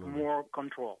you can have more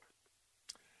control.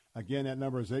 Again, that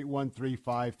number is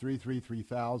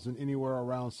 813-533-3000, anywhere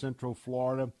around Central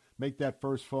Florida. Make that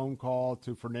first phone call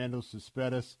to Fernando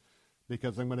Cespedes,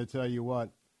 because I'm going to tell you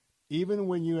what, even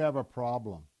when you have a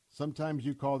problem, sometimes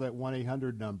you call that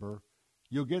 1-800 number,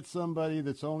 you'll get somebody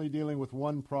that's only dealing with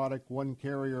one product, one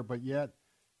carrier, but yet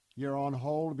you're on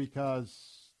hold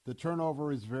because the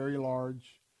turnover is very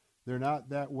large. They're not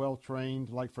that well trained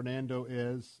like Fernando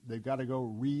is. They've got to go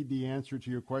read the answer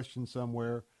to your question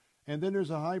somewhere. And then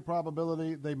there's a high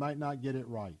probability they might not get it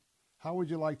right. How would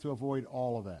you like to avoid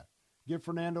all of that? Give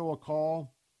Fernando a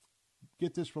call,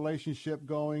 get this relationship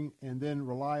going, and then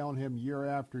rely on him year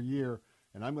after year.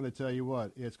 And I'm going to tell you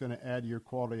what, it's going to add to your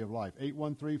quality of life.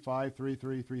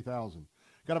 813-533-3000.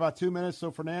 Got about 2 minutes. So,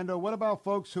 Fernando, what about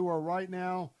folks who are right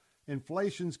now,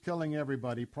 inflation's killing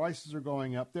everybody. Prices are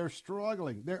going up. They're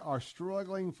struggling. They are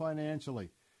struggling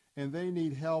financially, and they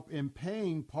need help in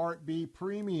paying Part B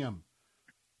premium.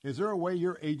 Is there a way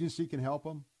your agency can help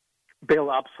them?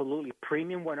 Bill, absolutely.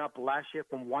 Premium went up last year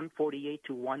from $148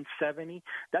 to $170.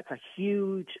 That's a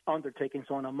huge undertaking.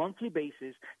 So on a monthly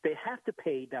basis, they have to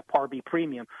pay that Part B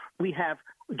premium. We have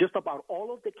just about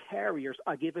all of the carriers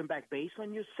are giving back based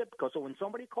on your zip code. So when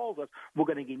somebody calls us, we're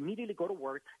going to immediately go to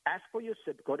work, ask for your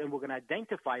zip code, and we're going to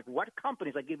identify what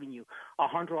companies are giving you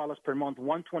 $100 per month,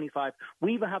 $125.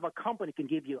 We even have a company can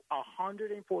give you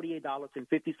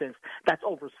 $148.50. That's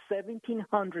over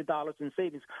 $1,700 in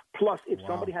savings. Plus, if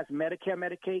somebody has Medicare,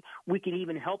 Medicaid, we can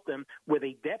even help them with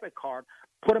a debit card,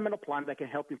 put them in a plan that can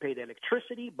help you pay the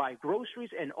electricity, buy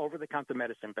groceries, and over-the-counter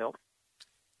medicine, Bill.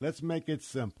 Let's make it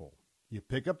simple. You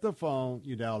pick up the phone,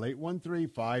 you dial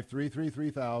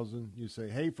 813-533-3000. You say,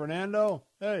 hey, Fernando,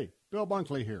 hey, Bill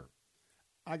Bunkley here.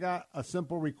 I got a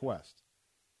simple request.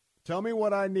 Tell me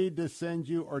what I need to send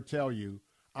you or tell you.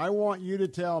 I want you to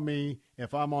tell me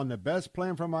if I'm on the best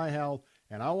plan for my health,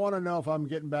 and I want to know if I'm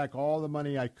getting back all the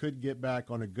money I could get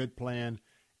back on a good plan.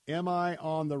 Am I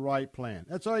on the right plan?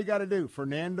 That's all you got to do.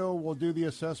 Fernando will do the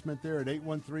assessment there at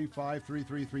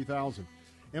 813-533-3000.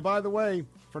 And by the way,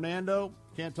 Fernando,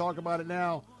 can't talk about it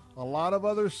now, a lot of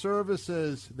other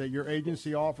services that your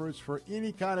agency offers for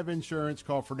any kind of insurance.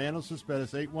 Call Fernando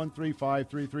Cespedes,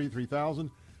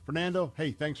 813-533-3000. Fernando,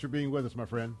 hey, thanks for being with us, my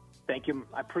friend. Thank you.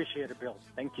 I appreciate it, Bill.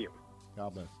 Thank you.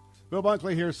 God bless. Bill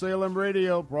Bunkley here, Salem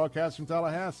Radio, broadcast from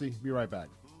Tallahassee. Be right back.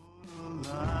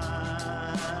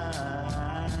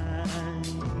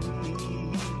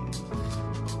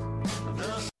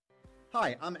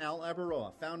 Hi, I'm Al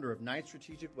Abaroa, founder of Knight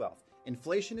Strategic Wealth.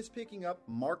 Inflation is picking up,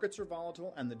 markets are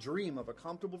volatile, and the dream of a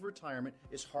comfortable retirement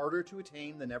is harder to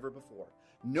attain than ever before.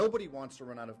 Nobody wants to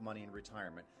run out of money in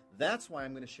retirement. That's why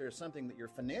I'm going to share something that your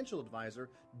financial advisor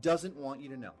doesn't want you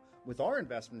to know. With our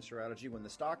investment strategy, when the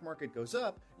stock market goes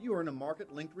up, you earn a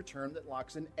market-linked return that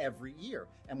locks in every year.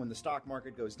 And when the stock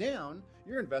market goes down,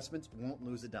 your investments won't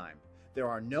lose a dime. There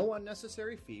are no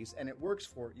unnecessary fees, and it works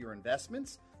for your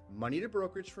investments, money at a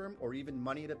brokerage firm, or even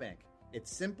money at a bank.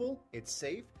 It's simple, it's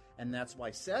safe, and that's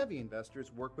why savvy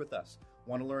investors work with us.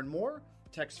 Want to learn more?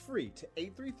 Text FREE to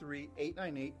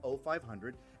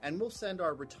 833-898-0500, and we'll send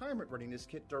our retirement readiness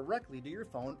kit directly to your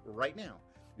phone right now.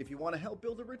 If you want to help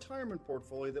build a retirement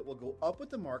portfolio that will go up with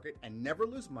the market and never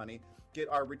lose money, get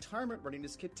our retirement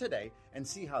readiness kit today and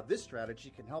see how this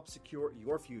strategy can help secure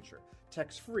your future.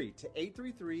 Text FREE to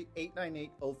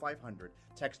 833-898-0500.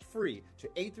 Text FREE to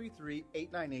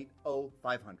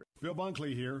 833-898-0500. Bill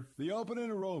Bunkley here. The open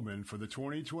enrollment for the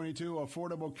 2022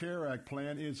 Affordable Care Act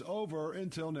plan is over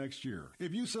until next year.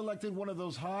 If you selected one of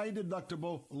those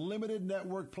high-deductible, limited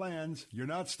network plans, you're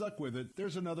not stuck with it.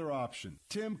 There's another option.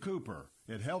 Tim Cooper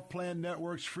at Health Plan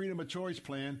Network's Freedom of Choice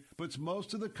plan puts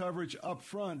most of the coverage up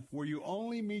front, where you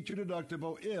only meet your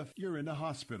deductible if you're in the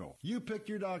hospital. You pick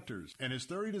your doctors, and it's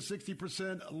 30 to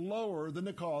 60% lower than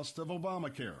the cost of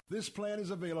Obamacare. This plan is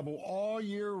available all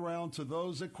year round to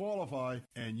those that qualify,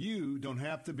 and you don't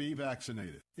have to be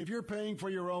vaccinated. If you're paying for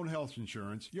your own health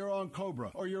insurance, you're on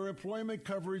COBRA, or your employment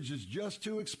coverage is just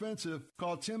too expensive,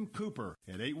 call Tim Cooper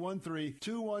at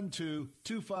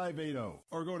 813-212-2580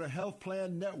 or go to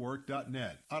healthplannetwork.net.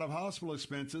 Out-of-hospital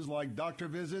expenses like doctor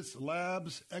visits,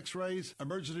 labs, x-rays,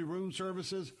 emergency room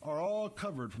services are all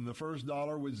covered from the first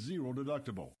dollar with zero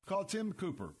deductible. Call Tim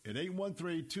Cooper at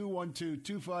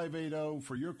 813-212-2580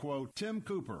 for your quote. Tim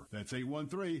Cooper. That's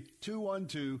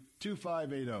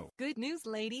 813-212-2580. Good news,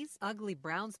 ladies. Ugly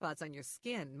brown spots on your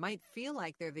skin might feel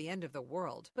like they're the end of the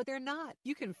world, but they're not.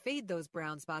 You can fade those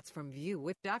brown spots from view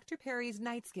with Dr. Perry's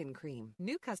Night Skin Cream.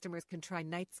 New customers can try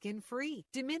Night Skin free.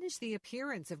 Diminish the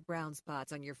appearance of brown spots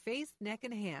on your face, neck,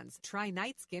 and hands. Try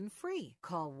Night Skin free.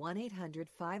 Call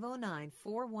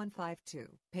 1-800-509-4152.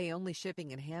 Pay only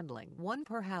shipping and handling. One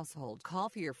per household. Call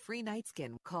for your free Night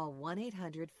Skin. Call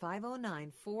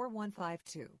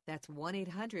 1-800-509-4152. That's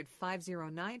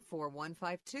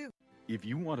 1-800-509-4152. If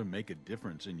you want to make a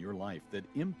difference in your life that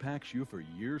impacts you for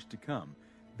years to come,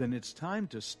 then it's time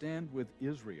to stand with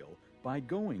Israel by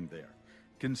going there.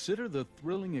 Consider the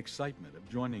thrilling excitement of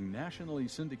joining nationally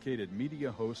syndicated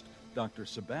media host Dr.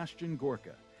 Sebastian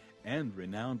Gorka and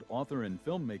renowned author and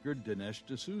filmmaker Dinesh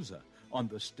D'Souza on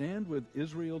the Stand with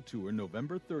Israel tour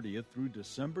November 30th through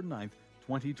December 9th,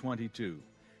 2022.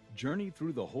 Journey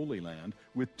through the Holy Land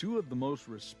with two of the most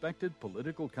respected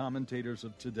political commentators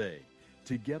of today.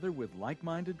 Together with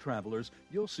like-minded travelers,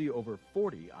 you'll see over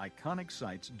 40 iconic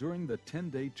sites during the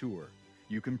 10-day tour.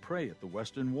 You can pray at the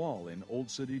Western Wall in Old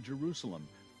City, Jerusalem,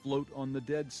 float on the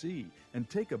Dead Sea, and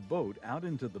take a boat out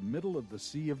into the middle of the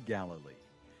Sea of Galilee.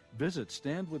 Visit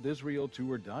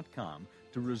StandWithIsraelTour.com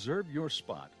to reserve your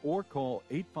spot or call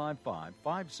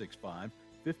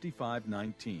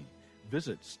 855-565-5519.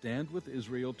 Visit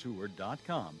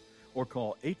StandWithIsraelTour.com or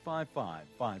call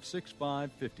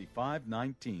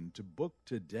 855-565-5519 to book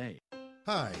today.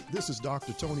 Hi, this is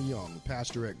Dr. Tony Young,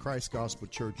 pastor at Christ Gospel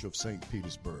Church of St.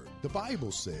 Petersburg. The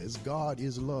Bible says God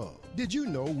is love. Did you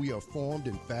know we are formed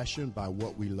and fashioned by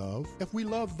what we love? If we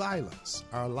love violence,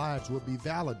 our lives will be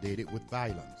validated with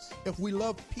violence. If we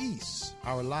love peace,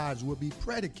 our lives will be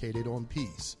predicated on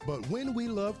peace. But when we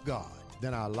love God,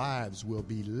 then our lives will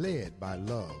be led by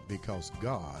love, because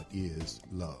God is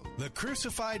love. The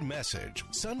Crucified Message,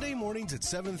 Sunday mornings at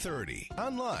 7:30,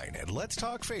 online at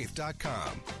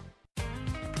letstalkfaith.com.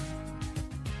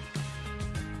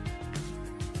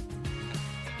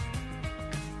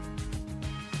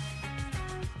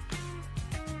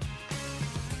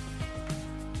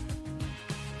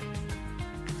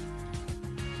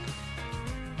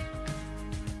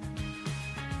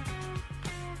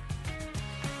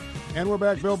 And we're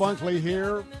back. Bill Bunkley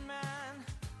here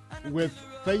with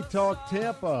Faith Talk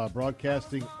Tampa,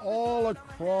 broadcasting all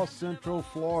across Central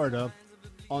Florida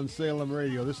on Salem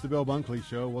Radio. This is the Bill Bunkley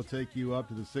Show. We'll take you up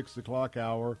to the 6 o'clock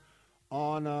hour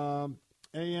on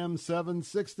AM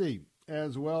 760,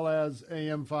 as well as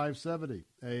AM 570,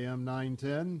 AM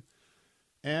 910.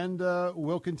 And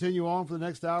we'll continue on for the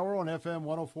next hour on FM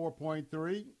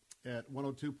 104.3, at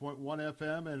 102.1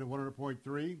 FM, and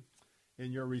 100.3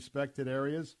 in your respected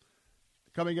areas.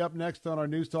 Coming up next on our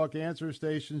News Talk answer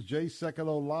stations, Jay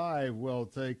Sekulow Live will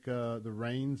take the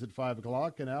reins at 5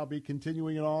 o'clock, and I'll be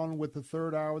continuing it on with the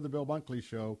third hour of the Bill Bunkley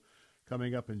Show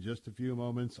coming up in just a few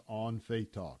moments on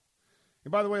Faith Talk.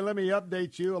 And by the way, let me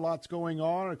update you. A lot's going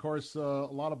on. Of course, a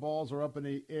lot of balls are up in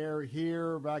the air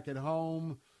here, back at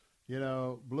home.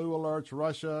 Blue Alerts,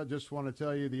 Russia. Just want to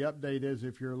tell you the update is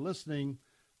if you're listening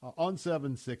on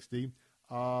 760,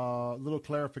 little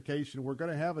clarification. We're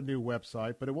going to have a new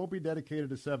website, but it won't be dedicated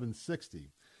to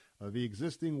 760. The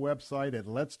existing website at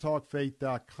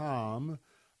letstalkfaith.com,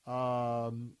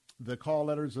 the call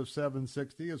letters of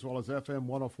 760 as well as FM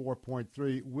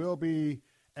 104.3 will be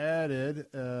added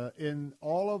in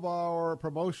all of our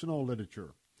promotional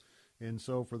literature. And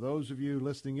so for those of you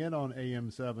listening in on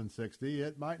AM 760,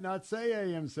 it might not say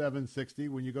AM 760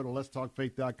 when you go to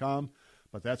letstalkfaith.com,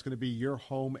 but that's going to be your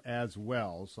home as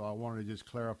well. So I wanted to just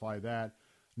clarify that.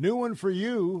 New one for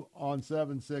you on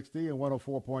 760 and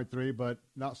 104.3, but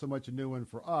not so much a new one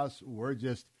for us. We're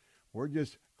just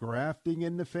grafting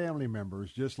into family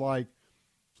members, just like,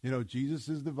 Jesus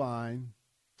is the vine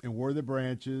and we're the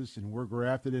branches and we're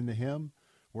grafted into him.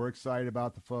 We're excited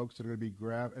about the folks that are going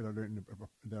to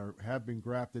be have been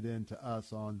grafted into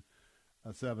us on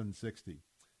 760.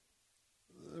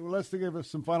 Let's give us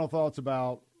some final thoughts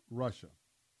about Russia.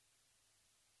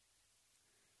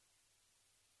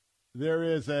 There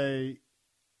is a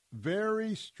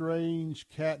very strange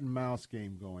cat and mouse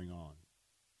game going on.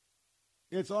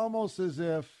 It's almost as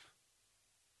if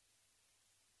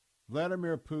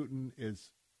Vladimir Putin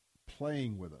is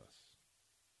playing with us.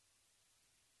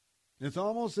 It's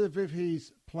almost as if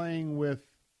he's playing with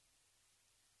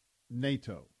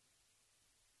NATO.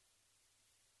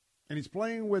 And he's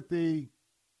playing with the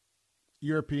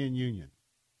European Union.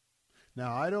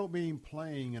 Now, I don't mean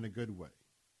playing in a good way.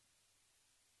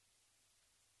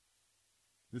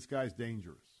 This guy's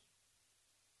dangerous.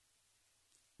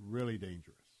 Really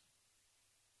dangerous.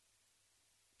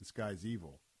 This guy's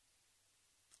evil.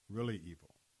 Really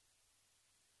evil.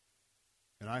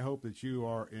 And I hope that you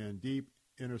are in deep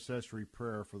intercessory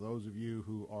prayer for those of you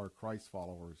who are Christ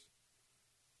followers,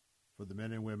 for the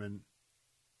men and women,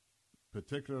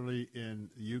 particularly in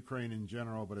Ukraine in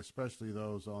general, but especially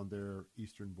those on their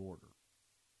eastern border.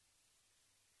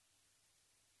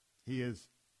 He has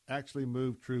actually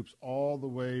moved troops all the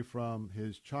way from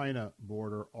his China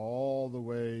border all the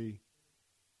way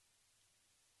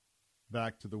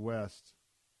back to the west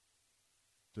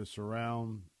to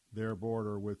surround their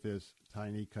border with this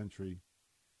tiny country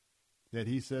that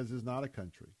he says is not a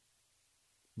country,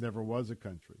 never was a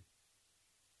country,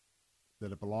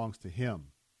 that it belongs to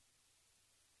him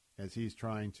as he's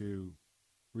trying to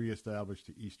reestablish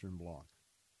the Eastern Bloc.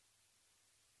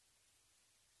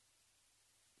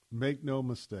 Make no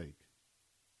mistake,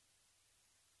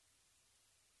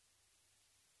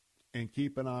 and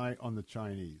keep an eye on the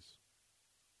Chinese.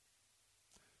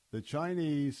 The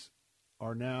Chinese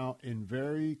are now in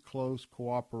very close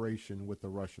cooperation with the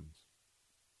Russians.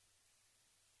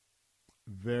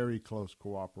 Very close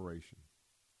cooperation.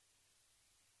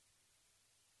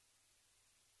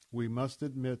 We must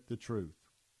admit the truth.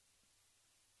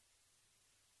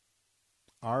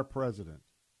 Our president,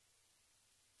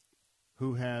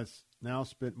 who has now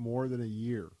spent more than a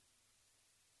year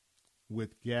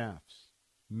with gaffes,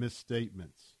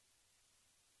 misstatements,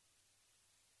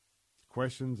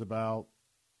 questions about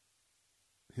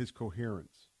his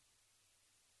coherence,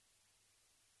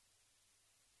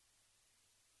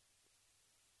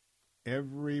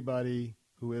 everybody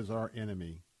who is our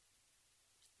enemy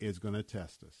is going to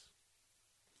test us.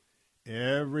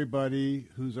 Everybody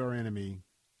who's our enemy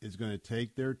is going to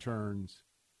take their turns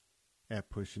at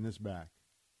pushing us back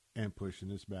and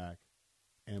pushing us back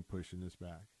and pushing us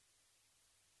back.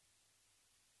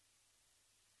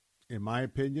 In my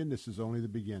opinion, this is only the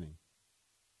beginning.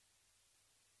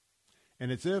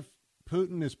 And it's if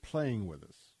Putin is playing with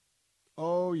us.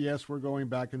 Oh, yes, we're going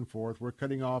back and forth. We're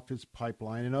cutting off his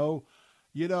pipeline. And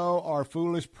our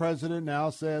foolish president now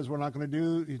says he's not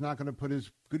going to put his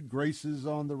good graces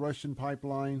on the Russian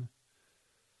pipeline.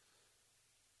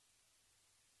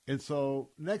 And so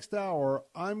next hour,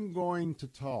 I'm going to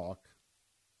talk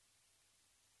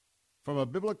from a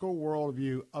biblical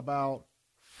worldview about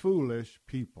foolish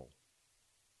people.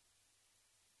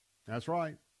 That's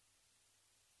right.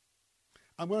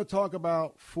 I'm going to talk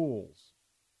about fools.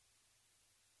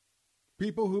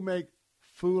 People who make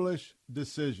foolish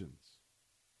decisions.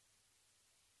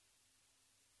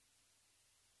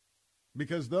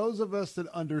 Because those of us that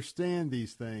understand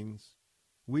these things,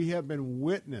 we have been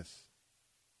witness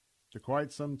to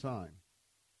quite some time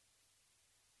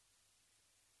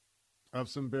of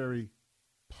some very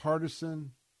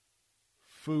partisan,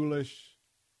 foolish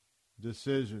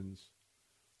decisions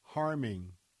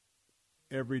harming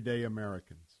everyday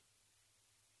Americans.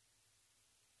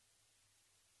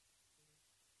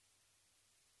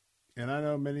 And I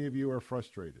know many of you are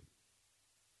frustrated,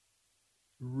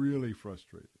 really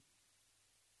frustrated,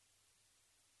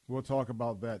 We'll talk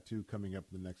about that, too, coming up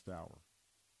in the next hour.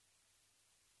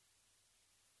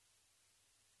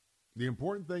 The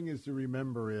important thing is to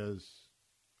remember is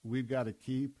we've got to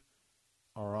keep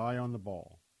our eye on the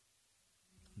ball.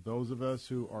 Those of us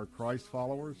who are Christ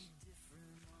followers,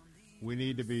 we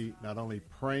need to be not only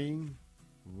praying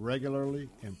regularly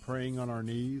and praying on our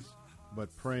knees,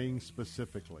 but praying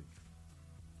specifically.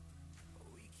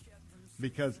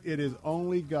 Because it is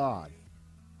only God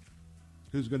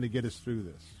who's going to get us through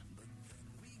this.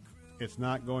 It's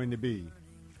not going to be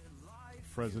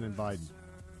President Biden.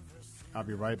 I'll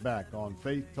be right back on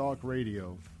Faith Talk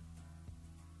Radio,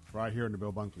 right here on the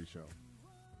Bill Bunkley Show.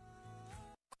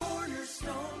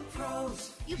 Cornerstone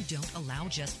Pros. You don't allow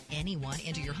just anyone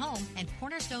into your home, and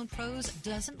Cornerstone Pros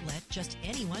doesn't let just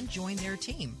anyone join their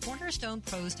team. Cornerstone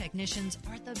Pros technicians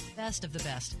are the best of the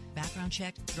best. Background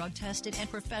checked, drug tested, and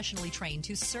professionally trained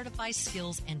to certify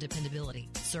skills and dependability.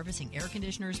 Servicing air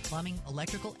conditioners, plumbing,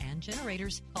 electrical, and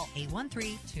generators. Call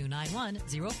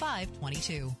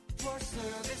 813-291-0522. For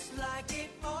service like it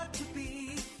ought to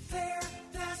be. Fair,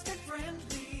 fast, and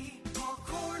friendly. Call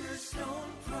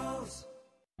Cornerstone Pros.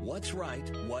 What's right,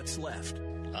 what's left?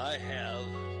 I have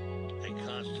a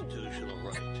constitutional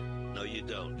right. No, you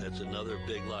don't. That's another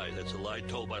big lie. That's a lie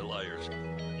told by liars.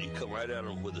 You come right at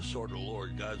them with the sword of the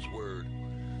Lord, God's word.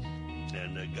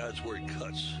 And God's word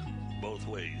cuts both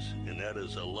ways. And that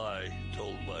is a lie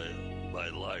told by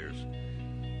liars.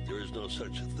 There is no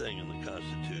such a thing in the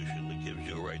Constitution that gives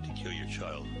you a right to kill your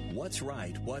child. What's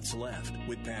right, what's left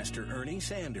with Pastor Ernie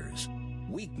Sanders.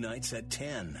 Weeknights at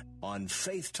 10 on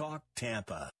Faith Talk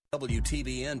Tampa.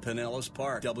 WTBN Pinellas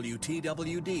Park,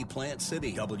 WTWD Plant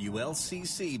City,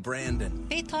 WLCC Brandon.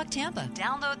 Faith Talk Tampa.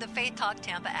 Download the Faith Talk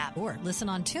Tampa app or listen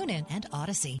on TuneIn and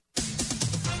Odyssey.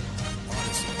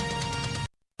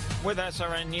 With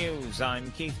SRN News,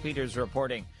 I'm Keith Peters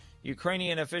reporting.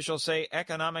 Ukrainian officials say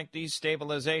economic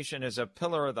destabilization is a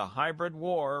pillar of the hybrid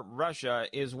war Russia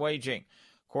is waging.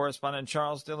 Correspondent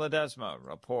Charles de Ledesma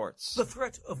reports. The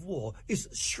threat of war is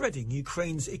shredding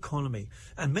Ukraine's economy,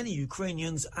 and many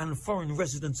Ukrainians and foreign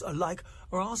residents alike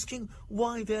are asking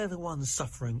why they're the ones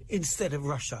suffering instead of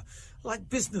Russia, like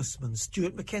businessman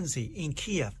Stuart McKenzie in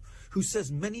Kiev, who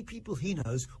says many people he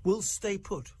knows will stay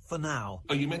put for now.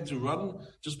 Are you meant to run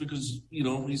just because,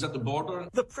 he's at the border?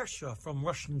 The pressure from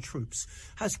Russian troops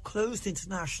has closed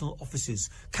international offices,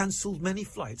 cancelled many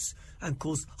flights, and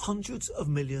caused hundreds of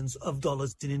millions of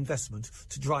dollars in investment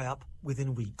to dry up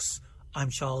within weeks. I'm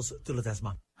Charles de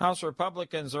Ledesma. House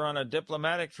Republicans are on a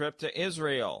diplomatic trip to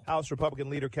Israel. House Republican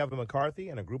leader Kevin McCarthy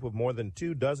and a group of more than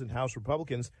 24 House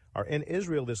Republicans are in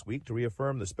Israel this week to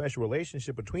reaffirm the special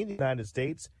relationship between the United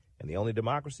States and the only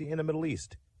democracy in the Middle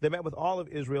East. They met with all of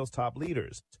Israel's top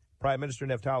leaders. Prime Minister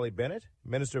Naftali Bennett,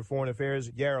 Minister of Foreign Affairs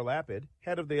Yair Lapid,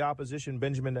 head of the opposition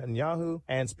Benjamin Netanyahu,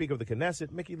 and Speaker of the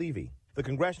Knesset Mickey Levy. The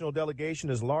congressional delegation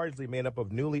is largely made up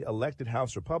of newly elected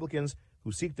House Republicans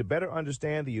who seek to better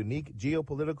understand the unique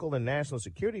geopolitical and national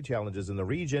security challenges in the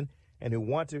region and who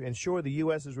want to ensure the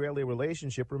U.S.-Israeli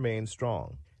relationship remains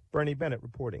strong. Bernie Bennett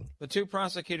reporting. The two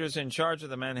prosecutors in charge of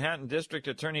the Manhattan District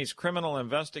Attorney's criminal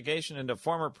investigation into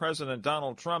former President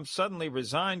Donald Trump suddenly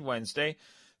resigned Wednesday,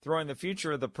 throwing the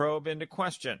future of the probe into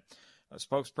question. A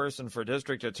spokesperson for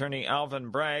District Attorney Alvin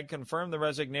Bragg confirmed the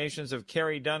resignations of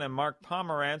Kerry Dunn and Mark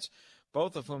Pomerantz,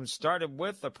 both of whom started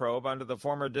with the probe under the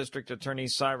former District Attorney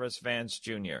Cyrus Vance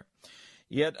Jr.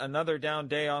 Yet another down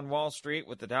day on Wall Street,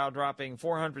 with the Dow dropping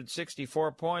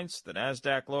 464 points, the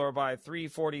Nasdaq lower by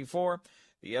 344,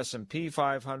 the S&P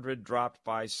 500 dropped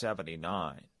by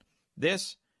 79.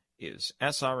 This is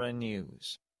SRN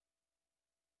News.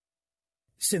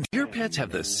 Since your pets have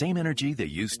the same energy they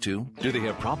used to, do they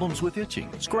have problems with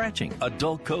itching, scratching, a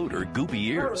dull coat, or goopy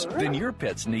ears? Then your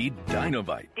pets need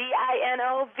Dinovite.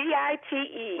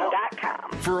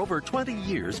 DINOVITE.com. For over 20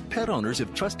 years, pet owners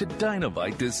have trusted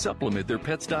Dinovite to supplement their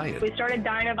pet's diet. We started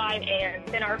Dinovite, and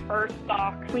in our first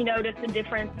box, we noticed a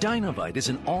difference. Dinovite is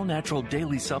an all-natural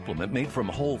daily supplement made from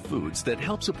whole foods that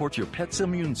help support your pet's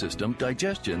immune system,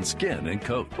 digestion, skin, and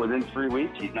coat. Within 3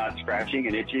 weeks, he's not scratching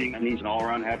and itching, and he's an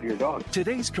all-around happier dog.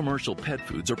 Today's commercial pet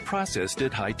foods are processed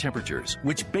at high temperatures,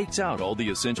 which bakes out all the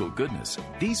essential goodness.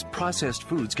 These processed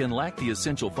foods can lack the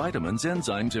essential vitamins,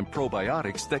 enzymes, and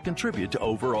probiotics that contribute to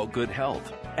overall good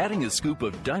health. Adding a scoop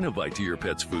of Dinovite to your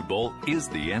pet's food bowl is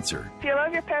the answer. If you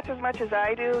love your pets as much as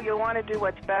I do, you'll want to do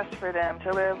what's best for them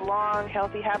to live long,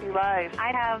 healthy, happy lives.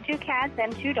 I have 2 cats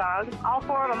and 2 dogs. All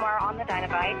 4 of them are on the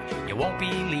Dinovite. You won't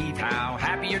believe how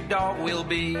happy your dog will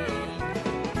be.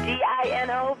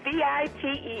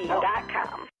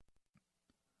 DINOVITE.com.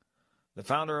 The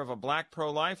founder of a black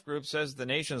pro-life group says the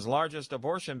nation's largest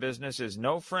abortion business is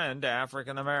no friend to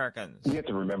African Americans. We have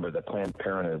to remember that Planned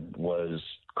Parenthood was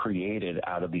created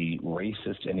out of the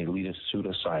racist and elitist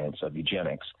pseudoscience of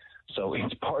eugenics. So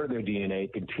it's part of their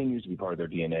DNA, continues to be part of their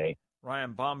DNA.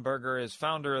 Ryan Baumberger is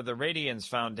founder of the Radiance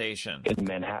Foundation. In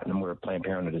Manhattan, where Planned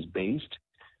Parenthood is based,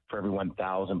 for every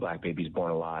 1,000 black babies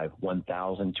born alive,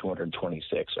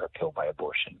 1,226 are killed by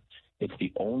abortion. It's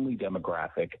the only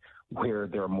demographic where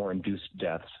there are more induced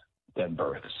deaths than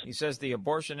births. He says the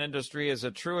abortion industry is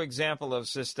a true example of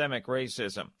systemic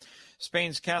racism.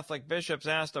 Spain's Catholic bishops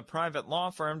asked a private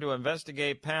law firm to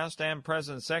investigate past and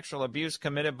present sexual abuse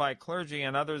committed by clergy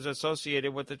and others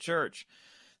associated with the church.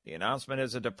 The announcement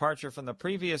is a departure from the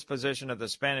previous position of the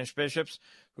Spanish bishops,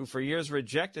 who for years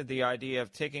rejected the idea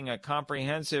of taking a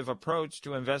comprehensive approach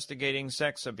to investigating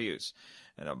sex abuse.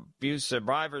 An abuse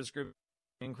survivors group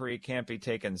inquiry can't be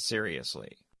taken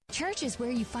seriously. Church is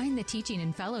where you find the teaching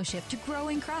and fellowship to grow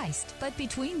in Christ. But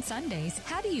between Sundays,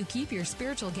 how do you keep your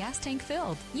spiritual gas tank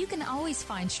filled? You can always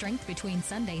find strength between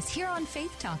Sundays here on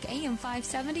Faith Talk AM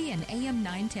 570 and AM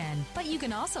 910. But you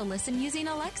can also listen using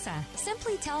Alexa.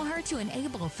 Simply tell her to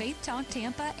enable Faith Talk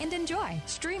Tampa and enjoy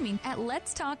streaming at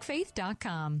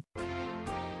letstalkfaith.com.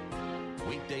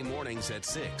 Weekday mornings at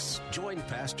 6. Join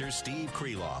Pastor Steve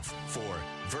Kreloff for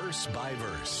Verse by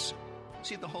Verse.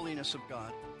 See the holiness of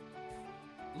God.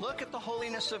 Look at the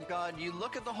holiness of God. You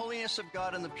look at the holiness of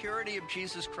God and the purity of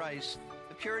Jesus Christ,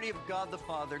 the purity of God the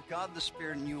Father, God the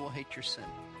Spirit, and you will hate your sin.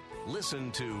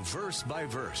 Listen to Verse by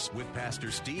Verse with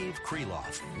Pastor Steve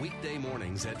Kreloff. Weekday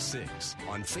mornings at 6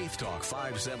 on Faith Talk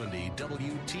 570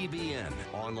 WTBN.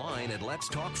 Online at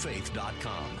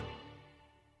letstalkfaith.com.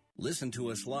 Listen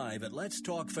to us live at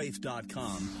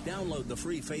letstalkfaith.com. Download the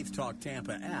free Faith Talk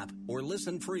Tampa app or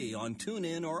listen free on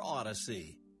TuneIn or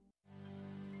Odyssey.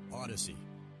 Odyssey.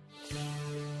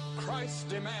 Christ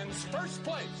demands first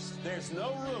place. There's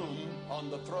no room on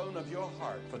the throne of your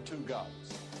heart for two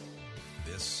gods.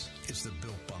 This is the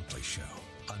Bill Bunkley Show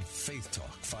on Faith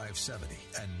Talk 570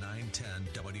 and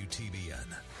 910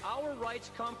 WTBN. Our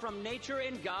rights come from nature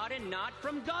and God and not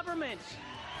from government.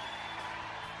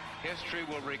 History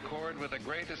will record with the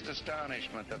greatest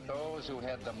astonishment that those who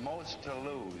had the most to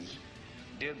lose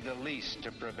did the least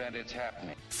to prevent its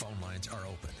happening. Phone lines are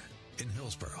open. In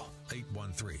Hillsborough,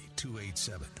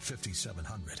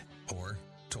 813-287-5700 or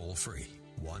toll free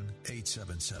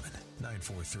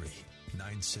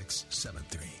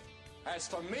 1-877-943-9673. As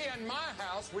for me and my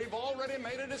house, we've already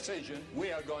made a decision.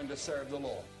 We are going to serve the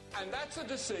Lord. And that's a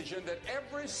decision that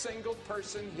every single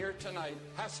person here tonight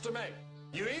has to make.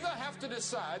 You either have to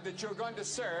decide that you're going to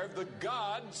serve the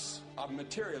gods of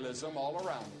materialism all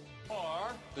around you, or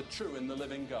the true and the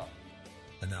living God.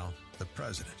 And now, the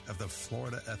president of the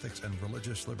Florida Ethics and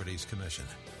Religious Liberties Commission.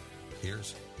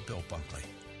 Here's Bill Bunkley.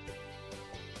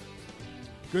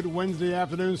 Good Wednesday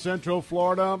afternoon, Central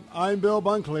Florida. I'm Bill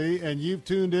Bunkley, and you've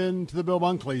tuned in to the Bill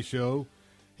Bunkley Show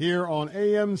here on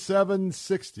AM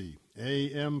 760,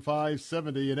 AM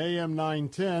 570, and AM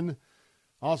 910.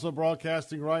 Also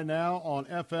broadcasting right now on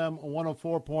FM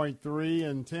 104.3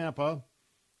 in Tampa,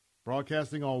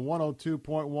 broadcasting on 102.1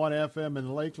 FM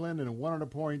in Lakeland and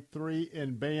 100.3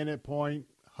 in Bayonet Point,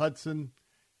 Hudson,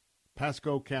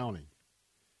 Pasco County.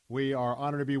 We are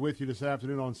honored to be with you this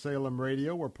afternoon on Salem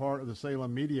Radio. We're part of the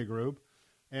Salem Media Group.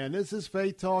 And this is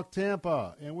Faith Talk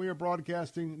Tampa. And we are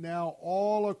broadcasting now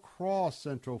all across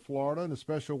Central Florida. And a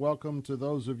special welcome to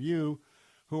those of you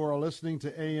who are listening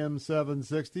to AM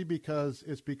 760 because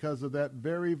of that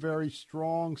very, very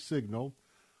strong signal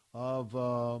of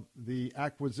the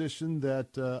acquisition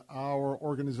that our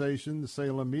organization, the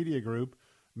Salem Media Group,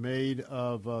 made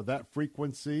of that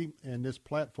frequency and this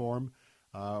platform.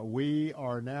 We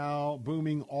are now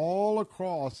booming all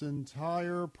across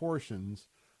entire portions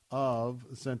of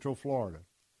Central Florida.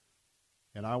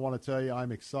 And I want to tell you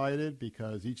I'm excited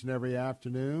because each and every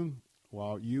afternoon,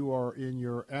 while you are in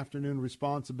your afternoon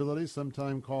responsibilities,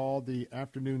 sometimes called the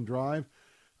afternoon drive,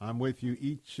 I'm with you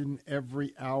each and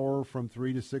every hour from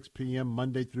 3 to 6 p.m.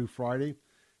 Monday through Friday.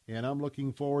 And I'm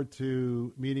looking forward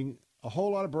to meeting a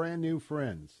whole lot of brand new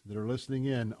friends that are listening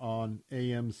in on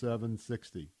AM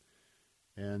 760.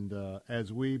 And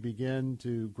as we begin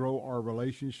to grow our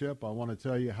relationship, I want to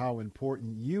tell you how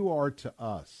important you are to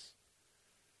us.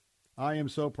 I am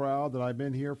so proud that I've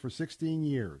been here for 16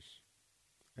 years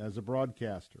as a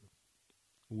broadcaster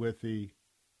with the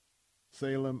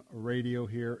Salem Radio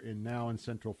here in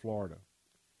Central Florida.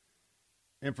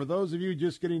 And for those of you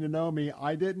just getting to know me,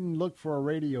 I didn't look for a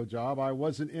radio job. I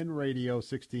wasn't in radio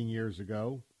 16 years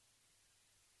ago.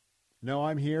 No,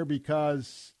 I'm here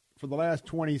because for the last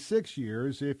 26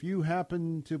 years, if you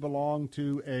happen to belong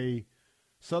to a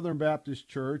Southern Baptist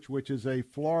Church, which is a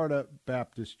Florida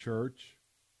Baptist church.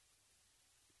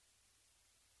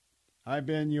 I've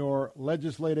been your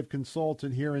legislative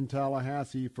consultant here in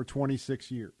Tallahassee for 26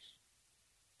 years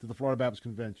to the Florida Baptist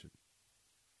Convention.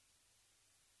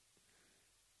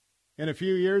 And a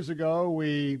few years ago,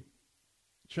 we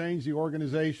changed the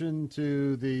organization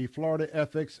to the Florida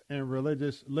Ethics and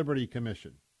Religious Liberty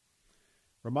Commission,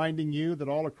 reminding you that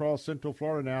all across Central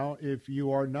Florida now, if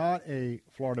you are not a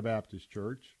Florida Baptist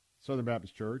church, Southern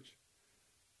Baptist Church,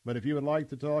 but if you would like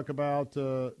to talk about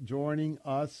joining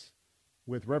us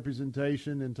with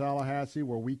representation in Tallahassee,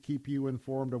 where we keep you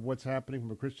informed of what's happening from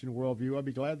a Christian worldview, I'd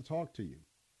be glad to talk to you.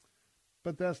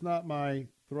 But that's not my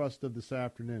thrust of this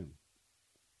afternoon,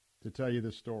 to tell you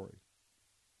this story.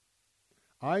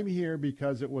 I'm here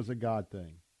because it was a God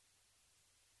thing.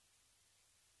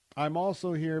 I'm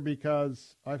also here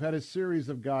because I've had a series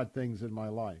of God things in my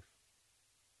life,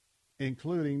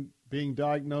 including being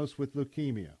diagnosed with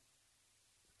leukemia,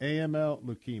 AML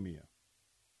leukemia,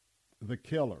 the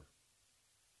killer,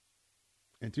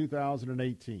 in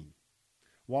 2018.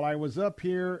 While I was up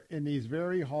here in these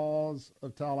very halls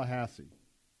of Tallahassee,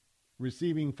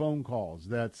 receiving phone calls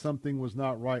that something was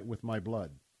not right with my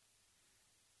blood.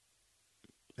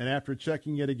 And after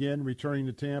checking it again, returning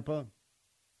to Tampa,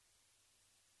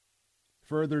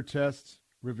 further tests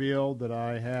revealed that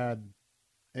I had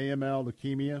AML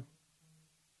leukemia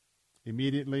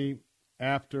immediately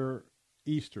after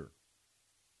Easter.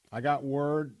 I got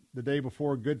word the day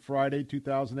before Good Friday,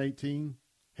 2018,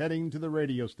 heading to the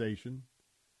radio station.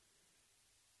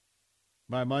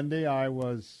 By Monday, I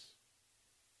was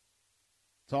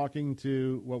talking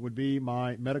to what would be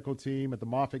my medical team at the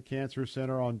Moffitt Cancer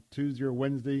Center. On Tuesday or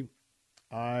Wednesday,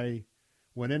 I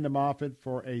went into Moffitt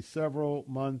for a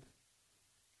several-month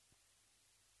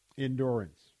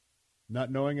endurance,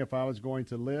 not knowing if I was going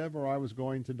to live or I was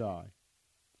going to die,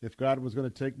 if God was going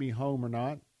to take me home or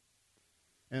not,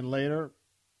 and later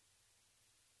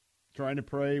trying to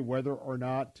pray whether or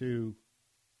not to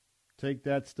take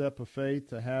that step of faith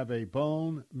to have a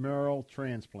bone marrow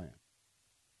transplant.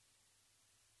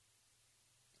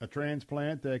 A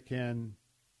transplant that can,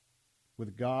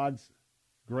 with God's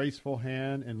graceful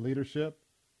hand and leadership,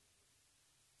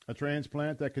 a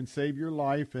transplant that can save your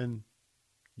life and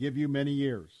give you many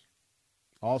years.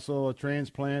 Also a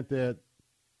transplant that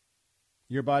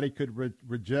your body could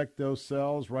reject those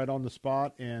cells right on the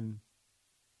spot, and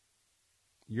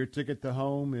your ticket to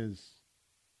home is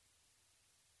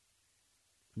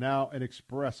now an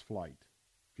express flight,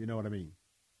 if you know what I mean.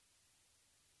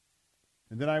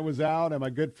 And then I was out, and my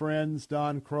good friends,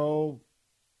 Don Crow,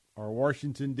 our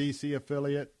Washington, D.C.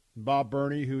 affiliate, Bob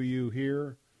Burney, who you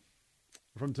hear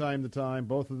from time to time,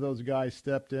 both of those guys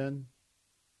stepped in,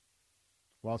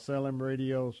 while Salem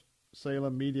Radio's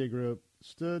Salem Media Group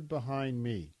stood behind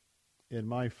me in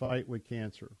my fight with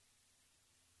cancer,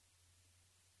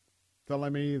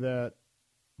 telling me that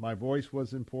my voice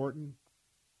was important,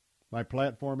 my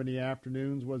platform in the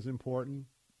afternoons was important,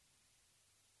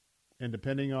 and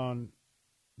depending on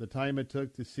the time it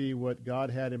took to see what God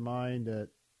had in mind, that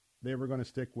they were going to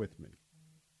stick with me.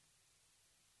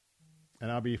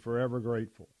 And I'll be forever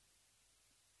grateful.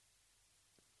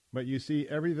 But you see,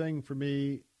 everything for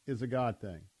me is a God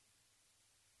thing.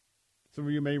 Some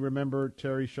of you may remember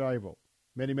Terry Schiavo,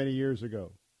 many, many years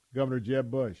ago. Governor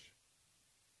Jeb Bush.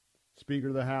 Speaker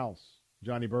of the House,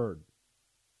 Johnny Byrd.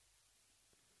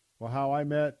 Well, how I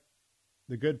met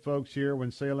the good folks here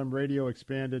when Salem Radio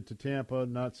expanded to Tampa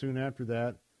not soon after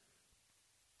that,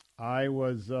 I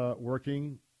was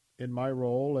working in my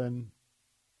role, and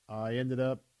I ended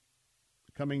up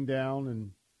coming down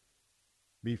and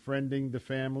befriending the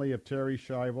family of Terry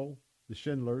Schiavo, the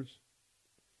Schindlers,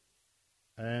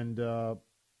 and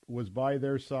was by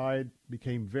their side,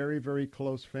 became very, very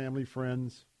close family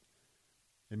friends.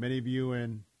 And many of you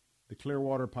in the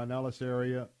Clearwater, Pinellas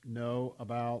area know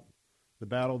about the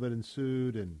battle that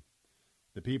ensued and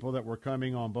the people that were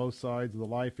coming on both sides of the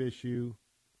life issue,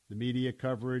 the media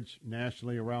coverage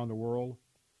nationally around the world.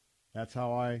 That's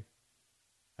how I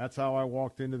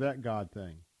walked into that God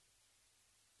thing.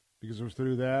 Because it was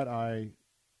through that I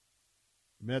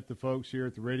met the folks here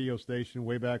at the radio station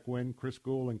way back when, Chris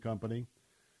Gould and company.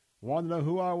 Wanted to know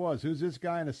who I was. Who's this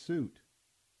guy in a suit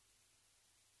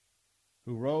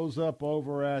who rose up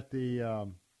over at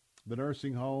the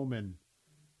nursing home, and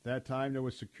that time there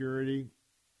was security,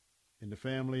 and the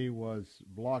family was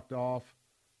blocked off,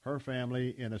 her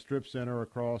family, in a strip center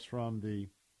across from the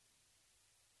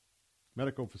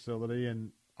medical facility,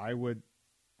 and I would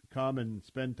come and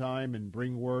spend time and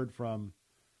bring word from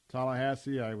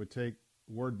Tallahassee. I would take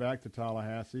word back to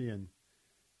Tallahassee, and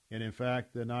And in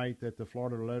fact, the night that the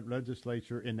Florida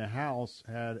legislature in the House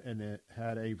had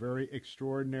a very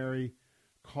extraordinary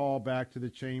call back to the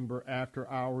chamber after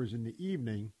hours in the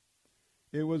evening,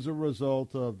 it was a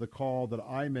result of the call that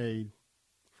I made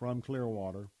from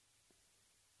Clearwater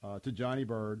to Johnny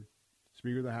Byrd,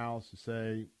 Speaker of the House, to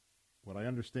say, what I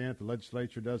understand, if the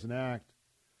legislature doesn't act,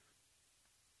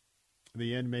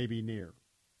 the end may be near.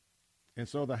 And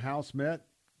so the House met,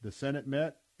 the Senate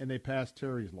met, and they passed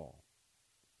Terry's Law.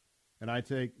 And I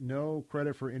take no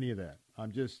credit for any of that.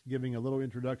 I'm just giving a little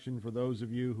introduction for those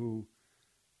of you who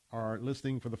are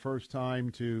listening for the first time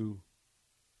to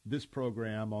this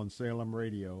program on Salem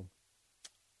Radio.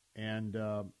 And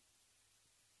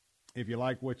if you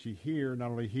like what you hear, not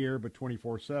only here, but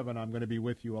 24/7, I'm going to be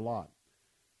with you a lot.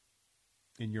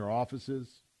 In your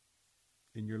offices,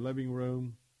 in your living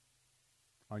room,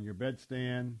 on your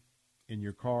bedstand, in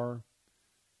your car,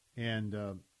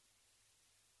 and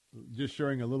just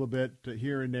sharing a little bit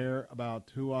here and there about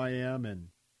who I am and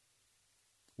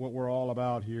what we're all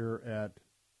about here at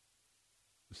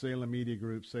the Salem Media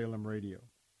Group, Salem Radio.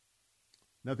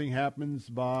 Nothing happens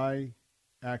by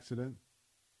accident.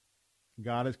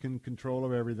 God is in control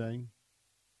of everything.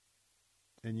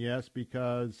 And yes,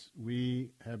 because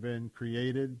we have been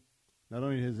created, not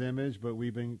only in his image, but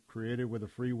we've been created with a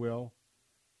free will.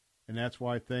 And that's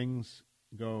why things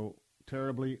go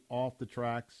terribly off the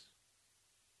tracks.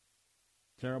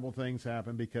 Terrible things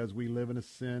happen because we live in a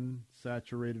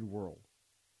sin-saturated world.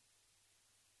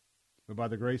 But by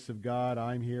the grace of God,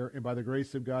 I'm here. And by the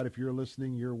grace of God, if you're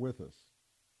listening, you're with us.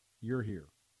 You're here.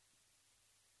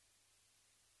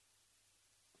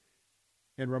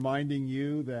 And reminding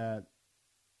you that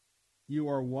you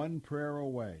are one prayer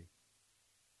away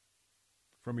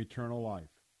from eternal life.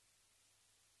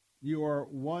 You are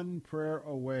one prayer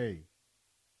away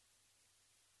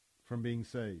from being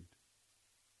saved.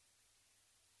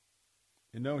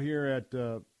 And know here at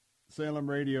Salem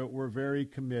Radio, we're very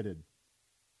committed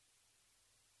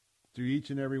to each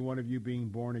and every one of you being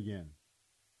born again.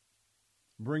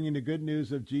 Bringing the good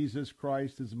news of Jesus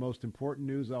Christ is the most important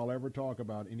news I'll ever talk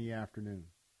about any afternoon.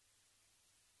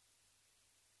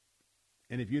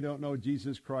 And if you don't know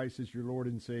Jesus Christ as your Lord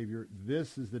and Savior,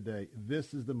 this is the day.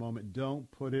 This is the moment. Don't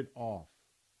put it off.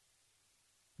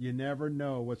 You never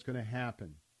know what's going to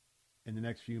happen in the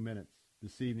next few minutes,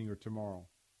 this evening or tomorrow.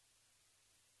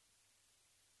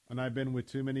 And I've been with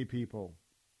too many people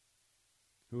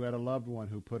who had a loved one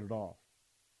who put it off.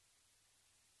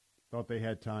 Thought they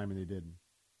had time and they didn't.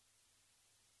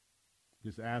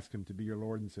 Just ask him to be your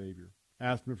Lord and Savior.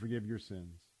 Ask him to forgive your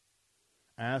sins.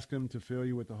 Ask him to fill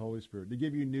you with the Holy Spirit, to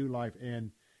give you new life,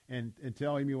 and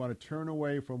tell him you want to turn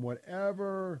away from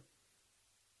whatever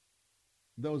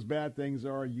those bad things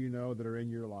are that are in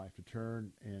your life, to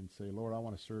turn and say, Lord, I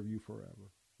want to serve you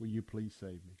forever. Will you please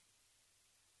save me?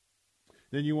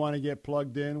 Then you want to get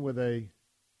plugged in with a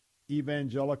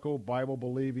evangelical,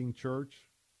 Bible-believing church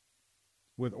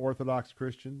with Orthodox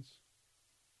Christians.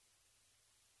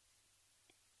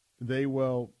 They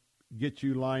will get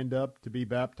you lined up to be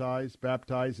baptized.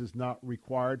 Baptized is not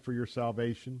required for your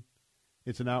salvation.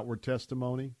 It's an outward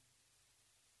testimony.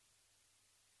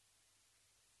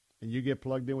 And you get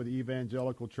plugged in with the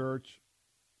evangelical church.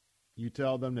 You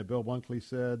tell them that Bill Bunkley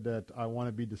said that I want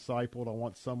to be discipled. I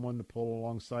want someone to pull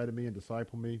alongside of me and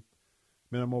disciple me,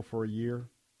 minimal for a year.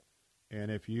 And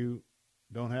if you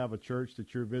don't have a church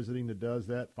that you're visiting that does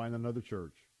that, find another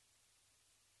church.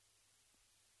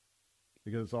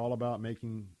 Because it's all about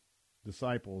making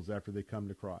disciples after they come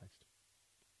to Christ.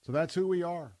 So that's who we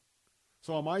are.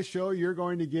 So on my show, you're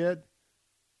going to get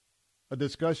a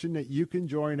discussion that you can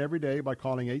join every day by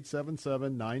calling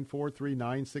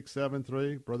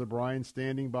 877-943-9673. Brother Brian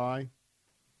standing by.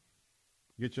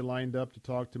 Get you lined up to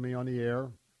talk to me on the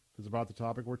air. It's about the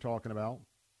topic we're talking about.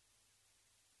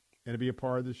 And to be a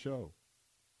part of the show.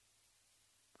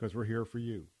 Because we're here for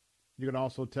you. You can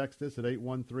also text us at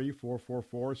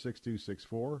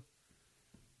 813-444-6264.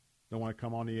 Don't want to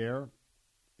come on the air.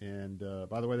 And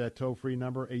by the way, that toll-free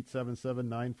number,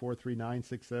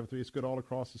 877-943-9673, it's good all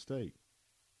across the state.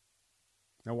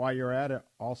 Now, while you're at it,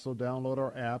 also download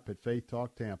our app at Faith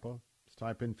Talk Tampa. Just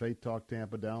type in Faith Talk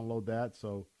Tampa, download that,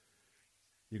 so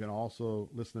you can also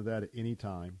listen to that at any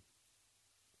time.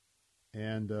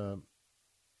 And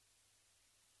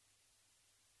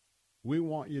we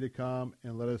want you to come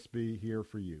and let us be here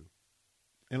for you.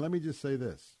 And let me just say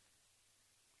this.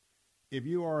 If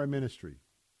you are a ministry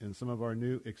in some of our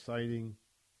new exciting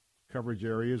coverage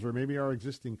areas, or maybe our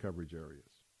existing coverage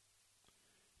areas,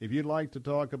 if you'd like to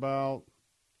talk about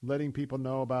letting people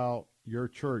know about your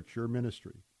church, your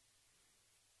ministry,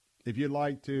 if you'd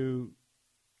like to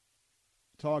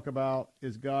talk about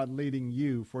is God leading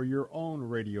you for your own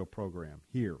radio program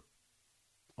here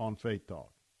on Faith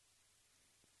Talk.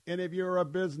 And if you're a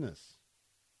business,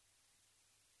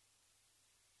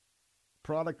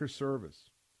 product or service,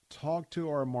 talk to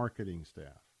our marketing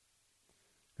staff.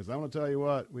 Because I'm going to tell you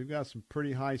what, we've got some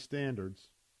pretty high standards.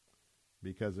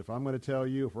 Because if we're going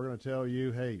to tell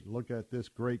you, hey, look at this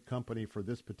great company for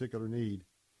this particular need,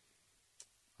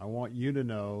 I want you to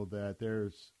know that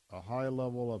there's a high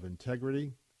level of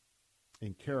integrity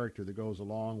and character that goes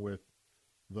along with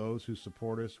those who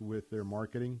support us with their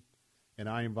marketing. And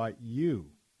I invite you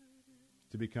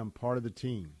to become part of the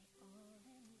team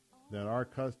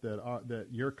that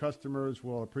your customers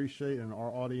will appreciate and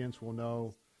our audience will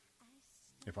know.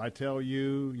 If I tell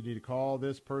you you need to call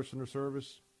this person or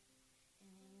service,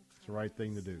 it's the right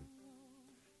thing to do.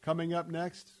 Coming up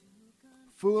next,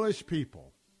 foolish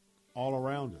people all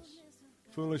around us.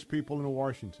 Foolish people in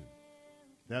Washington.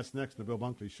 That's next on the Bill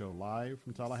Bunkley Show, live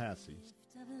from Tallahassee.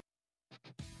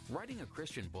 Writing a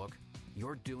Christian book,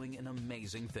 you're doing an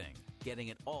amazing thing, getting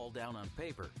it all down on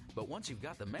paper. But once you've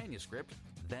got the manuscript,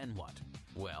 then what?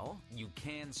 Well, you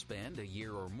can spend a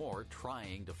year or more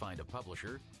trying to find a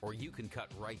publisher, or you can cut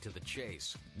right to the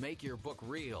chase. Make your book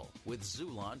real with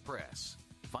Xulon Press.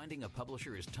 Finding a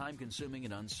publisher is time-consuming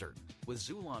and uncertain. With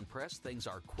Xulon Press, things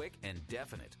are quick and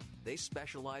definite. They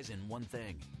specialize in one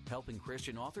thing, helping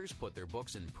Christian authors put their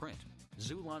books in print.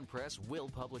 Xulon Press will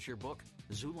publish your book.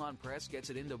 Xulon Press gets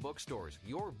it into bookstores.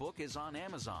 Your book is on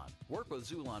Amazon. Work with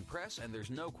Xulon Press, and there's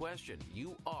no question,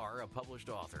 you are a published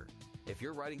author. If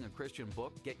you're writing a Christian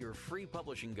book, get your free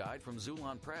publishing guide from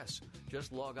Xulon Press.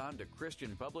 Just log on to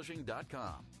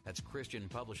ChristianPublishing.com. That's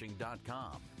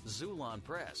ChristianPublishing.com. Xulon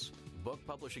Press. Book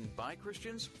publishing by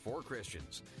Christians for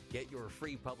Christians. Get your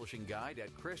free publishing guide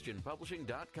at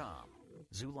ChristianPublishing.com.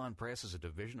 Xulon Press is a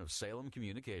division of Salem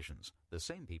Communications, the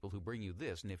same people who bring you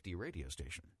this nifty radio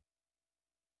station.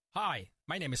 Hi,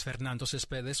 my name is Fernando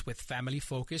Cespedes with Family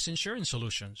Focus Insurance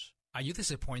Solutions. Are you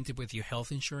disappointed with your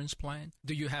health insurance plan?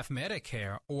 Do you have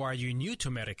Medicare or are you new to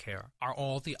Medicare? Are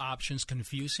all the options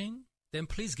confusing? Then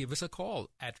please give us a call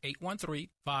at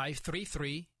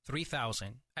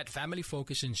 813-533-3000. At Family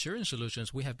Focus Insurance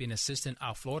Solutions, we have been assisting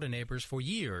our Florida neighbors for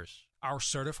years. Our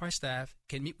certified staff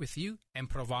can meet with you and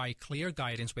provide clear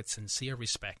guidance with sincere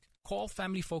respect. Call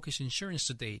Family Focus Insurance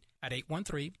today at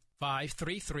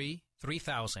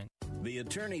 813-533-3000. The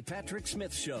Attorney Patrick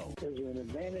Smith Show. There's an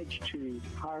advantage to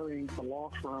hiring a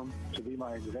law firm to be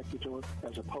my executor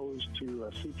as opposed to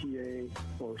a CPA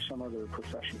or some other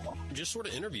professional. Just sort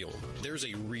of interview them. There's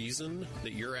a reason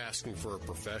that you're asking for a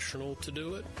professional to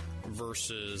do it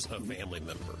versus a family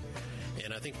member.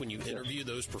 And I think when you interview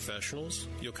those professionals,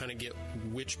 you'll kind of get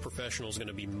which professional is going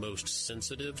to be most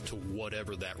sensitive to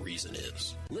whatever that reason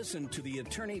is. Listen to the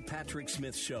Attorney Patrick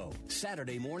Smith Show,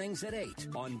 Saturday mornings at 8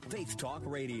 on Faith Talk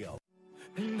Radio.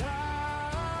 And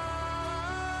I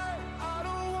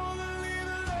don't want to leave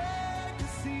a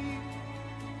legacy.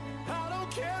 I don't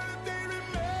care if they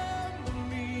remember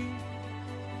me.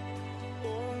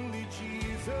 Only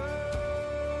Jesus.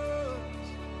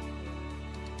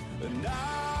 And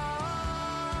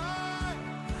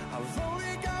I've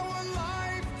only got one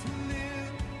life to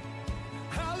live.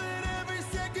 I'll let every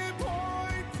second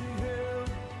point to Him.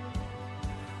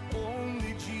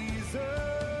 Only Jesus.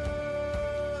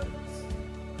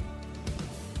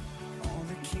 All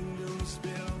the kingdoms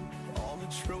built, all the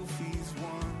trophies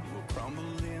won will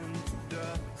crumble into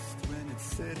dust when it's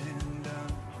said and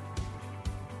done.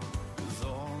 'Cause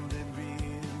all that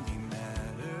really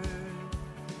mattered.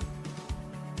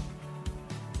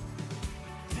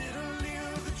 Did I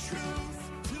live the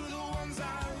truth to the ones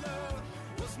I love?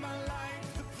 Was my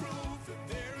life the proof that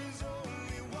there is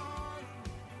only one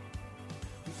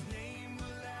whose name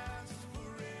will last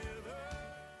forever?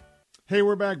 Hey,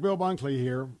 we're back. Bill Bunkley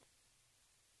here.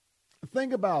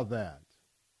 Think about that.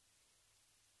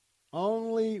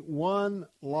 Only one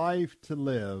life to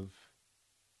live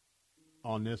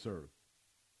on this earth.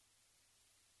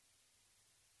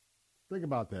 Think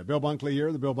about that. Bill Bunkley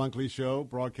here, the Bill Bunkley Show,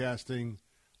 broadcasting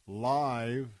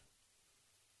live,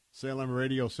 Salem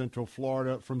Radio, Central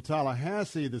Florida, from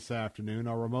Tallahassee this afternoon,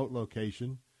 our remote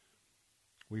location.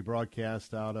 We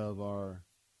broadcast out of our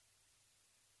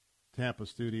Tampa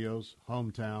studios,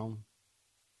 hometown,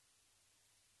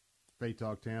 Faith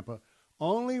Talk Tampa.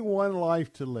 Only one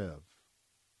life to live.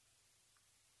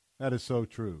 That is so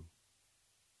true.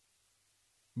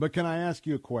 But can I ask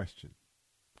you a question?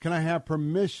 Can I have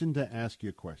permission to ask you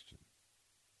a question?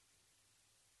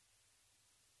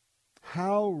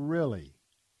 How really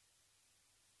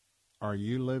are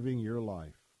you living your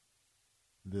life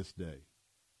this day?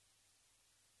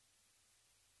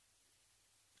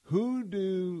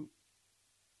 Who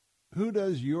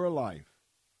does your life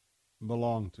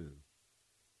belong to?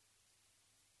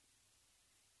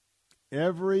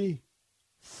 Every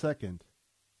second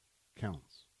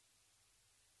counts.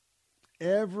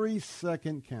 Every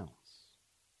second counts.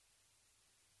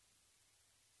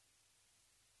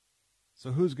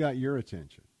 So who's got your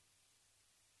attention?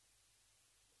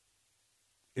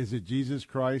 Is it Jesus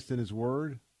Christ and his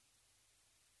word?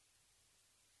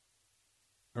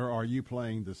 Or are you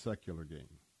playing the secular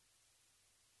game?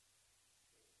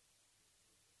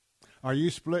 Are you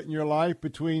splitting your life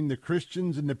between the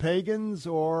Christians and the pagans,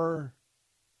 or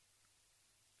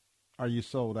are you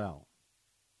sold out?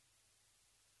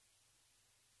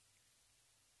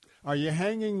 Are you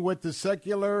hanging with the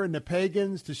secular and the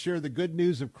pagans to share the good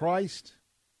news of Christ?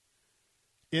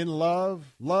 In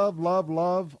love, love, love,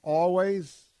 love,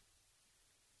 always?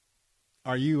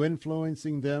 Are you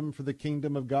influencing them for the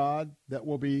kingdom of God that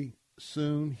will be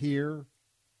soon here,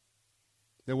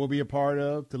 that we'll be a part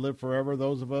of, to live forever,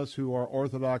 those of us who are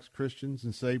Orthodox Christians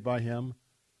and saved by him?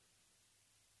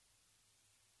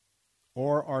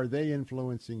 Or are they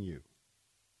influencing you?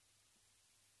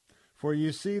 For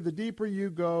you see, the deeper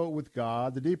you go with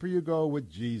God, the deeper you go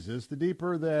with Jesus, the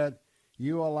deeper that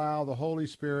you allow the Holy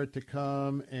Spirit to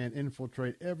come and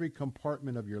infiltrate every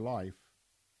compartment of your life,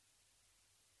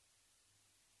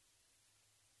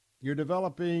 you're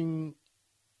developing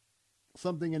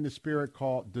something in the Spirit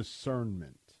called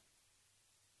discernment.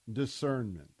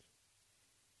 Discernment.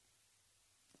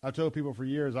 I've told people for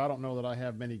years, I don't know that I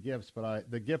have many gifts,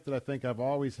 but the gift that I think I've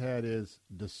always had is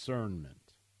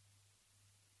discernment.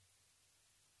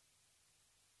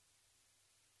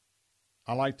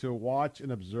 I like to watch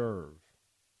and observe.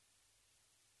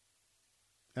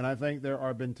 And I think there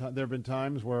have been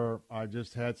times where I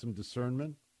just had some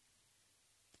discernment.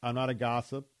 I'm not a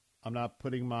gossip. I'm not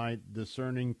putting my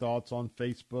discerning thoughts on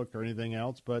Facebook or anything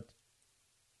else, but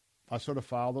I sort of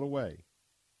filed it away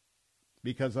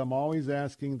because I'm always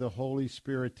asking the Holy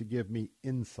Spirit to give me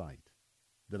insight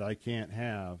that I can't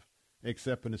have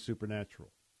except in the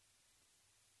supernatural.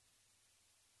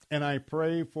 And I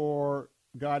pray for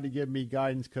God to give me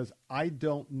guidance because I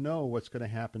don't know what's going to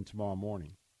happen tomorrow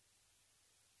morning.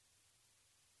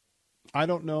 I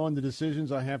don't know in the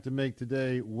decisions I have to make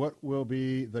today what will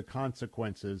be the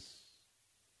consequences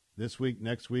this week,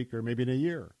 next week, or maybe in a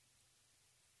year.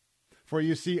 For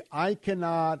you see, I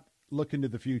cannot look into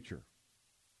the future,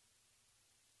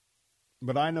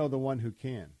 but I know the one who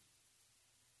can.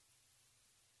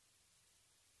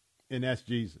 And that's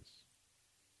Jesus.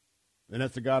 And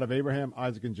that's the God of Abraham,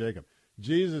 Isaac, and Jacob.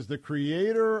 Jesus, the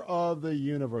creator of the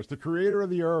universe, the creator of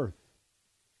the earth,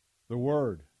 the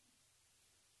Word.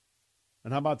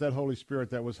 And how about that Holy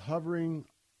Spirit that was hovering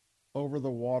over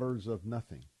the waters of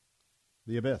nothing,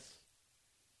 the abyss,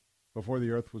 before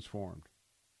the earth was formed?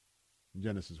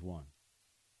 Genesis 1.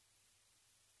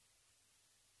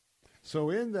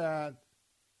 So in that,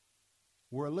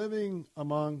 we're living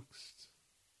amongst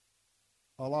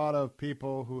a lot of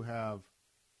people who have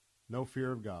no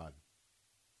fear of God,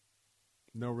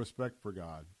 no respect for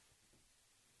God,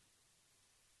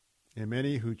 and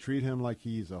many who treat him like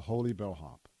he's a holy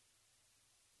bellhop.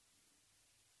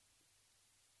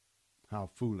 How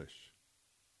foolish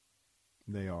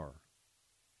they are.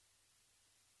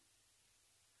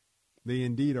 They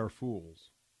indeed are fools.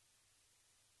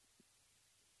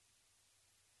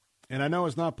 And I know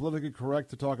it's not politically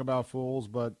correct to talk about fools,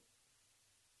 but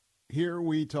here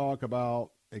we talk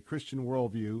about a Christian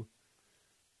worldview.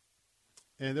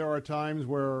 And there are times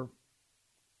where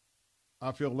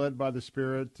I feel led by the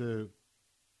Spirit to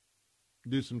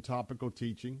do some topical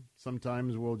teaching.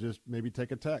 Sometimes we'll just maybe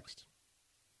take a text.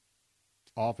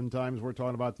 Oftentimes we're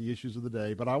talking about the issues of the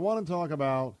day, but I want to talk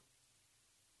about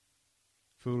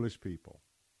foolish people.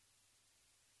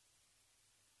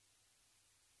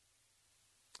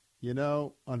 You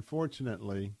know,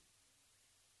 unfortunately,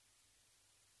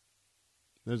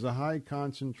 there's a high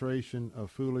concentration of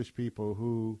foolish people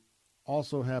who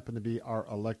also happen to be our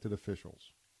elected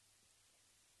officials.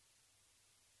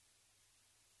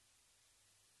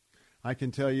 I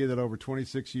can tell you that over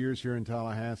 26 years here in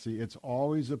Tallahassee, it's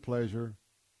always a pleasure,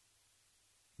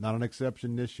 not an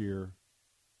exception this year,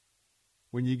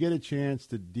 when you get a chance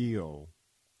to deal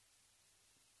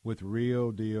with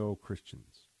real deal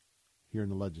Christians here in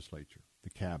the legislature, the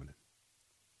cabinet.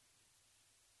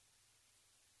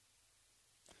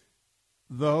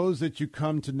 Those that you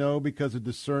come to know because of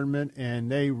discernment,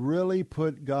 and they really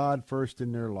put God first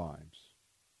in their lives.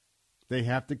 They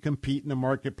have to compete in the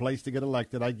marketplace to get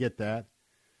elected. I get that.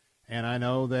 And I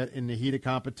know that in the heat of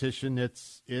competition,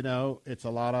 it's a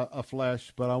lot of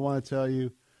flesh. But I want to tell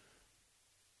you,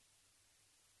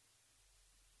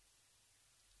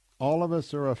 All of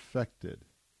us are affected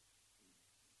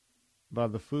by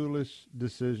the foolish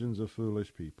decisions of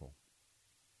foolish people.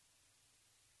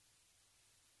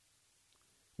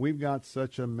 We've got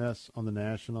such a mess on the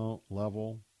national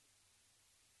level.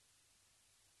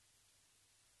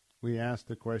 We ask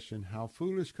the question, how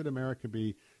foolish could America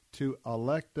be to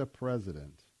elect a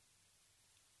president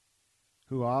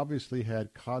who obviously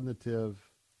had cognitive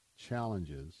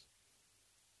challenges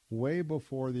way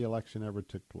before the election ever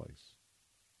took place?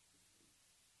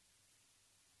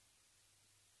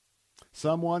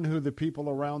 Someone who the people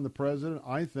around the president,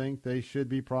 I think they should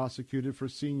be prosecuted for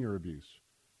senior abuse.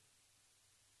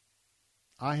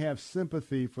 I have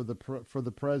sympathy for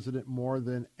the president more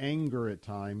than anger at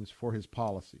times for his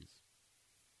policies.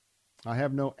 I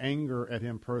have no anger at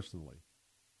him personally.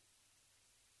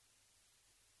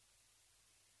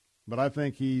 But I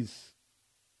think he's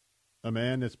a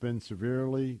man that's been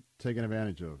severely taken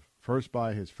advantage of. First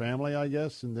by his family, I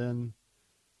guess, and then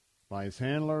by his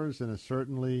handlers, and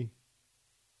certainly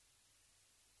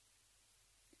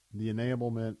the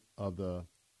enablement of the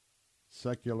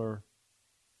secular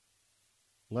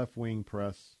left-wing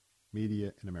press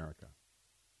media in America.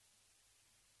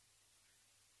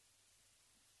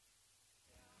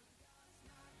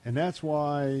 And that's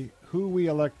why who we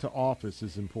elect to office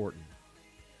is important.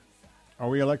 Are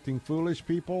we electing foolish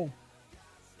people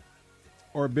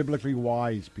or biblically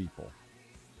wise people?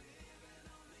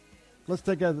 Let's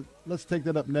take that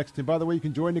up next. And by the way, you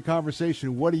can join the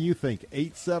conversation. What do you think?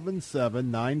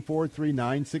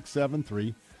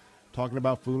 877-943-9673. Talking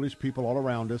about foolish people all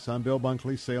around us. I'm Bill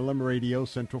Bunkley, Salem Radio,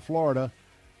 Central Florida,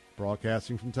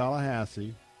 broadcasting from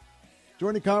Tallahassee.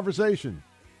 Join the conversation.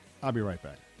 I'll be right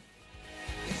back.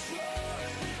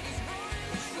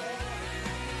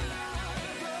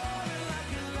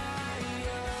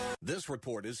 This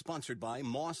report is sponsored by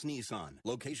Moss Nissan.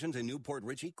 Locations in Newport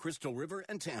Richey, Crystal River,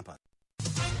 and Tampa.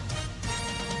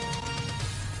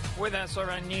 With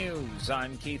SRN News,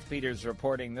 I'm Keith Peters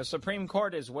reporting. The Supreme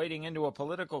Court is wading into a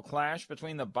political clash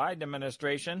between the Biden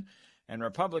administration and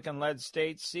Republican-led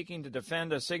states seeking to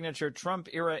defend a signature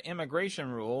Trump-era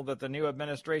immigration rule that the new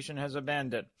administration has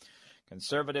abandoned.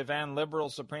 Conservative and liberal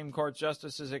Supreme Court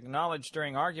justices acknowledged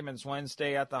during arguments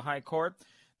Wednesday at the High Court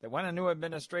that when a new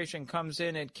administration comes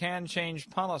in, it can change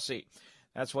policy.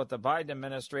 That's what the Biden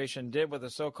administration did with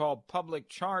the so-called public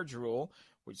charge rule,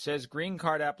 which says green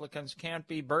card applicants can't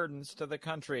be burdens to the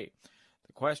country.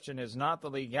 The question is not the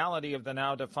legality of the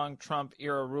now-defunct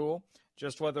Trump-era rule,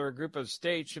 just whether a group of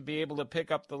states should be able to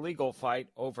pick up the legal fight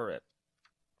over it.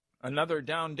 Another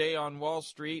down day on Wall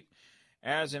Street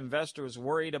as investors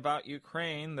worried about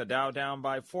Ukraine, the Dow down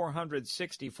by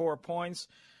 464 points,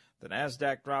 the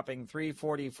Nasdaq dropping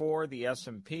 344, the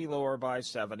S&P lower by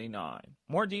 79.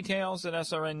 More details at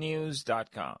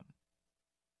srnnews.com.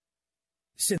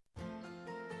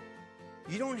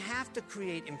 You don't have to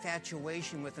create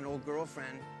infatuation with an old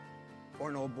girlfriend or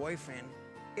an old boyfriend.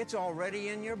 It's already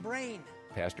in your brain.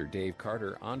 Pastor Dave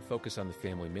Carter on Focus on the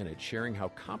Family Minute, sharing how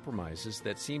compromises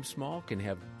that seem small can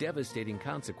have devastating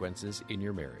consequences in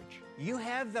your marriage. You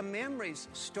have the memories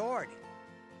stored.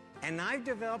 And I've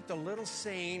developed a little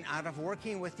saying out of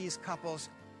working with these couples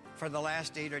for the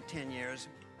last 8 or 10 years.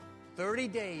 30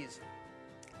 days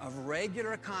of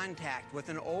regular contact with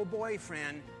an old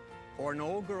boyfriend or an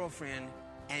old girlfriend,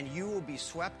 and you will be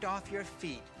swept off your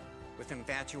feet with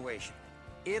infatuation.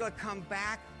 It'll come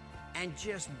back and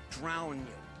just drown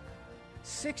you.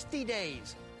 60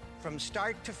 days from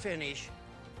start to finish,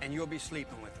 and you'll be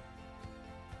sleeping with them.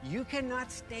 You cannot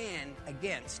stand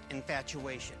against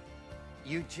infatuation.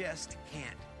 You just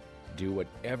can't. Do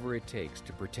whatever it takes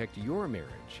to protect your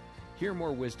marriage. Hear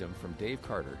more wisdom from Dave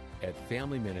Carter at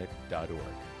FamilyMinute.org.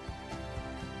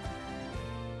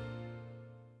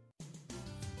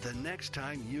 The next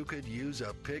time you could use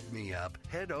a pick-me-up,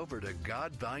 head over to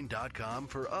godvine.com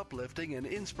for uplifting and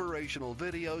inspirational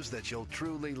videos that you'll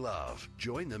truly love.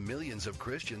 Join the millions of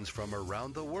Christians from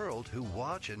around the world who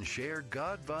watch and share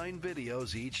Godvine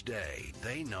videos each day.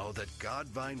 They know that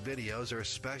Godvine videos are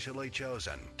specially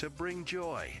chosen to bring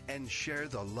joy and share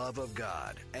the love of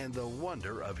God and the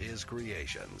wonder of His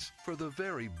creations. For the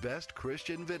very best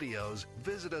Christian videos,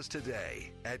 visit us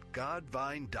today at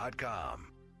godvine.com.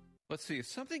 Let's see, if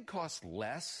something costs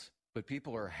less, but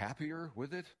people are happier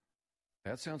with it,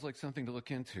 that sounds like something to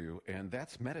look into, and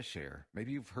that's Medi-Share.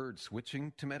 Maybe you've heard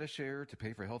switching to Medi-Share to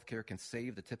pay for health care can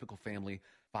save the typical family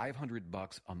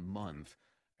 $500 a month,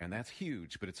 and that's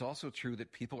huge, but it's also true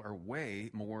that people are way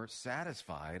more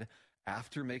satisfied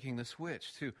after making the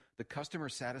switch, too. The customer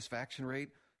satisfaction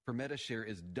rate for Medi-Share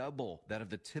is double that of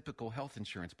the typical health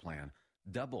insurance plan.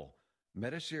 Double.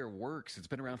 Medi-Share works. It's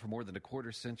been around for more than a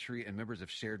quarter century, and members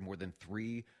have shared more than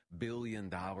 $3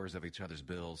 billion of each other's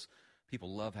bills.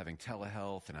 People love having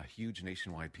telehealth and a huge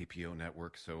nationwide PPO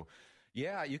network. So,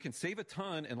 yeah, you can save a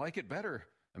ton and like it better.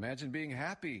 Imagine being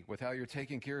happy with how you're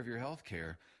taking care of your health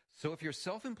care. So if you're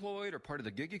self-employed or part of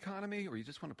the gig economy, or you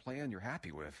just want a plan you're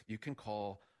happy with, you can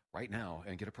call right now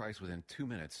and get a price within 2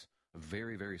 minutes. A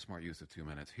very, very smart use of 2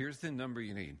 minutes. Here's the number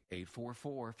you need,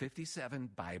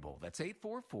 844-57-BIBLE. That's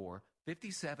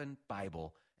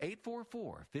 844-57-BIBLE,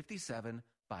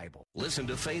 844-57-BIBLE. Listen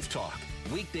to Faith Talk,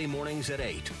 weekday mornings at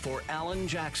 8 for Alan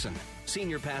Jackson,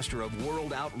 Senior Pastor of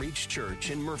World Outreach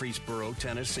Church in Murfreesboro,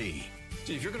 Tennessee.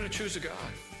 See, if you're going to choose a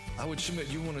God, I would submit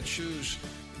you want to choose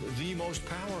the most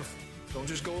powerful. Don't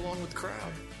just go along with the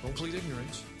crowd. Don't plead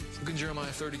ignorance. Look in Jeremiah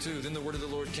 32. Then the word of the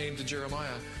Lord came to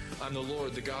Jeremiah. I'm the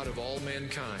Lord, the God of all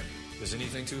mankind. Is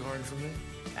anything too hard for me?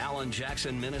 Alan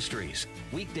Jackson Ministries,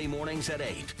 weekday mornings at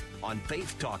 8 on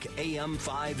Faith Talk AM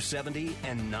 570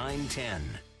 and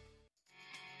 910.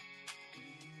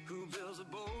 Who builds a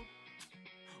boat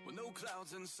with no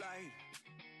clouds in sight?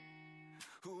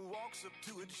 Who walks up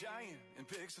to a giant and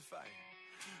picks a fight?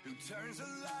 Who turns a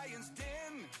lion's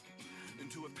den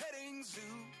into a petting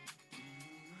zoo?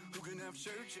 Who can have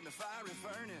church in a fiery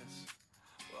furnace?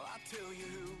 Well, I'll tell you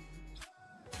who.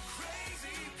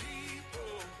 Crazy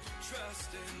people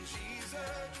trust in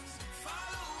Jesus,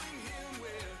 following him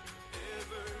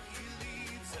wherever he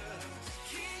leads us.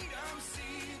 Kingdom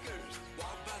seekers,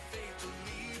 walk by faith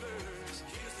believers.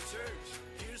 Here's the church,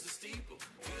 here's the steeple,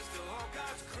 here's to all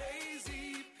God's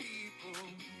crazy people.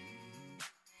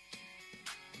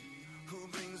 Who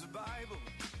brings a Bible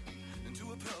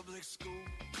into a public school?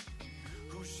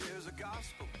 Who shares a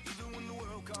gospel even when the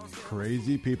world calls them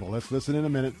Crazy people. Let's listen in a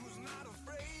minute.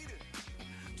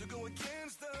 to go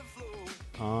against the flow?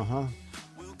 Uh-huh.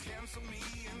 Will cancel me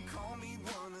and call me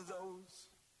one of those,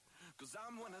 'cause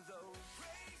I'm one of those.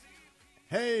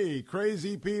 Hey,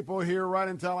 crazy people here right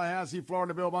in Tallahassee,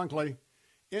 Florida. Bill Bunkley.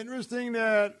 Interesting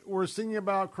that we're singing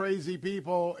about crazy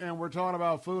people and we're talking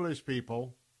about foolish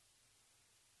people.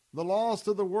 The lost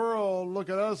of the world look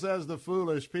at us as the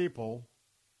foolish people.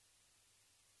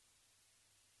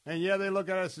 And yeah, they look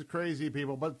at us as crazy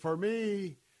people. But for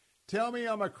me, tell me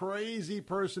I'm a crazy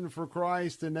person for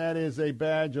Christ, and that is a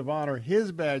badge of honor.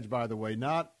 His badge, by the way,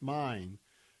 not mine,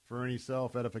 for any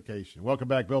self-edification. Welcome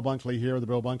back. Bill Bunkley here, The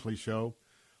Bill Bunkley Show.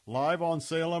 Live on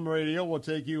Salem Radio. We'll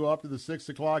take you up to the 6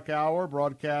 o'clock hour,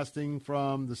 broadcasting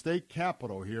from the state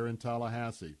capitol here in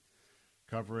Tallahassee,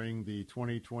 covering the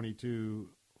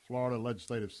 2022 Florida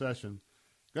legislative session.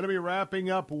 Going to be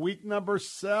wrapping up week number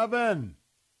 7.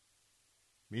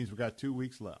 Means we've got 2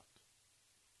 weeks left.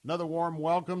 Another warm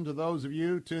welcome to those of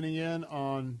you tuning in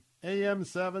on AM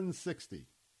 760.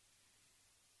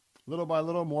 Little by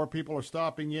little, more people are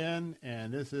stopping in,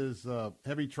 and this is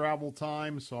heavy travel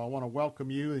time, so I want to welcome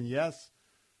you. And yes,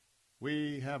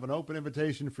 we have an open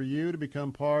invitation for you to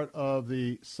become part of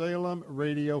the Salem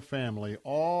Radio family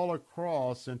all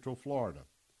across Central Florida.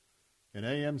 And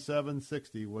AM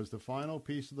 760 was the final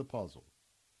piece of the puzzle.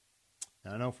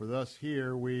 And I know for us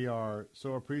here, we are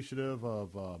so appreciative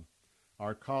of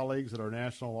our colleagues at our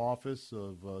national office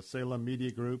of Salem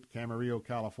Media Group, Camarillo,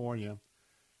 California,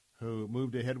 who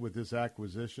moved ahead with this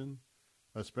acquisition,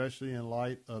 especially in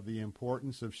light of the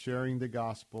importance of sharing the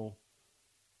gospel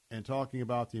and talking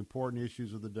about the important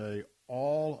issues of the day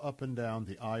all up and down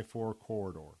the I-4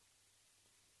 corridor.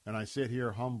 And I sit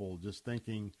here humbled just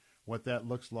thinking what that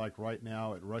looks like right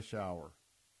now at rush hour,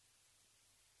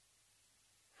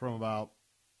 from about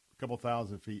a couple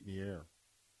thousand feet in the air.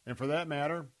 And for that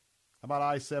matter, how about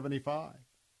I-75?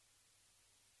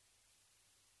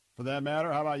 For that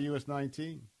matter, how about US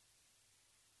 19?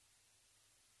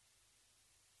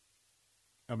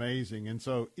 Amazing. And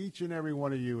so each and every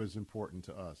one of you is important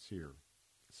to us here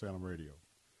at Salem Radio.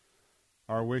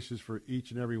 Our wish is for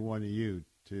each and every one of you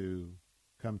to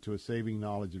come to a saving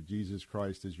knowledge of Jesus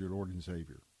Christ as your Lord and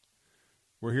Savior.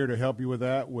 We're here to help you with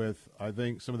that with, I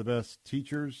think, some of the best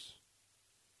teachers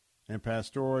and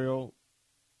pastoral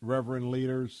reverend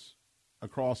leaders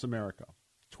across America,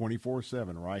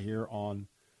 24/7, right here on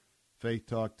Faith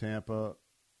Talk Tampa,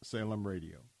 Salem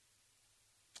Radio.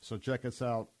 So check us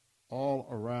out all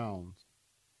around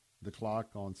the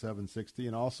clock on 760.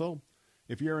 And also,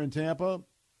 if you're in Tampa,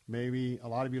 maybe a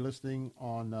lot of you listening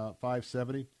on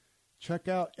 570, check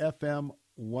out FM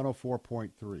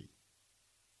 104.3.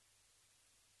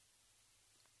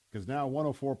 Because now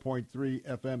 104.3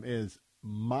 FM is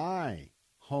my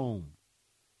home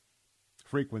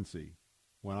frequency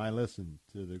when I listen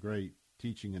to the great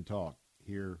teaching and talk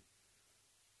here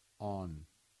on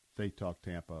Faith Talk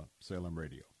Tampa, Salem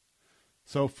Radio.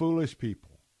 So foolish people.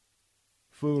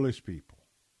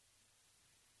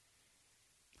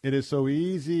 It is so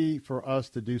easy for us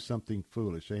to do something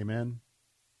foolish. Amen?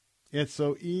 It's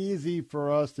so easy for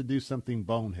us to do something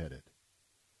boneheaded.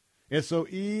 It's so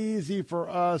easy for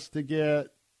us to get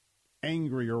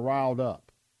angry or riled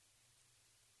up.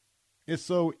 It's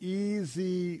so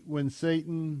easy when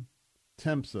Satan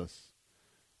tempts us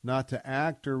not to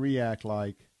act or react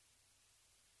like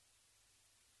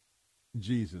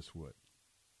Jesus would.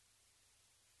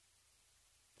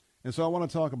 And so I want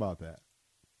to talk about that.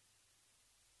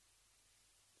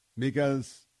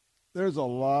 Because there's a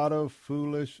lot of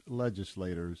foolish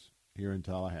legislators here in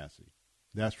Tallahassee.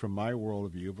 That's from my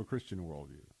worldview of a Christian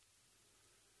worldview.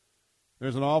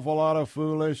 There's an awful lot of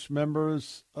foolish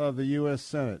members of the U.S.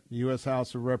 Senate, the U.S.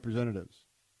 House of Representatives.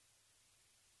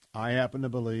 I happen to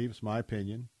believe, it's my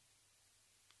opinion,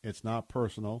 it's not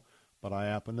personal, but I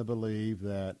happen to believe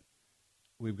that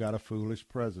we've got a foolish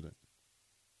president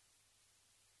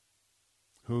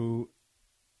who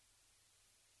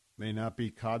may not be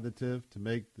cognitive to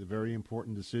make the very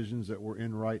important decisions that we're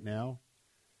in right now.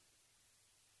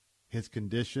 His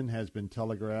condition has been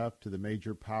telegraphed to the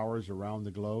major powers around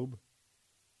the globe.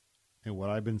 And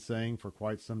what I've been saying for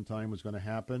quite some time was going to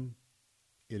happen,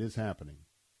 it is happening.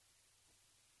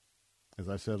 As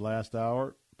I said last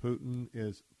hour, Putin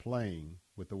is playing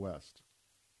with the West.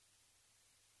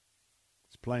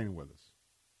 He's playing with us.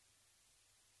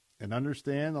 And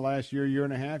understand, the last year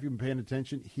and a half, you've been paying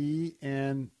attention, he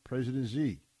and President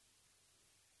Xi,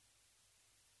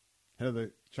 head of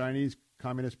the Chinese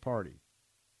Communist Party,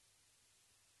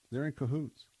 they're in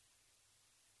cahoots.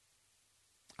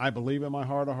 I believe in my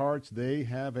heart of hearts they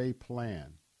have a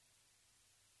plan.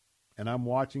 And I'm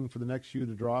watching for the next shoe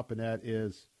to drop, and that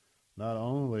is not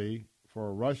only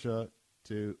for Russia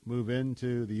to move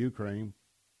into the Ukraine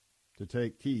to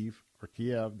take Kiev,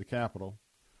 the capital.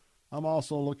 I'm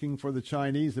also looking for the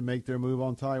Chinese to make their move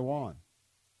on Taiwan.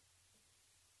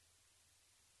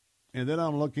 And then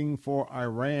I'm looking for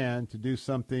Iran to do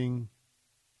something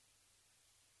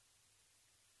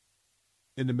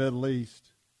in the Middle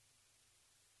East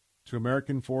to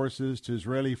American forces, to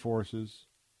Israeli forces.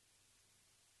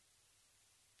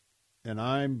 And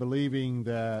I'm believing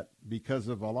that because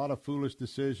of a lot of foolish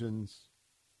decisions,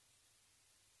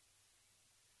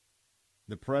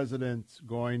 the president's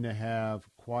going to have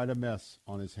quite a mess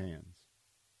on his hands,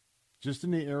 just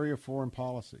in the area of foreign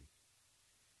policy.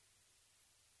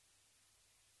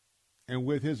 And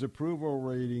with his approval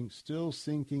rating still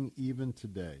sinking even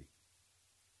today.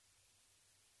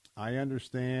 I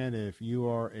understand if you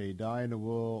are a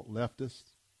dyed-in-the-wool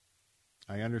leftist.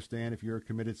 I understand if you're a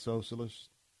committed socialist,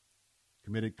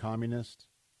 committed communist,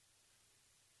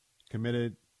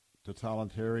 committed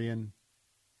totalitarian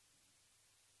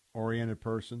oriented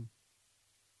person.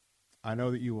 I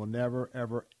know that you will never,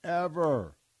 ever,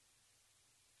 ever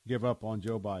give up on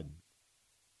Joe Biden.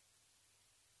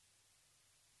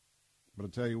 But I'll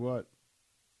tell you what,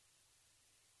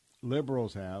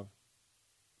 liberals have,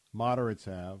 moderates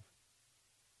have,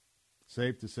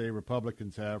 safe to say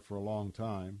Republicans have for a long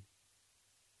time.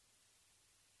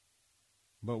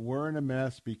 But we're in a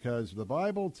mess because the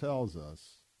Bible tells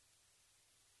us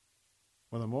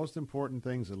one of the most important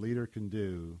things a leader can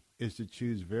do is to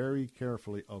choose very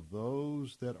carefully of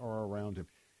those that are around him,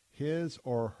 his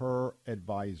or her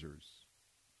advisors.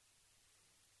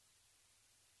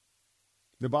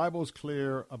 The Bible is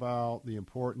clear about the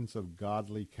importance of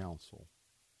godly counsel.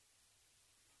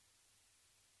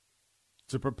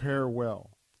 To prepare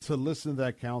well, to listen to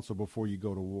that counsel before you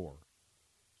go to war.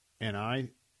 And I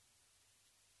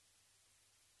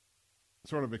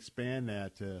sort of expand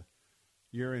that to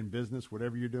you're in business,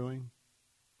 whatever you're doing.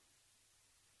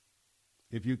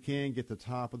 If you can get the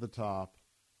top of the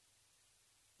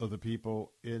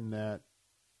people in that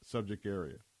subject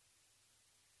area.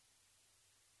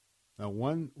 Now,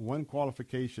 one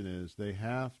qualification is they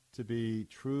have to be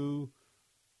true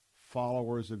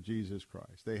followers of Jesus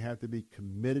Christ. They have to be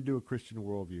committed to a Christian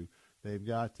worldview. They've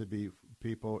got to be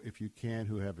people, if you can,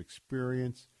 who have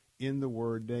experience in the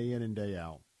Word day in and day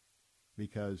out.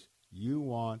 Because you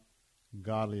want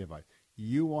godly advice.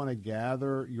 You want to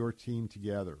gather your team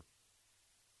together.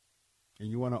 And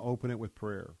you want to open it with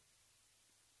prayer.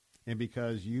 And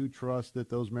because you trust that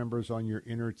those members on your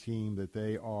inner team, that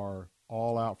they are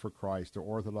all out for Christ, they're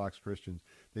Orthodox Christians,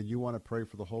 then you want to pray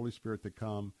for the Holy Spirit to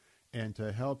come and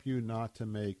to help you not to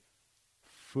make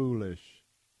foolish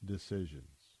decisions.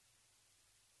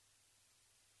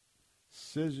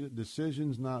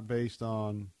 Decisions not based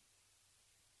on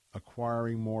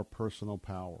acquiring more personal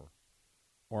power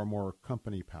or more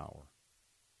company power.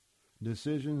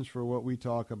 Decisions for what we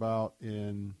talk about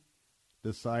in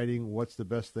deciding what's the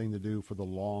best thing to do for the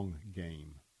long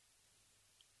game,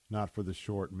 not for the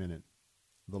short minute,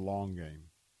 the long game.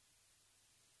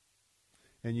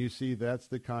 And you see, that's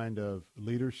the kind of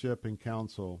leadership and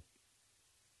counsel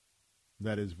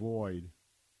that is void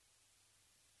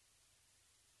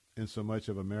in so much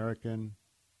of American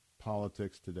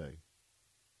politics today.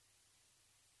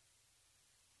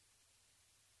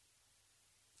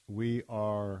 We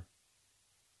are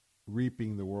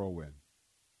reaping the whirlwind.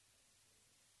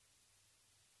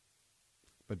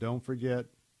 But don't forget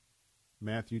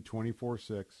Matthew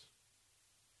 24:6.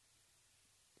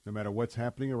 No matter what's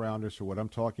happening around us or what I'm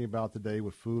talking about today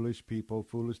with foolish people,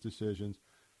 foolish decisions,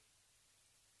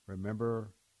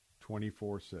 remember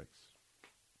 24:6.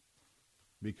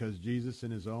 Because Jesus,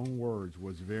 in his own words,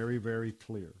 was very, very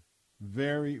clear.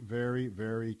 Very, very,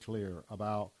 very clear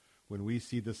about when we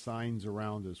see the signs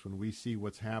around us, when we see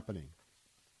what's happening.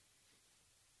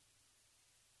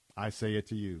 I say it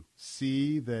to you.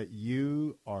 See that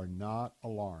you are not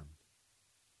alarmed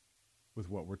with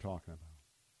what we're talking about.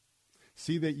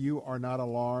 See that you are not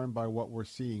alarmed by what we're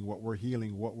seeing, what we're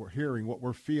hearing, what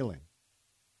we're feeling.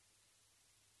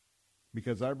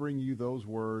 Because I bring you those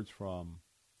words from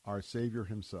our Savior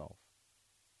himself.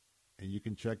 And you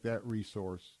can check that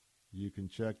resource. You can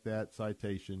check that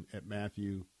citation at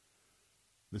Matthew,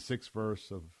 the 6th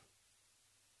verse of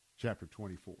chapter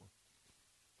 24.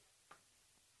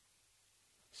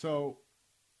 So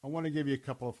I want to give you a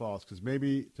couple of thoughts, because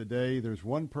maybe today there's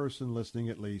one person listening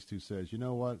at least who says, you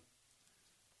know what?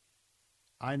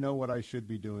 I know what I should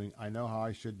be doing. I know how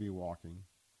I should be walking.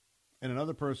 And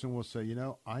another person will say, you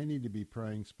know, I need to be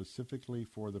praying specifically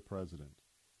for the president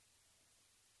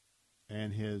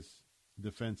and his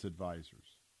defense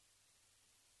advisors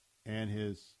and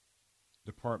his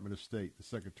Department of State, the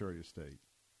Secretary of State,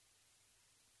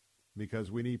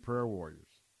 because we need prayer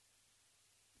warriors.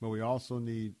 But we also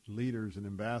need leaders and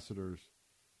ambassadors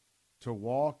to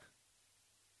walk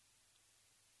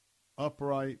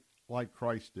upright like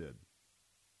Christ did,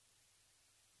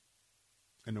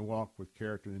 and to walk with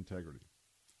character and integrity.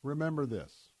 Remember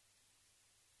this.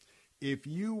 If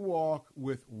you walk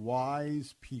with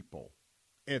wise people,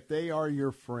 if they are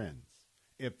your friends,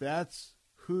 if that's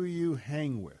who you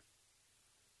hang with,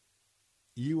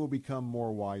 you will become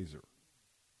more wiser.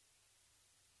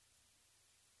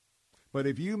 But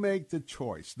if you make the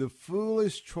choice, the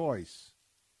foolish choice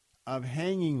of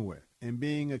hanging with and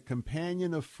being a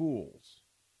companion of fools,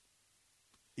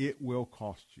 it will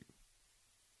cost you.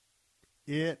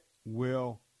 It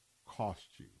will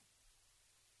cost you.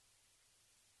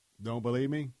 Don't believe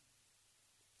me?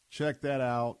 Check that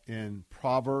out in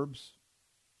Proverbs,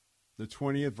 the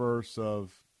 20th verse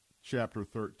of chapter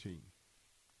 13.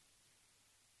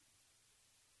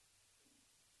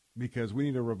 Because we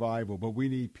need a revival, but we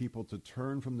need people to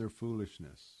turn from their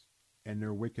foolishness and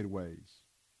their wicked ways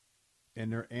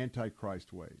and their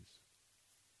antichrist ways.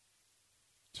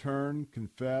 Turn,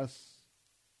 confess,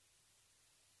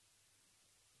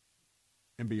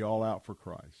 and be all out for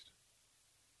Christ.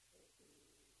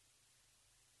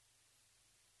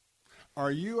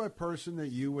 Are you a person that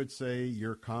you would say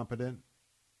you're competent?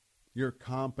 You're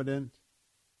competent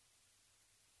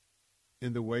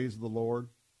in the ways of the Lord?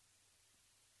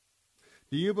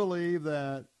 Do you believe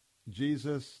that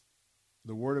Jesus,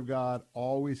 the Word of God,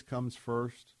 always comes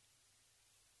first?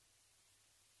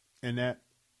 And that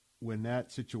when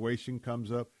that situation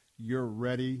comes up, you're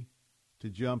ready to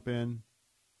jump in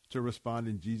to respond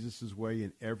in Jesus' way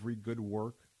in every good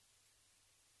work?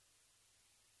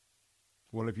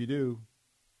 Well, if you do,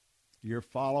 you're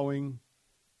following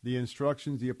the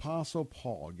instructions the Apostle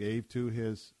Paul gave to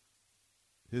his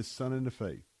son in the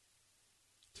faith,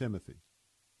 Timothy.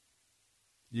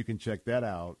 You can check that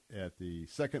out at the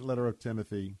second letter of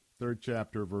Timothy, 3rd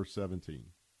chapter, verse 17.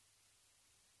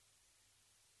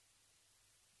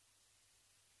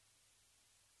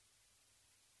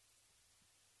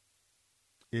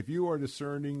 If you are a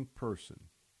discerning person,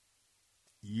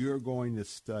 you're going to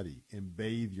study and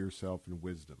bathe yourself in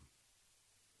wisdom.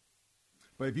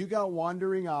 But if you got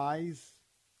wandering eyes,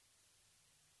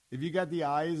 if you got the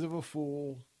eyes of a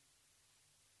fool,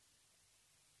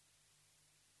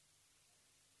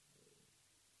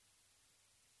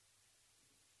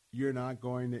 you're not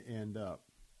going to end up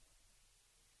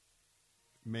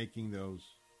making those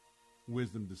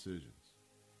wisdom decisions.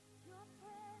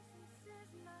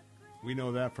 We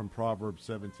know that from Proverbs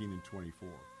 17 and 24.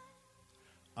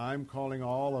 I'm calling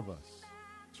all of us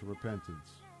to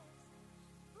repentance,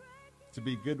 to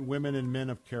be good women and men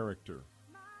of character,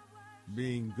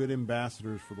 being good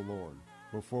ambassadors for the Lord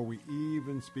before we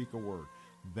even speak a word.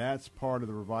 That's part of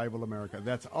the Revival America.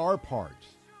 That's our part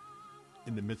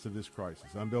in the midst of this crisis.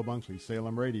 I'm Bill Bunkley,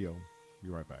 Salem Radio. Be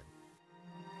right back.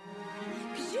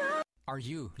 Are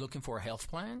you looking for a health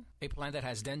plan? A plan that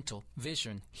has dental,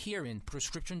 vision, hearing,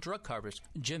 prescription drug coverage,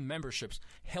 gym memberships,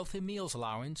 healthy meals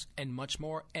allowance, and much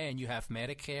more, and you have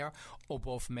Medicare or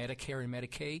both Medicare and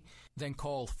Medicaid? Then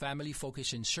call Family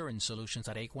Focus Insurance Solutions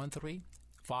at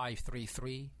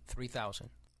 813-533-3000.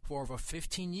 For over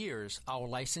 15 years, our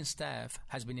licensed staff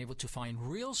has been able to find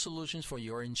real solutions for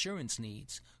your insurance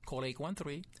needs. Call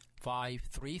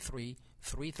 813-533-3000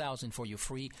 for your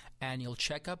free annual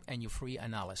checkup and your free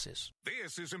analysis.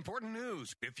 This is important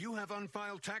news. If you have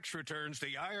unfiled tax returns,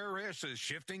 the IRS is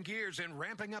shifting gears and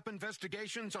ramping up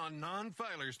investigations on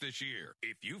non-filers this year.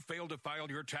 If you failed to file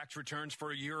your tax returns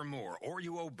for a year or more, or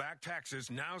you owe back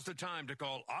taxes, now's the time to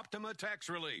call Optima Tax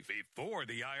Relief before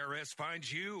the IRS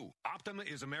finds you. Optima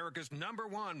is America's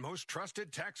 #1 most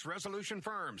trusted tax resolution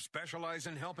firm, specialize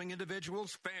in helping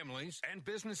individuals, families, and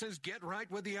businesses get right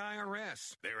with the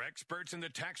IRS. They're experts in the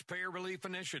Taxpayer Relief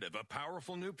Initiative, a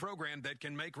powerful new program that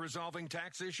can make resolving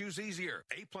tax issues easier.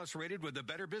 A+ rated with the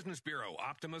Better Business Bureau,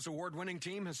 Optima's award-winning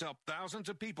team has helped thousands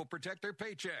of people protect their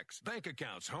paychecks, bank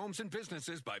accounts, homes, and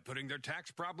businesses by putting their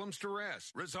tax problems to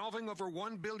rest, resolving over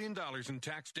 $1 billion in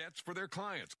tax debts for their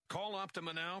clients. Call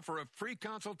Optima now for a free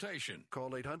consultation.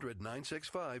 Call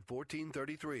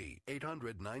 800-965-1433.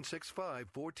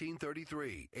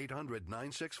 800-965-1433.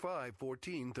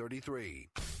 800-965-1433.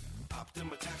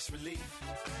 Optima Tax Relief.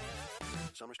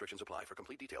 Some restrictions apply. For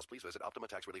complete details, please visit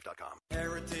OptimaTaxRelief.com.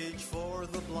 Heritage for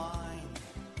the Blind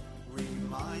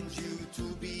reminds you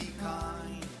to be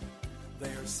kind.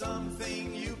 There's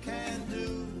something you can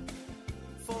do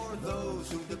for those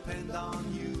who depend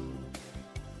on you.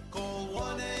 Call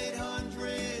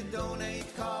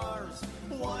 1-800-DONATE-CARS.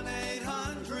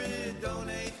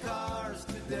 1-800-DONATE-CARS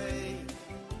today.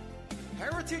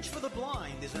 Heritage for the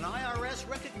Blind is an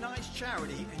IRS-recognized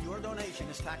charity, and your donation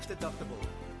is tax-deductible.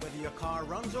 Whether your car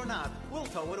runs or not, we'll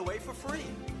tow it away for free.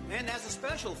 And as a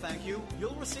special thank you,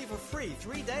 you'll receive a free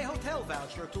 3-day hotel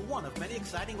voucher to one of many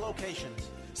exciting locations.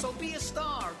 So be a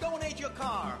star. Donate your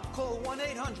car. Call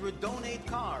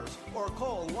 1-800-DONATE-CARS or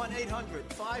call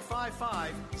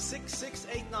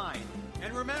 1-800-555-6689.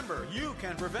 And remember, you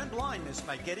can prevent blindness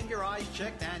by getting your eyes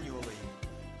checked annually.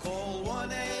 Call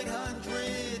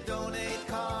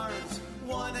 1-800-DONATE-CARS.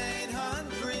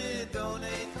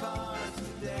 1-800-DONATE-CARS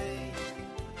today.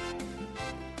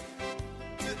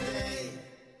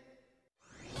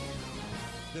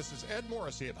 This is Ed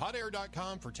Morrissey of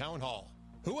HotAir.com for Town Hall.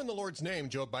 Who in the Lord's name,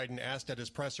 Joe Biden asked at his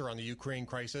presser on the Ukraine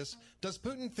crisis, does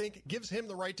Putin think gives him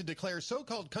the right to declare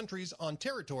so-called countries on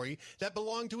territory that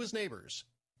belong to his neighbors?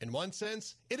 In one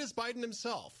sense, it is Biden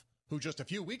himself, who just a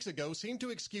few weeks ago seemed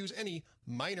to excuse any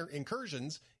minor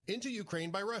incursions into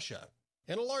Ukraine by Russia.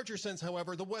 In a larger sense,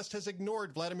 however, the West has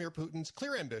ignored Vladimir Putin's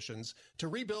clear ambitions to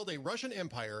rebuild a Russian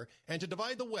empire and to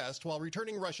divide the West while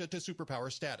returning Russia to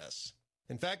superpower status.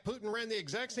 In fact, Putin ran the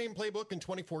exact same playbook in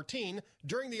 2014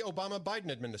 during the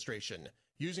Obama-Biden administration,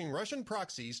 using Russian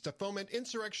proxies to foment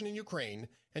insurrection in Ukraine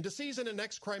and to seize and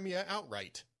annex Crimea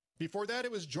outright. Before that,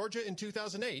 it was Georgia in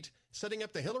 2008, setting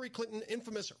up the Hillary Clinton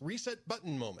infamous reset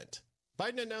button moment.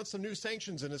 Biden announced some new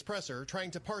sanctions in his presser,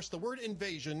 trying to parse the word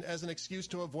invasion as an excuse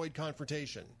to avoid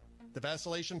confrontation. The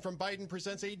vacillation from Biden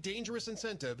presents a dangerous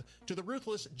incentive to the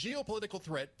ruthless geopolitical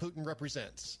threat Putin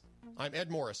represents. I'm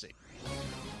Ed Morrissey.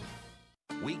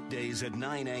 Weekdays at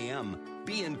 9 a.m.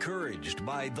 Be encouraged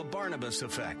by The Barnabas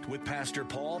Effect with Pastor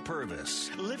Paul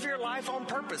Purvis. Live your life on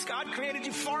purpose. God created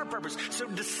you for a purpose. So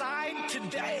decide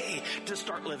today to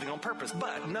start living on purpose.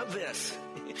 But know this,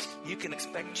 you can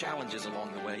expect challenges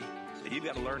along the way. So you've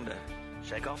got to learn to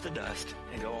shake off the dust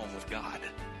and go on with God.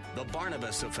 The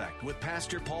Barnabas Effect with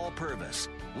Pastor Paul Purvis.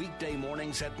 Weekday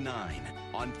mornings at 9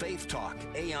 on Faith Talk,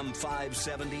 AM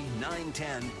 570,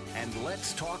 910, and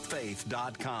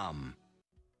letstalkfaith.com.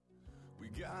 We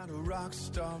got a rock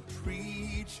star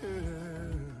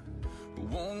preacher who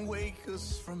won't wake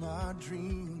us from our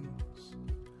dreams.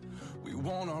 We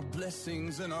want our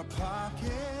blessings in our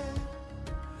pocket.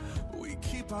 We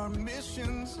keep our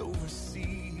missions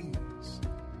overseas.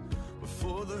 But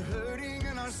for the hurting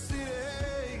in our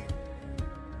city,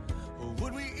 or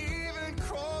would we even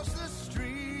cross the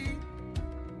street?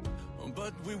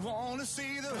 But we want to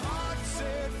see the heart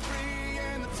set free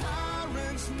and the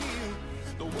tyrants kneel.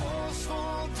 The walls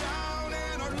fall down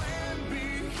and our land be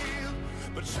healed.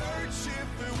 But church, if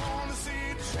we want to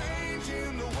see a change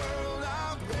in the world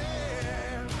out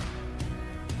there,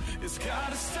 it's got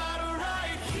to start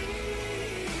right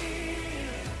here.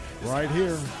 Right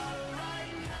here.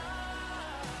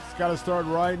 It's got to start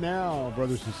right now,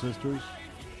 brothers and sisters.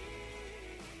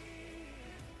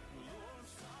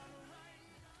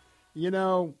 You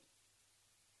know,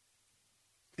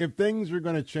 if things are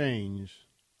going to change,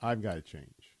 I've got to change.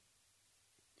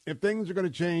 If things are going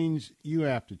to change, you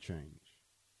have to change.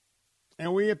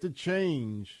 And we have to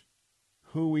change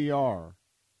who we are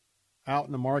out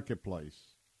in the marketplace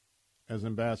as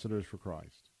ambassadors for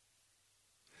Christ.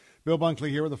 Bill Bunkley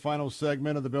here with the final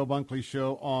segment of the Bill Bunkley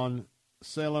Show on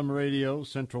Salem Radio,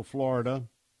 Central Florida.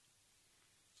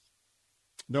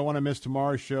 Don't want to miss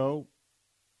tomorrow's show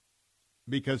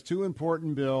because two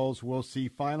important bills will see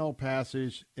final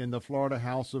passage in the Florida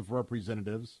House of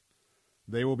Representatives.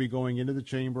 They will be going into the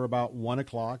chamber about 1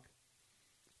 o'clock.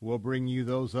 We'll bring you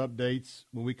those updates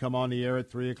when we come on the air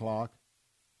at 3 o'clock.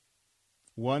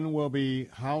 One will be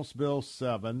House Bill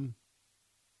 7.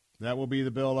 That will be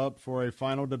the bill up for a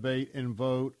final debate and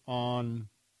vote on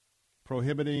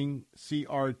prohibiting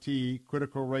CRT,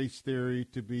 critical race theory,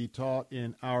 to be taught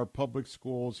in our public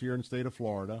schools here in the state of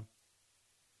Florida.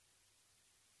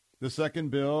 The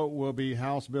second bill will be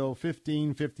House Bill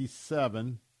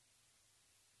 1557.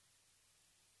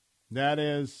 That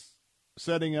is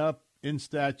setting up in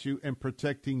statute and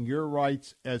protecting your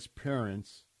rights as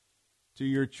parents to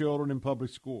your children in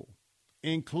public school,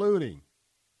 including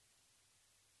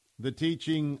the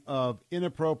teaching of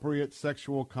inappropriate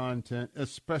sexual content,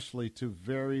 especially to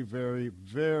very, very,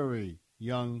 very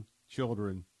young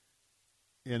children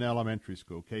in elementary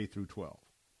school, K through 12.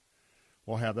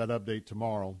 We'll have that update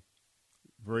tomorrow.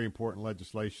 Very important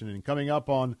legislation. And coming up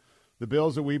on the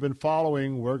bills that we've been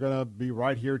following, we're going to be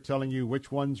right here telling you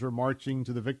which ones are marching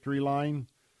to the victory line,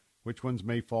 which ones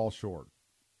may fall short.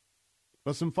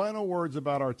 But some final words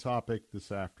about our topic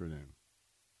this afternoon.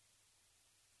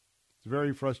 It's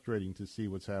very frustrating to see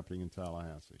what's happening in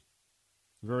Tallahassee.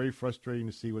 Very frustrating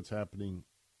to see what's happening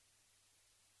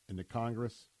in the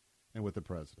Congress and with the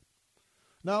president.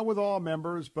 Not with all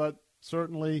members, but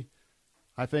certainly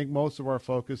I think most of our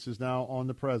focus is now on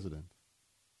the president.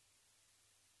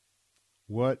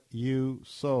 What you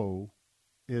sow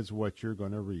is what you're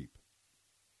going to reap.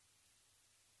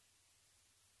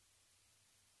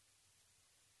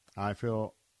 I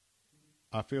feel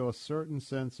a certain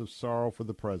sense of sorrow for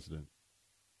the president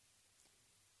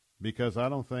because I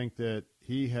don't think that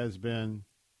he has been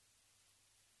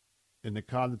in the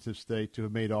cognitive state to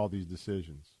have made all these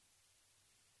decisions.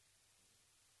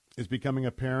 It's becoming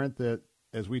apparent that,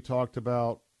 as we talked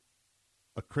about,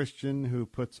 a Christian who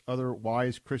puts other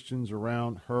wise Christians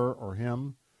around her or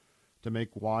him to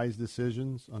make wise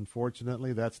decisions,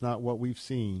 unfortunately, that's not what we've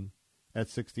seen at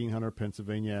 1600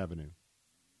 Pennsylvania Avenue.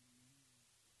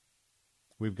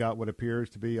 We've got what appears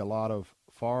to be a lot of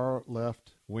far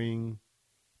left-wing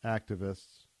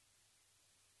activists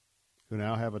who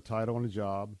now have a title and a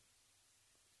job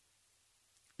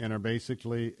and are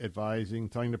basically advising,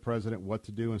 telling the president what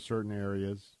to do in certain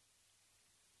areas.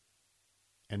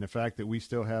 And the fact that we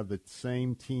still have the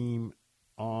same team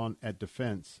on at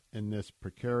defense in this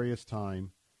precarious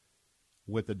time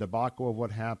with the debacle of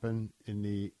what happened in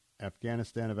the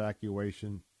Afghanistan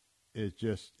evacuation is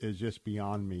just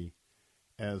beyond me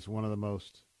as one of the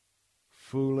most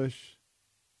foolish,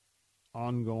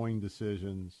 ongoing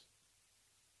decisions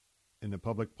in the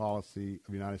public policy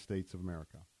of the United States of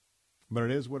America. But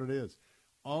it is what it is.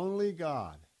 Only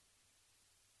God,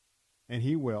 and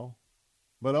he will,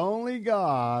 but only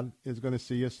God is going to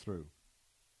see us through.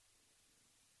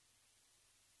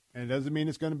 And it doesn't mean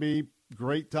it's going to be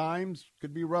great times,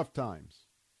 could be rough times.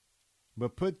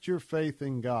 But put your faith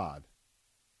in God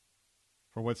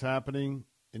for what's happening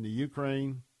in the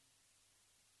Ukraine,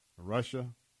 Russia,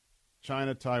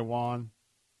 China, Taiwan,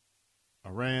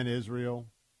 Iran, Israel.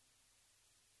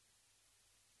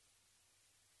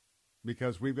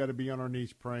 Because we've got to be on our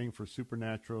knees praying for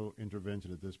supernatural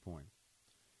intervention at this point.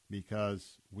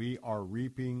 Because we are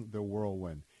reaping the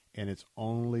whirlwind, and it's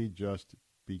only just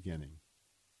beginning.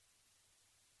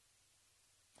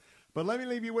 But let me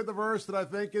leave you with a verse that I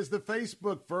think is the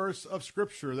Facebook verse of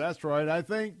Scripture. That's right. I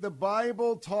think the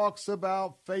Bible talks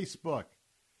about Facebook.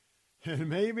 And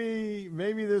maybe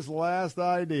this last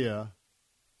idea,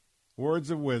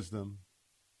 words of wisdom,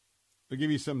 will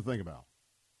give you something to think about.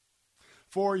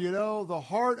 For, the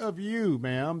heart of you,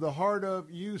 ma'am, the heart of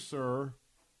you, sir,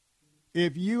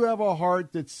 if you have a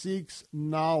heart that seeks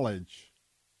knowledge,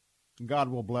 God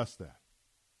will bless that.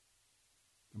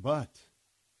 But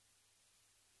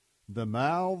the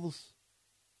mouths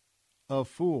of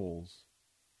fools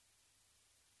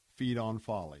feed on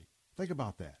folly. Think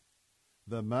about that.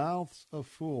 The mouths of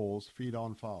fools feed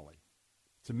on folly.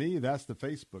 To me, that's the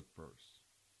Facebook verse.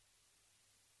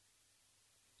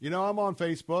 I'm on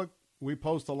Facebook. We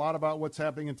post a lot about what's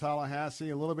happening in Tallahassee,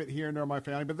 a little bit here and there in my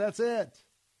family, but that's it.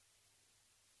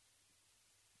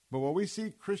 But what we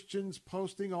see Christians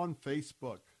posting on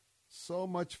Facebook, so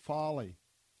much folly.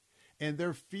 And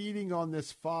they're feeding on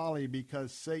this folly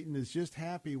because Satan is just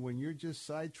happy when you're just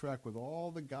sidetracked with all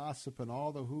the gossip and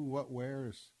all the who, what,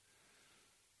 wheres.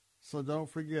 So don't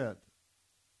forget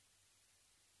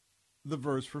the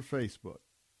verse for Facebook.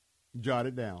 Jot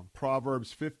it down.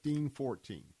 Proverbs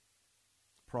 15:14.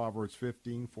 Proverbs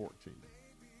 15:14.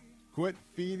 Quit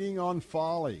feeding on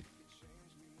folly.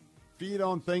 Feed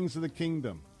on things of the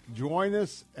kingdom. Join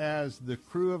us as the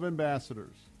crew of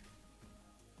ambassadors.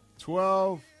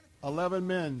 11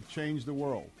 men change the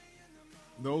world.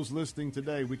 Those listening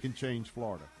today, we can change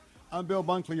Florida. I'm Bill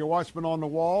Bunkley, your watchman on the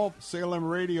wall. Salem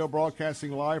Radio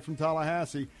broadcasting live from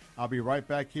Tallahassee. I'll be right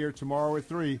back here tomorrow at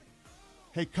 3.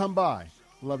 Hey, come by.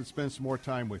 Love to spend some more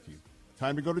time with you.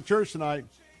 Time to go to church tonight.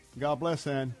 God bless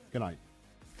and good night.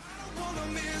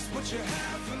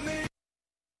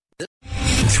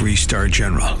 3-star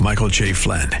General Michael J.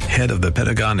 Flynn, head of the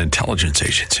Pentagon Intelligence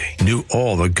Agency, knew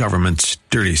all the government's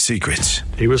dirty secrets.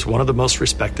 He was one of the most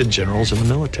respected generals in the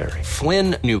military.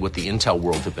 Flynn knew what the intel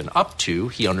world had been up to.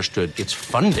 He understood its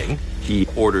funding. He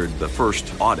ordered the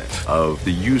first audit of the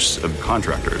use of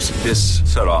contractors. This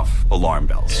set off alarm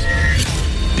bells.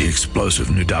 The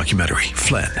explosive new documentary,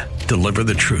 Flynn, Deliver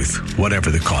the Truth, Whatever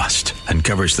the Cost,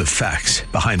 uncovers the facts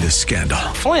behind this scandal.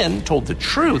 Flynn told the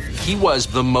truth. He was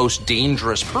the most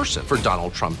dangerous person for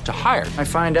Donald Trump to hire. I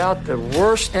find out the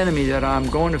worst enemy that I'm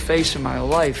going to face in my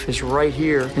life is right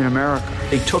here in America.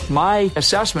 They took my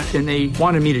assessment and they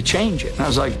wanted me to change it. And I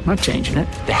was like, I'm not changing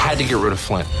it. They had to get rid of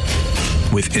Flynn.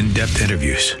 With in-depth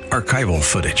interviews, archival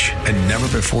footage, and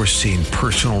never-before-seen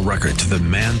personal records of the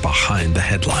man behind the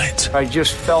headlines. I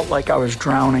just felt like I was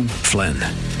drowning. Flynn,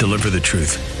 Deliver the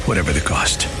Truth, Whatever the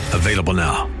Cost. Available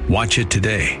now. Watch it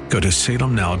today. Go to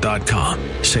salemnow.com.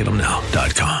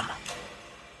 salemnow.com.